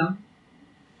assume so.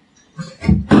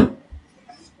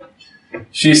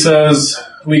 She says,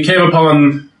 they came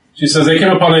upon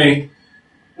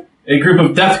a group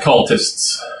of death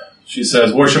cultists. She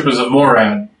says, worshippers of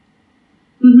Morad.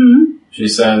 Mm-hmm. She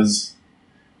says,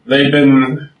 they've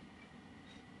been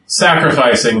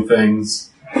sacrificing things.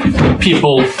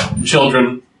 People,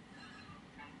 children.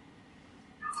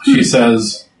 She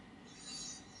says,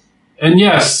 and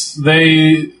yes,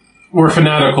 they were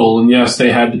fanatical, and yes,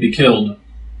 they had to be killed.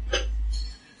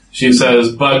 She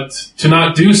says, but to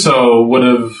not do so would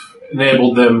have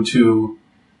enabled them to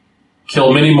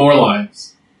kill many more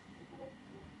lives.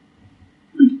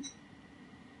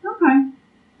 Okay.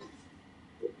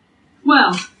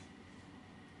 Well,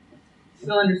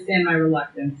 you'll understand my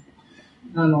reluctance,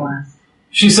 nonetheless.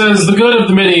 She says, the good of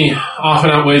the many often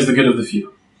outweighs the good of the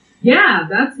few. Yeah,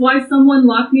 that's why someone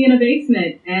locked me in a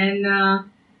basement and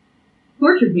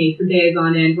tortured me for days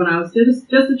on end when I was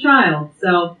just a child.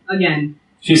 So, again.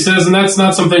 She says, and that's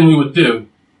not something we would do.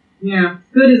 Yeah,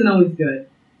 good isn't always good.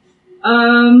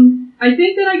 I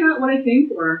think that I got what I came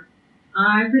for.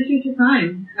 I appreciate your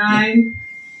time. I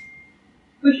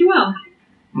wish you well.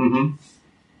 Mm-hmm.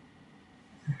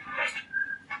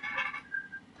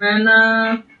 And,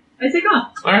 I take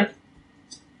off. All right.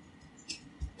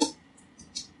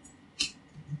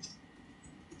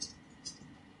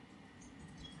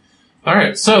 All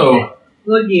right, so...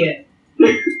 Look at it.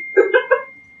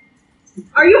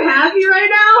 Are you happy right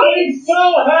now? I'm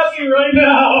so happy right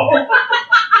now!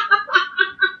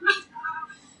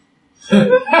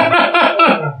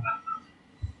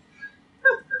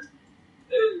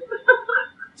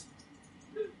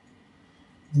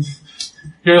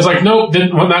 You're just like, nope, we're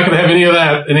not going to have any of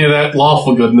that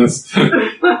lawful goodness.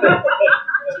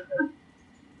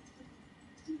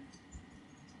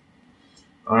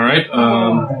 All right,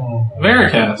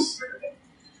 Veracast.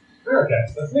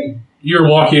 Veracast, that's me. You're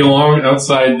walking along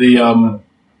outside the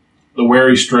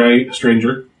wary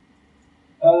stranger,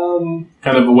 kind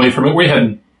of away from it. Where are you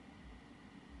heading?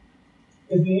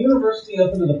 Is the university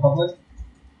open to the public?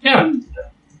 Yeah.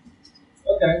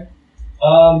 Okay.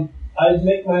 I'd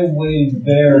make my way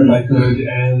there if I could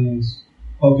and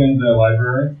poke into the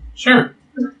library. Sure.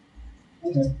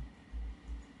 Okay.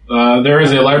 There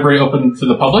is a library open to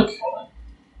the public.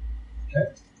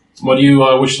 Okay. What do you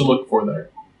wish to look for there?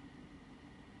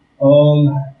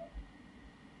 Do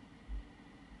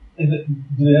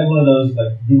they have one of those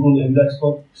like Google index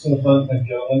books in the front like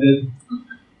Gentleman did?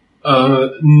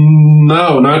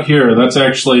 No, not here. That's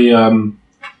actually a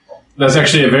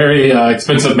very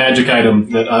expensive magic item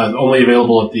that only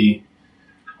available at the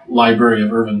Library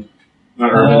of Irvin.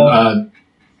 Not Irvin.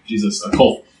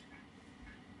 Cole.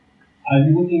 I'd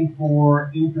be looking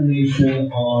for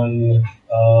information on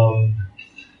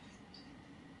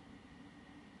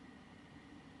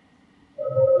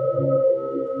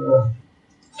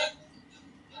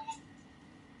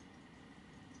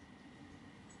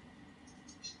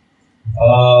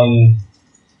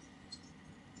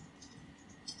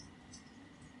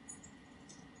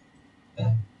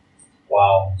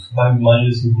My mind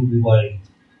is completely blank.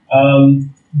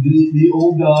 The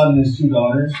old god and his two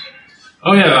daughters.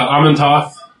 Oh yeah,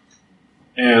 Amentoth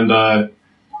and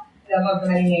Some of the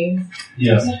many names.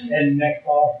 Yes. And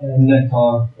Nektoth And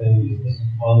Nektoth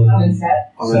and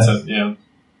Set. Amentoth, yeah.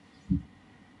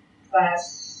 But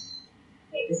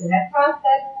wait, is it Nektoth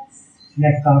that's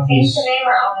Nektoth changed is the name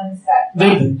or Almond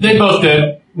Set? They both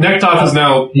did. Nektoth is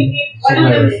now. One of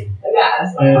them, yeah,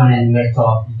 that's what I wanted. and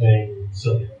Nektoth being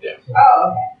Sylvia.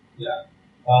 Oh, okay.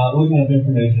 Looking up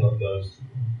information on those.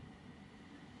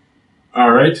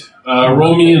 All right.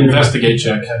 Roll me an investigate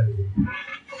check.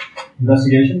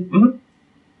 Investigation? Mhm.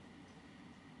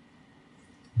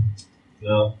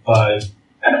 No, 5.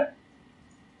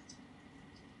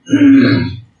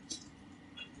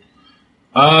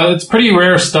 It's pretty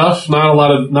rare stuff. Not a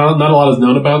lot is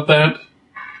known about that.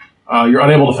 You're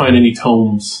unable to find any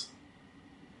tomes.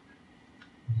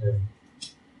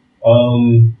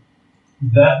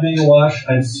 That being a wash,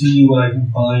 I'd see what I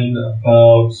can find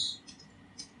about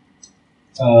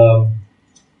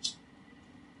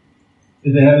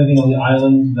if they have anything on the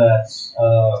island that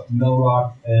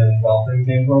Milrock and Valkyrie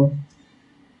came from.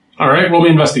 All right. Roll me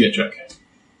an investigate check.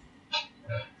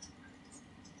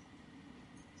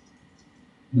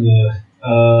 Yeah.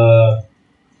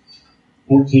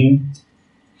 14.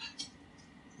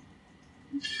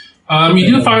 You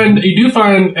do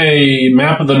find a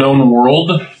map of the known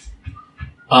world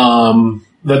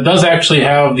that does actually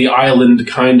have the island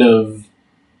kind of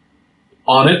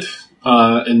on it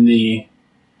in the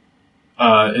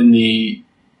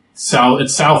south.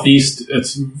 It's southeast.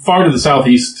 It's far to the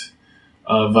southeast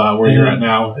of where you're at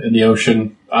now in the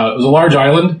ocean. It was a large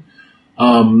island,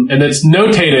 and it's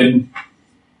notated.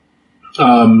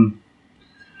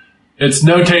 It's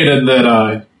notated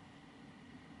that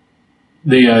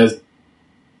the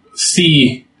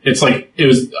sea. It's like it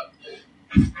was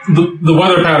the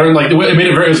weather pattern. Like it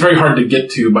was very hard to get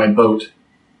to by boat.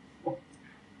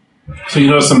 So you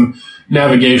know some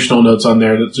navigational notes on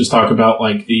there that just talk about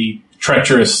like the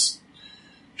treacherous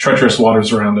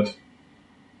waters around it.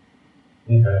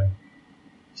 Okay.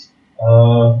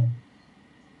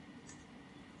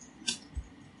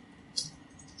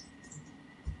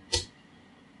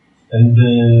 And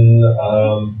then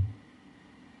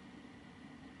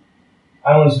I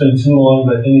don't want to spend too long,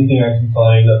 but anything I can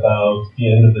find about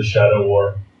the end of the Shadow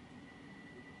War.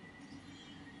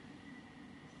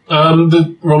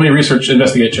 Roll me a research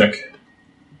investigate check.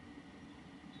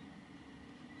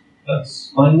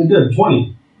 That's finally good.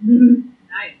 20.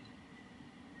 Nice.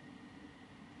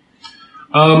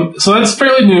 So that's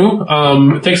fairly new.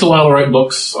 It takes a while to write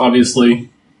books, obviously.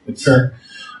 Sure.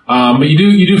 But you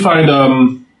do find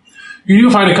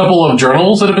a couple of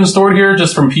journals that have been stored here,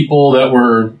 just from people that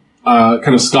were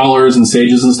kind of scholars and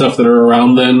sages and stuff that are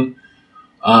around then.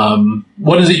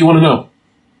 What is it you want to know?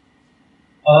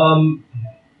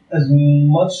 As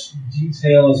much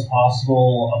detail as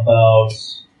possible about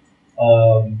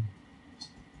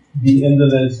the end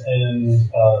of it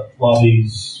and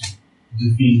Lobby's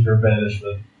defeat or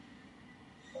banishment.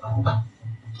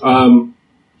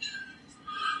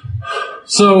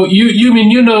 So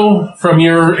you know from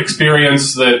your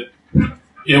experience that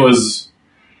it was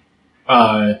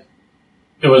the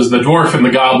dwarf and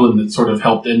the goblin that sort of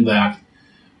helped end that.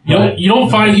 You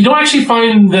don't actually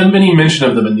find them any mention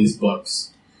of them in these books.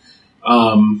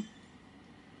 And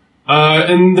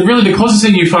the closest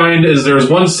thing you find is there's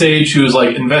one sage who's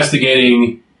like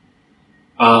investigating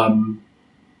the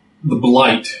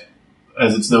blight,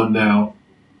 as it's known now,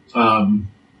 and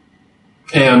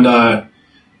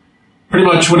pretty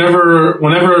much whenever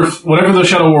the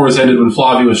Shadow War was ended, when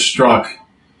Flavia was struck,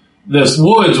 this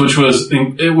woods,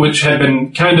 which had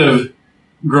been kind of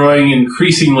growing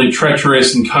increasingly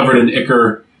treacherous and covered in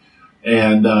ichor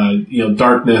and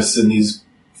darkness and these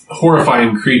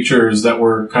horrifying creatures that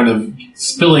were kind of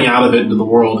spilling out of it into the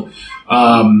world.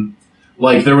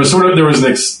 There was an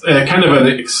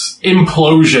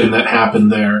implosion that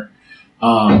happened there,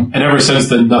 and ever since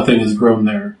then nothing has grown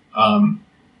there. And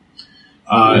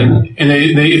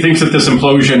they think that this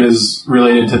implosion is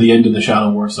related to the end of the Shadow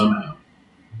War somehow.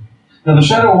 Now the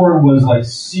Shadow War was like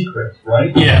secret,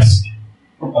 right? Yes.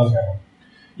 Okay.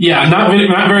 Yeah, not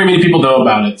very many people know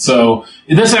about it. So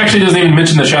this actually doesn't even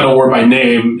mention the Shadow War by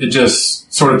name. It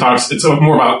just sort of talks. It's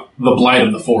more about the blight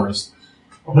of the forest.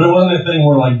 But it wasn't a thing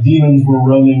where like demons were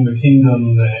roaming the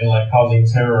kingdom and like causing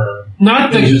terror.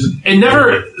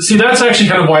 See, that's actually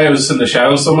kind of why it was in the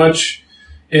shadows so much.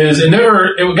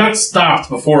 It got stopped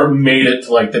before it made it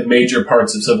to like the major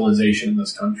parts of civilization in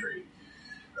this country.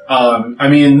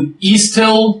 East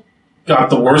Hill got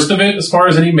the worst of it as far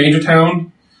as any major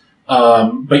town.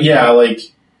 But yeah,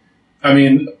 I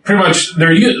mean, pretty much,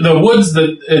 the woods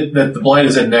that the blight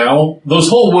is in now, those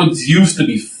whole woods used to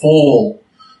be full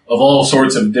of all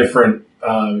sorts of different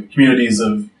communities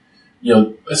of,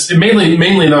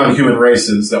 mainly non-human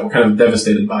races that were kind of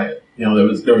devastated by it.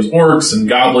 There was orcs and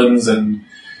goblins and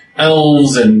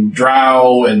elves and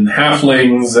drow and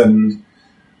halflings and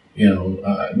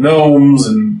gnomes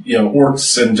and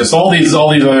orcs and just all these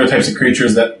other types of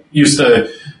creatures that used to.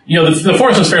 The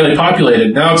forest was fairly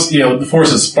populated. Now it's the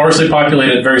forest is sparsely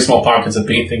populated, very small pockets of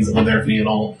things that live there if any at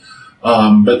all.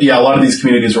 But a lot of these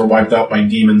communities were wiped out by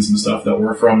demons and stuff that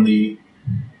were from these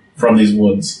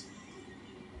woods.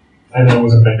 I know it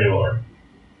was a big Baylor.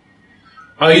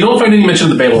 You don't find any mention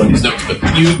of the Baylor in these notes, but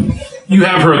you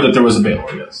have heard that there was a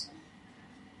Baylor, yes.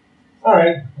 All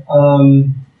right.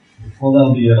 Well,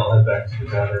 that'll be it. I'll head back to the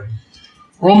tavern.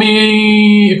 Roll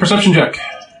me a perception check.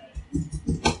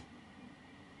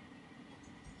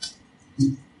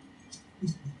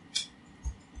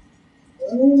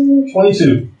 Uh,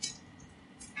 22.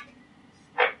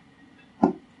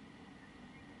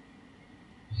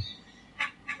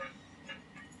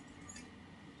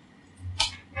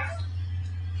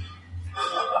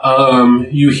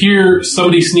 You hear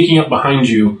somebody sneaking up behind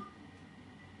you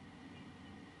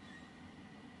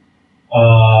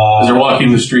as they're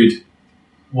walking the street.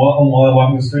 While I'm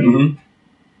walking the street, Mm-hmm.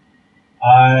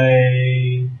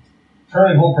 I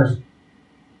turn and hold person.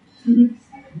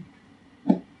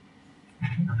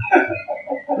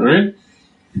 All right.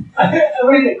 I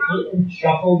read that Caitlin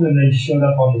shuffled and then showed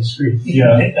up on the street.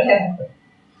 Yeah.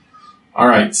 All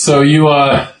right. So you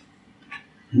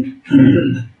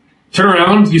turn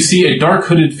around. You see a dark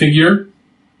hooded figure,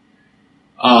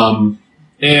 and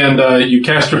you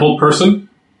cast your hold person.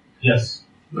 Yes.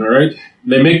 All right.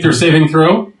 They make their saving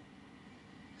throw.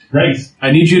 Great.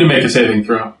 I need you to make a saving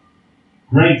throw.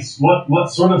 Great.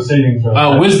 What sort of saving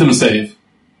throw? Wisdom save.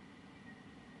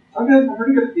 Okay, I'm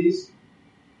pretty good at these.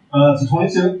 It's a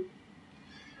 22.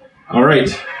 All right.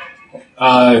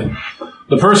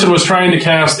 The person was trying to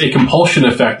cast a compulsion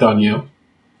effect on you.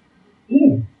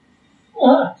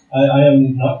 I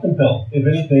am not compelled. If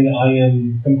anything, I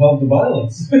am compelled to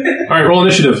violence. All right. Roll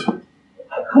initiative.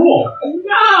 Cool.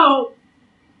 No!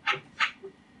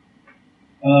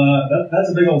 That's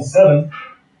a big old 7.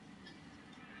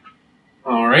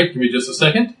 All right. Give me just a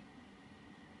second.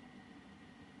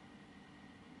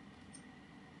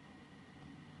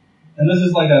 And this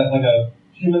is like a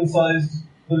human-sized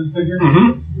hooded figure?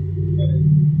 Mm-hmm.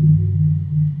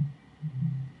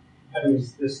 I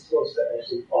was this close to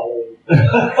actually following.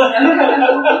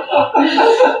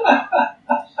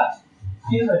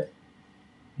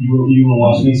 You will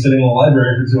watch me sitting in the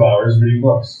library for 2 hours reading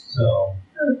books, so...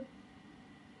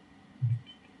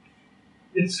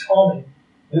 It's calming.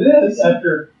 It is.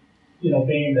 After,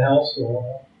 being in the house for a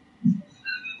while.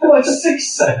 For like 6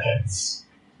 seconds.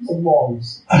 It's a long.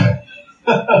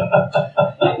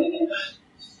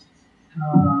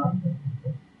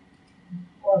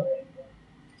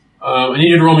 I need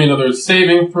you to roll me another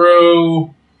saving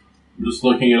throw. I'm just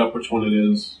looking it up which one it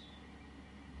is.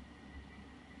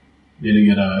 I need to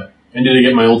get I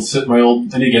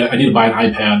need to buy an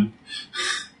iPad.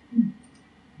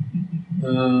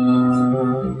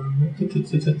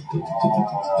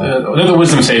 Another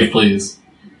wisdom save, please.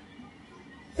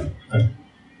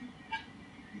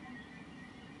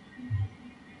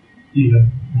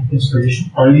 Even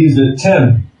inspiration. Are these at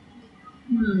 10?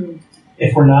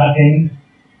 If we're not in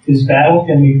his battle,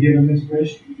 can we give him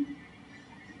inspiration?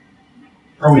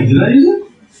 Oh wait, did I use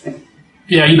it?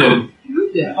 Yeah, you did.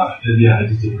 You did. Yeah, I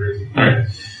just did raise it. Alright.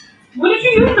 What did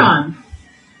you use it on?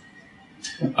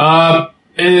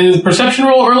 Is perception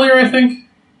roll earlier, I think?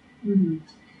 Mm-hmm.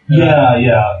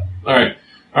 Yeah.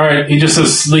 Alright, he just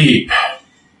says sleep.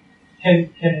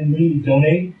 Can we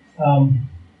donate?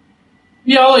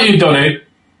 Yeah, I'll let you donate.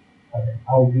 Okay,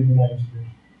 I'll give him my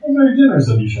inspiration. I'm very generous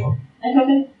of you, Sean.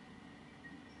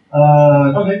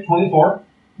 Okay, 24.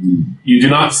 You do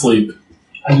not sleep.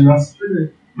 I do not.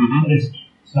 Mm-hmm. It's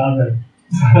not ready.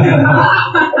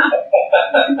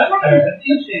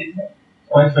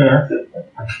 Quite fair.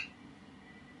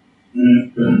 What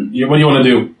do you want to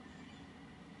do?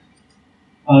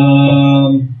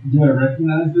 Do I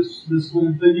recognize this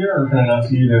hooded figure, or can I not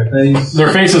see their face?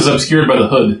 Their face is obscured by the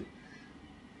hood.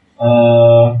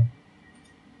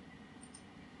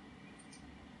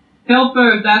 Kill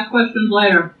first, ask questions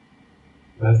later.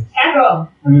 Tackle.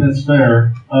 I mean, that's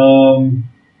fair. I'm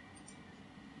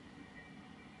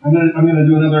gonna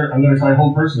do another. I'm gonna try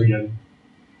hold person again.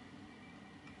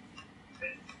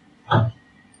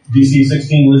 DC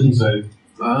 16 wisdom save.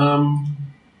 I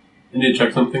need to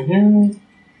check something here.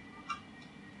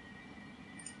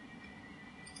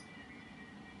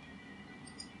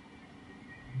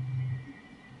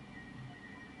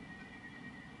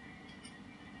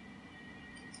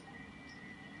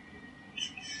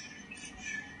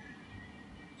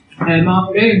 Hey,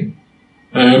 Marty.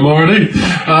 Hey, Marty.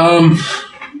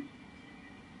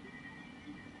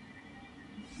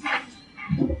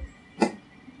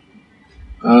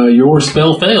 Your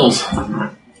spell fails.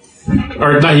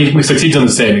 Or not, he succeeds on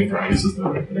the saving throw. This is the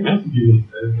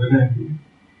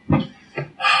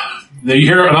Then you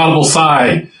hear an audible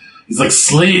sigh. He's like,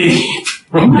 sleep.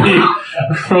 Roll me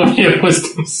a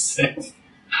wisdom save.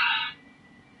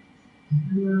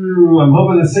 I'm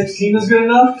hoping the 16 is good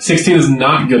enough. 16 is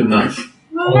not good enough.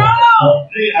 Oh,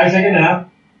 I take a nap.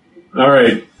 All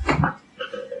right.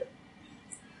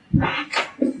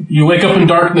 You wake up in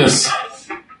darkness.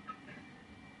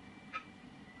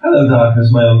 Hello,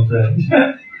 darkness, my old friend.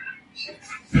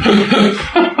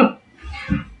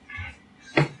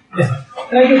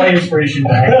 Can I get my inspiration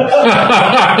back?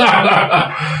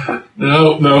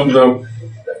 No.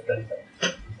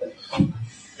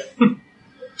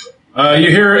 You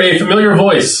hear a familiar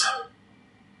voice,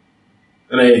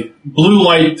 and a blue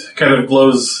light kind of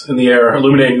glows in the air,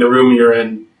 illuminating the room you're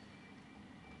in.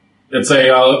 It's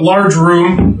a large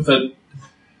room with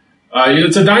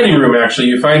it's a dining room, actually.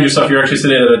 You find yourself, you're actually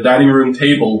sitting at a dining room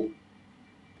table.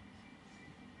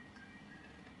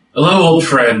 Hello, old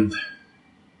friend.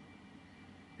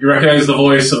 You recognize the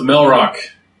voice of Melrock.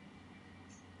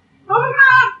 Oh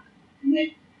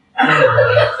my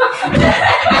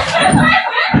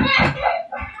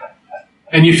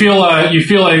And you feel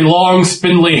a long,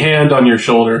 spindly hand on your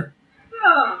shoulder.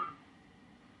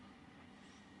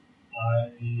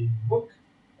 god! I look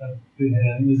at the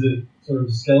hand. Is it sort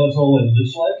of skeletal and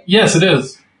lich-like? Yes, it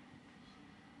is.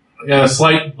 Got a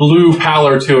slight blue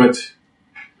pallor to it.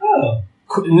 Oh.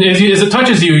 As it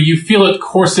touches you, you feel it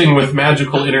coursing with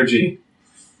magical energy.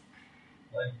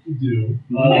 Like you do.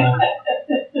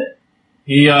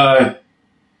 He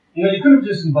you could have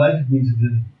just invited me to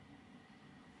dinner.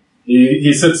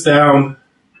 He sits down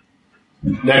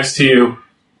next to you.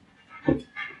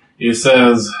 He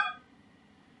says,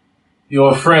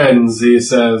 your friends, he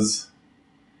says,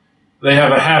 they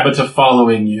have a habit of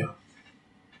following you.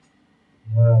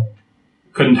 Wow.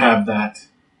 Couldn't have that.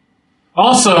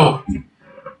 Also,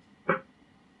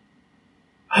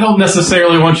 I don't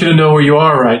necessarily want you to know where you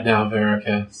are right now,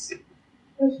 Veracast.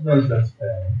 I suppose that's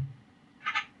fair.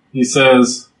 He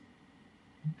says,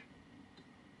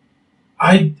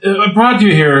 I brought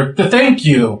you here to thank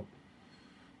you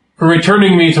for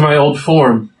returning me to my old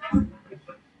form.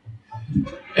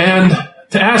 And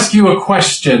to ask you a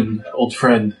question, old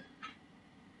friend.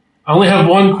 I only have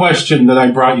one question that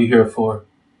I brought you here for.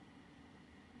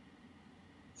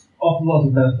 Awful lot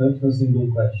of effort for a single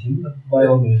question, but by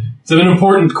all means. It's an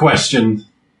important question.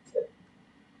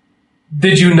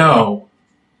 Did you know?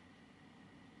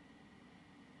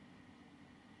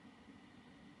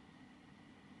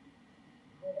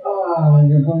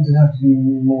 You're going to have to be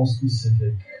more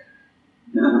specific.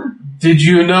 Did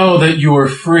you know that you were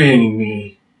freeing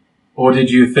me? Or did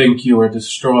you think you were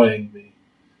destroying me?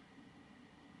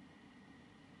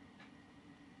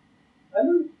 I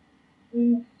don't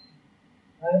think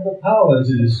I have the power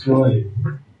to destroy you.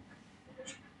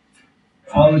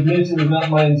 I'll admit it was not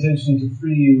my intention to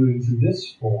free you into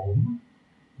this form,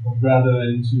 but rather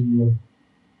into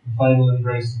the final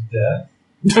embrace of death.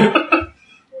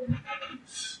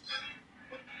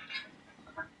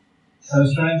 I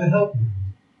was trying to help you.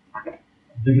 I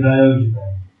figured I owed you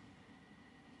that.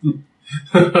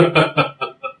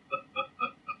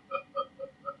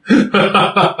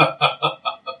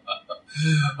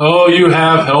 Oh, you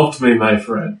have helped me, my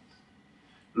friend,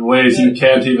 in ways you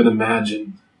can't even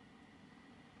imagine.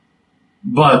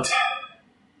 But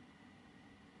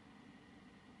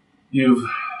if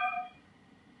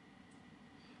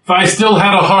I still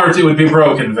had a heart, it would be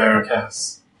broken,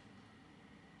 Veracast.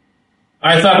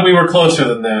 I thought we were closer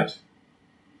than that.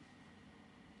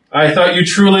 I thought you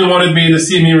truly wanted me to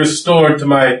see me restored to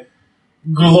my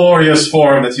glorious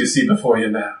form that you see before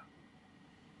you now.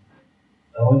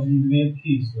 I want you to be at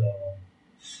peace, though.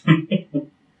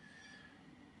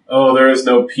 Oh, there is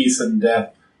no peace in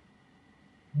death.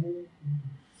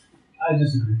 I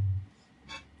disagree.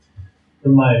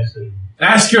 From my experience.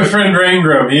 Ask your friend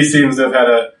Rangram. He seems to have had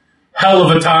a hell of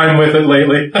a time with it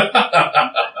lately.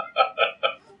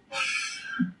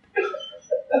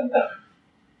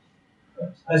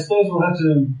 I suppose we'll have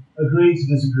to agree to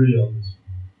disagree on this.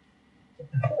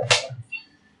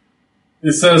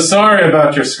 He says, sorry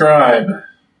about your scribe.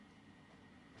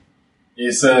 He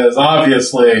says,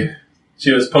 obviously,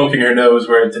 she was poking her nose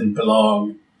where it didn't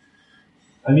belong.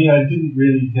 I mean, I didn't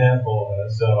really care for her,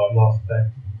 so I'm not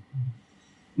affected.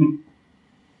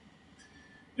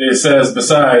 He says,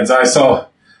 besides,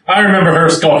 I remember her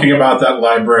talking about that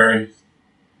library.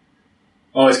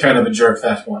 Always kind of a jerk,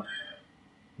 that one.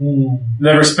 Hmm.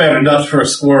 Never spared a nut for a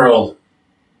squirrel.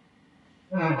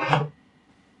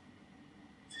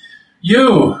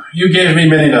 You gave me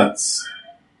many nuts.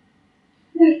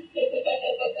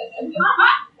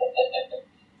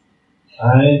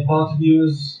 I thought of you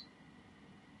as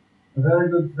a very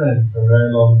good friend for a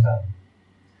very long time.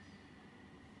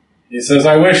 He says,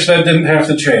 I wish that didn't have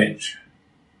to change.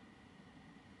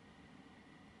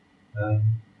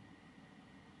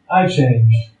 I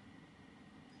changed.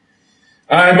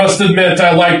 I must admit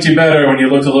I liked you better when you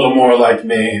looked a little more like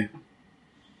me.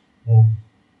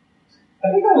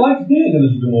 I think I liked being a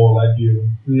little bit more like you,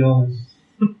 to be honest.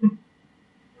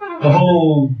 The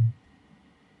whole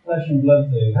flesh and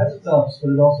blood thing has its ups, but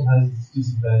it also has its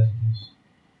disadvantages.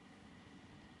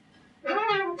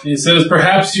 He says,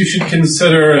 perhaps you should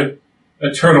consider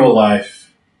eternal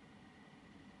life.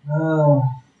 But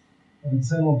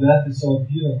eternal death is so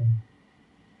appealing.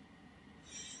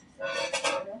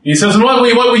 He says, and what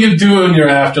will you do in your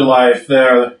afterlife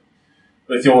there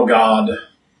with your God?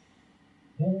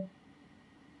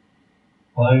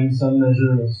 Find some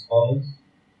measure of solace.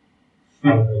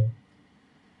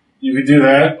 You could do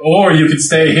that, or you could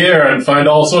stay here and find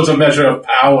all sorts of measure of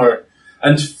power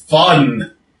and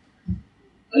fun.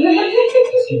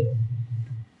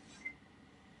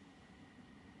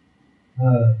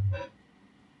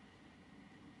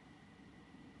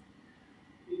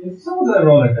 It's somewhat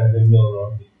ironic, I think,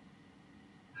 Milroy.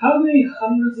 How many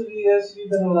hundreds of years have you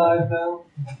been alive now?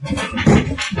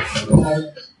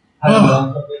 I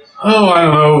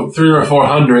don't know, 300 or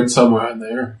 400, somewhere in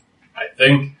there, I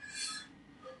think.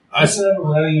 I said I'm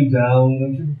letting you down.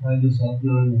 Don't you find yourself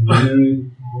doing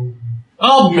very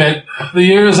I'll admit, the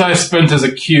years I spent as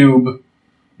a cube,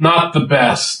 not the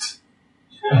best.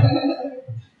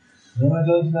 No, I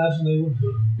don't imagine they would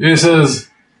be. He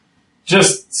says,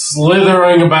 just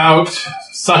slithering about,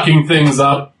 sucking things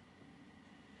up,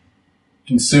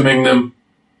 consuming them.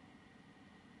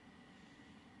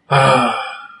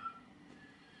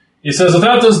 He says,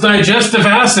 without those digestive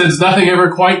acids, nothing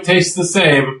ever quite tastes the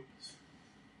same.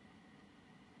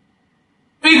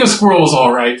 Being a squirrel's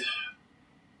all right.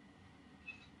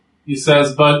 He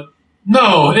says, but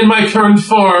no, in my current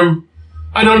form,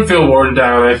 I don't feel worn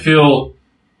down. I feel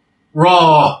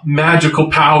raw,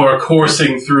 magical power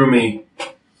coursing through me.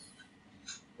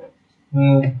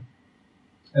 Well,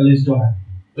 at least you're happy.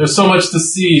 There's so much to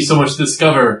see, so much to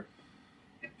discover.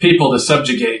 People to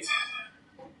subjugate.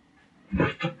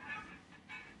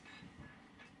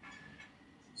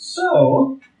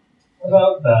 So,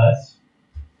 about that,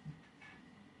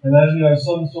 I imagine you have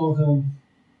some sort of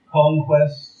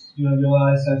conquest you have your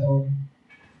eyes set on.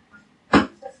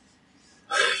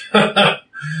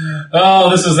 Oh,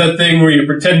 this is that thing where you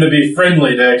pretend to be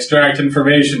friendly to extract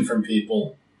information from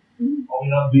people. Are we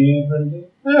not being friendly?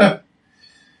 Yeah.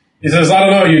 He says, I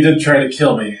don't know, you did try to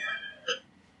kill me.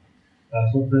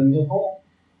 That's what friends are for.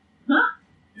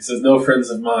 He says, no friends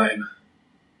of mine.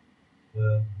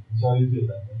 Well, that's all you did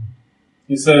that way.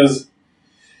 He says,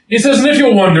 and if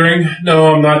you're wondering,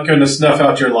 no, I'm not going to snuff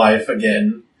out your life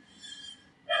again.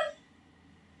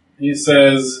 He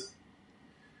says,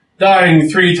 dying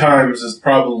 3 times is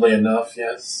probably enough,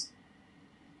 yes.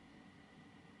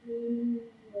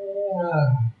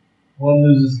 One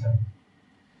loses count.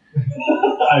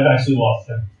 I've actually lost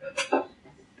count.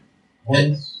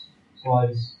 Once,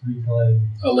 twice, 3 times.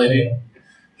 A lady.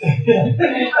 Yeah,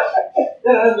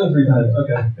 that's been 3 times.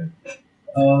 Okay.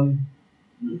 I'm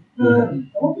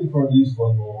hoping for at least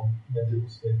one more mental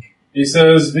mistake. He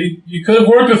says, you could have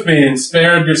worked with me and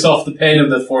spared yourself the pain of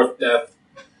the 4th death.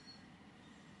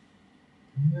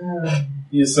 Yeah.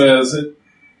 He says,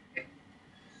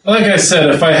 like I said,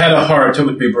 if I had a heart, it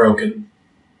would be broken.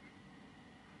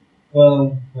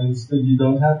 Well, instead you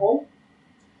don't have one?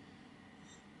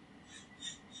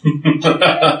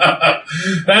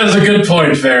 That is a good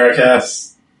point,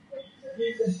 Veracast.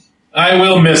 I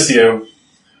will miss you.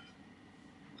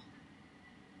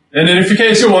 And in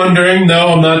case you're wondering, no,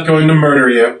 I'm not going to murder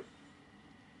you.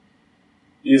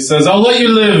 He says, I'll let you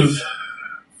live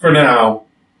for now.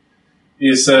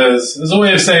 He says, as a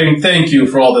way of saying thank you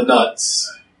for all the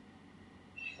nuts.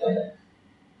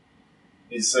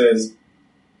 He says,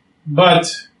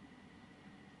 but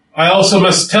I also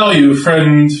must tell you,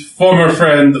 former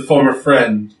friend,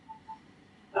 that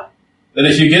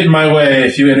if you get in my way,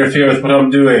 if you interfere with what I'm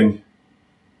doing,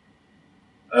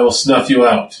 I will snuff you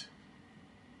out.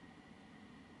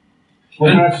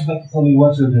 Well, perhaps you have to tell me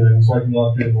what you're doing so I can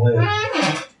not get in the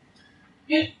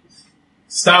way.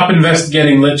 Stop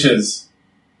investigating liches.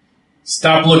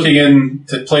 Stop looking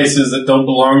into places that don't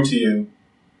belong to you.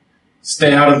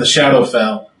 Stay out of the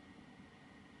Shadowfell.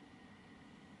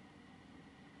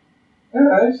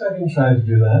 Alright, I can try to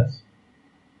do that.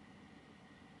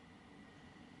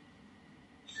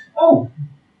 Oh!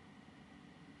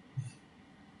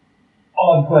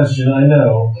 Odd question, I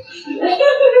know. Do you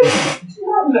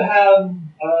happen to have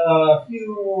a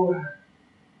few,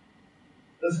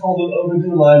 let's call them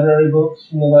overdue library books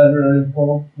from the Library of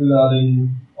Paul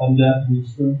regarding undeath and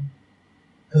stuff?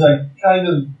 Because I kind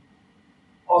of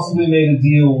possibly made a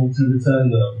deal to return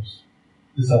those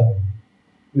to someone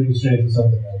in exchange for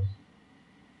something else.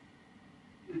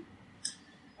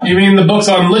 You mean the books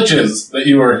on liches that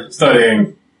you were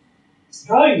studying?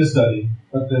 Trying to study,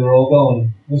 but they were all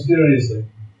gone, mysteriously.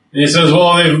 He says,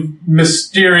 well, they've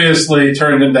mysteriously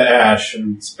turned into ash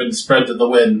and it's been spread to the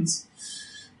winds.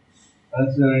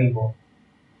 That's very important.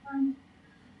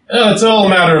 It's all a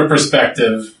matter of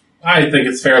perspective. I think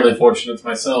it's fairly fortunate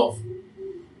myself.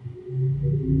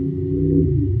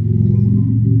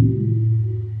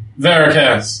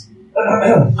 Veracast.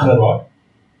 Bedrock.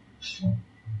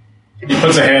 He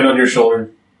puts a hand on your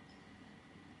shoulder.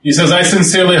 He says, I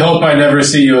sincerely hope I never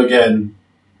see you again.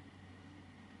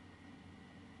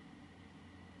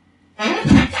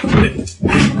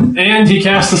 And he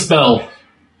casts a spell.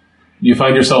 You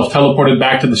find yourself teleported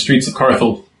back to the streets of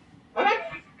Carthel.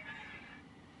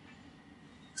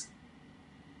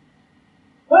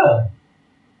 Well,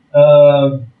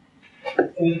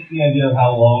 any idea of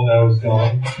how long I was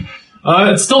gone?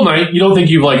 It's still night. You don't think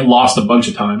you've lost a bunch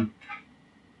of time.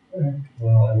 Okay.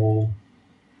 Well, I will.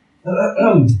 I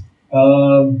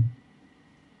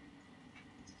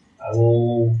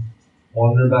will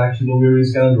wander back to the Weary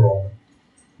Scoundrel,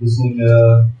 listening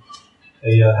to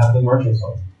a happy marching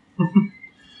song.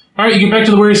 All right, you get back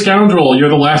to the Weary Scoundrel. You're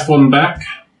the last one back.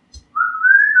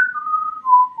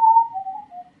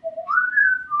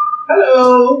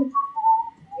 Hello,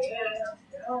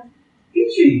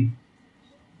 Peachy.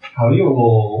 How are you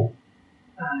all?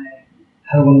 Hi.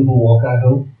 Had a wonderful walk, I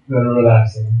hope. Very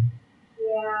relaxing.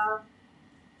 Yeah.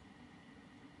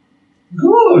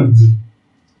 Good.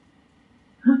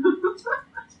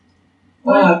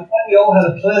 Wow, you all had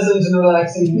a pleasant and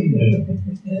relaxing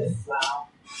evening. Yes. Wow.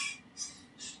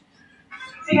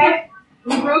 Okay.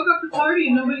 We broke up the party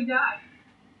and nobody died.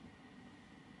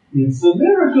 It's a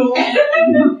miracle.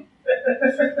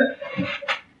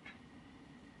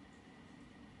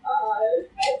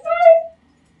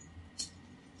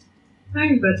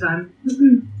 Thanks, bedtime.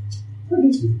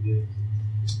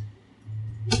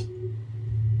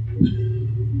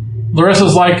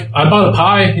 Larissa's like, I bought a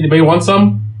pie. Anybody want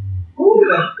some? Ooh,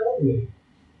 that's lovely.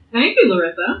 Thank you,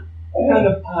 Larissa. What kind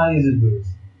of pie is it, Bruce?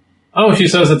 Oh, she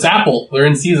says it's apple. They're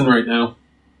in season right now.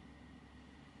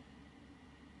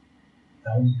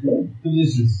 Sounds good.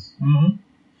 Delicious. Mm-hmm.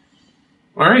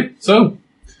 All right, so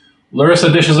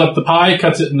Larissa dishes up the pie,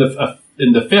 cuts it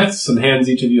into fifths, and hands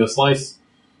each of you a slice.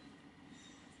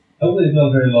 Hopefully it's not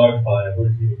a very large pie. I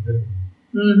would have it.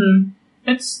 Mm-hmm.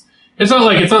 It's not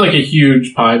like a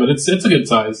huge pie, but it's a good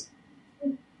size.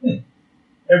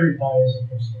 Every pie is a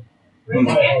personal Where'd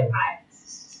you get the pie?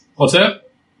 What's that?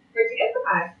 Where'd you get the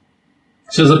pie?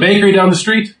 She says a bakery down the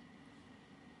street.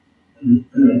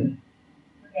 Okay.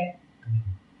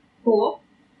 Cool.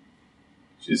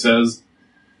 She says,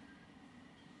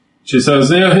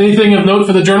 anything of note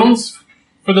for the journals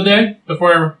for the day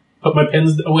before I put my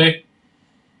pens away?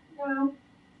 No.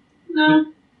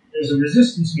 No. There's a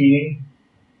resistance meeting.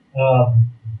 I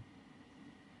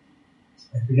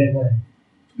forget when.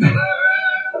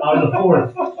 On the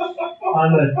 4th.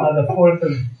 On the 4th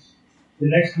of... The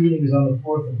next meeting is on the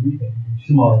 4th of Reaping.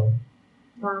 Tomorrow.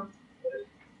 Wow.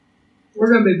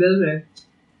 We're gonna be busy.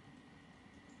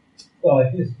 Well, I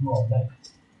think it's tomorrow night.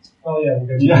 Oh yeah, we're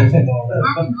going to be busy tomorrow night.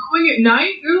 I'm going at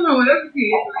night. There's no whatever for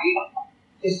you, right?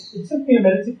 It took me a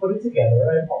minute to put it together.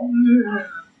 I apologize.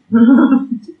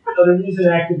 So there is an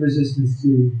active resistance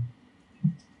to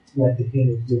what the king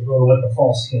is doing, or what the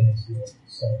false king is doing.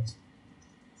 So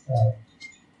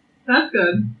That's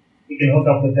good. you can hook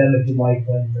up with them if you like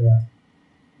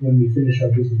when we finish our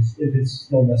business, if it's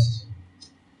still necessary.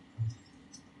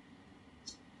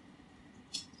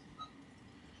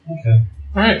 Okay.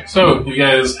 All right, so you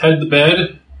guys head to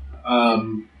bed,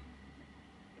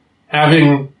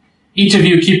 having each of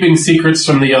you keeping secrets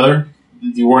from the other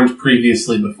that you weren't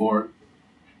previously before.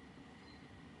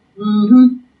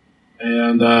 Mm-hmm.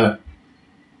 And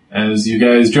as you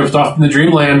guys drift off into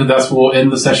dreamland, that's where we'll end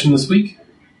the session this week.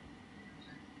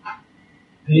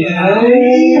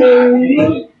 Yay!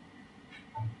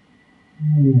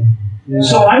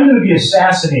 So I'm going to be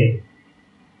assassinated.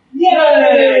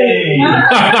 Yay!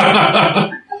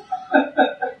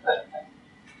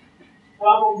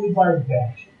 Probably by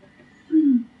batch.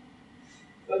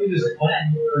 Let me just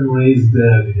raise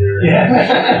dead here.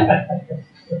 Yeah.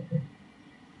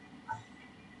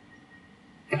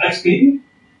 XP?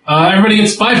 Everybody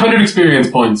gets 500 experience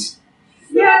points.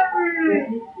 Yeah.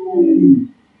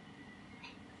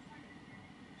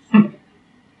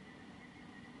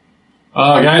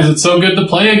 Guys, it's so good to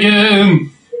play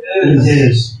again. It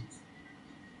is.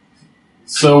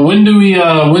 So when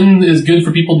is good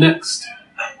for people next?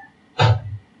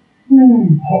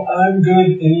 I'm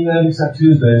good any night except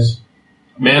Tuesdays.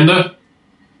 Amanda?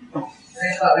 Let me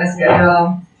look at my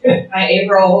schedule. My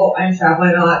April, I'm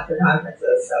traveling a lot for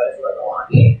conferences, so it's a little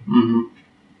wonky. Mm-hmm.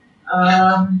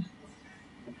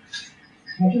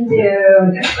 I can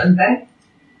do next Wednesday.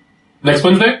 Next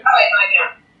Wednesday? Oh wait, no, I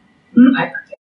can't. I forgot.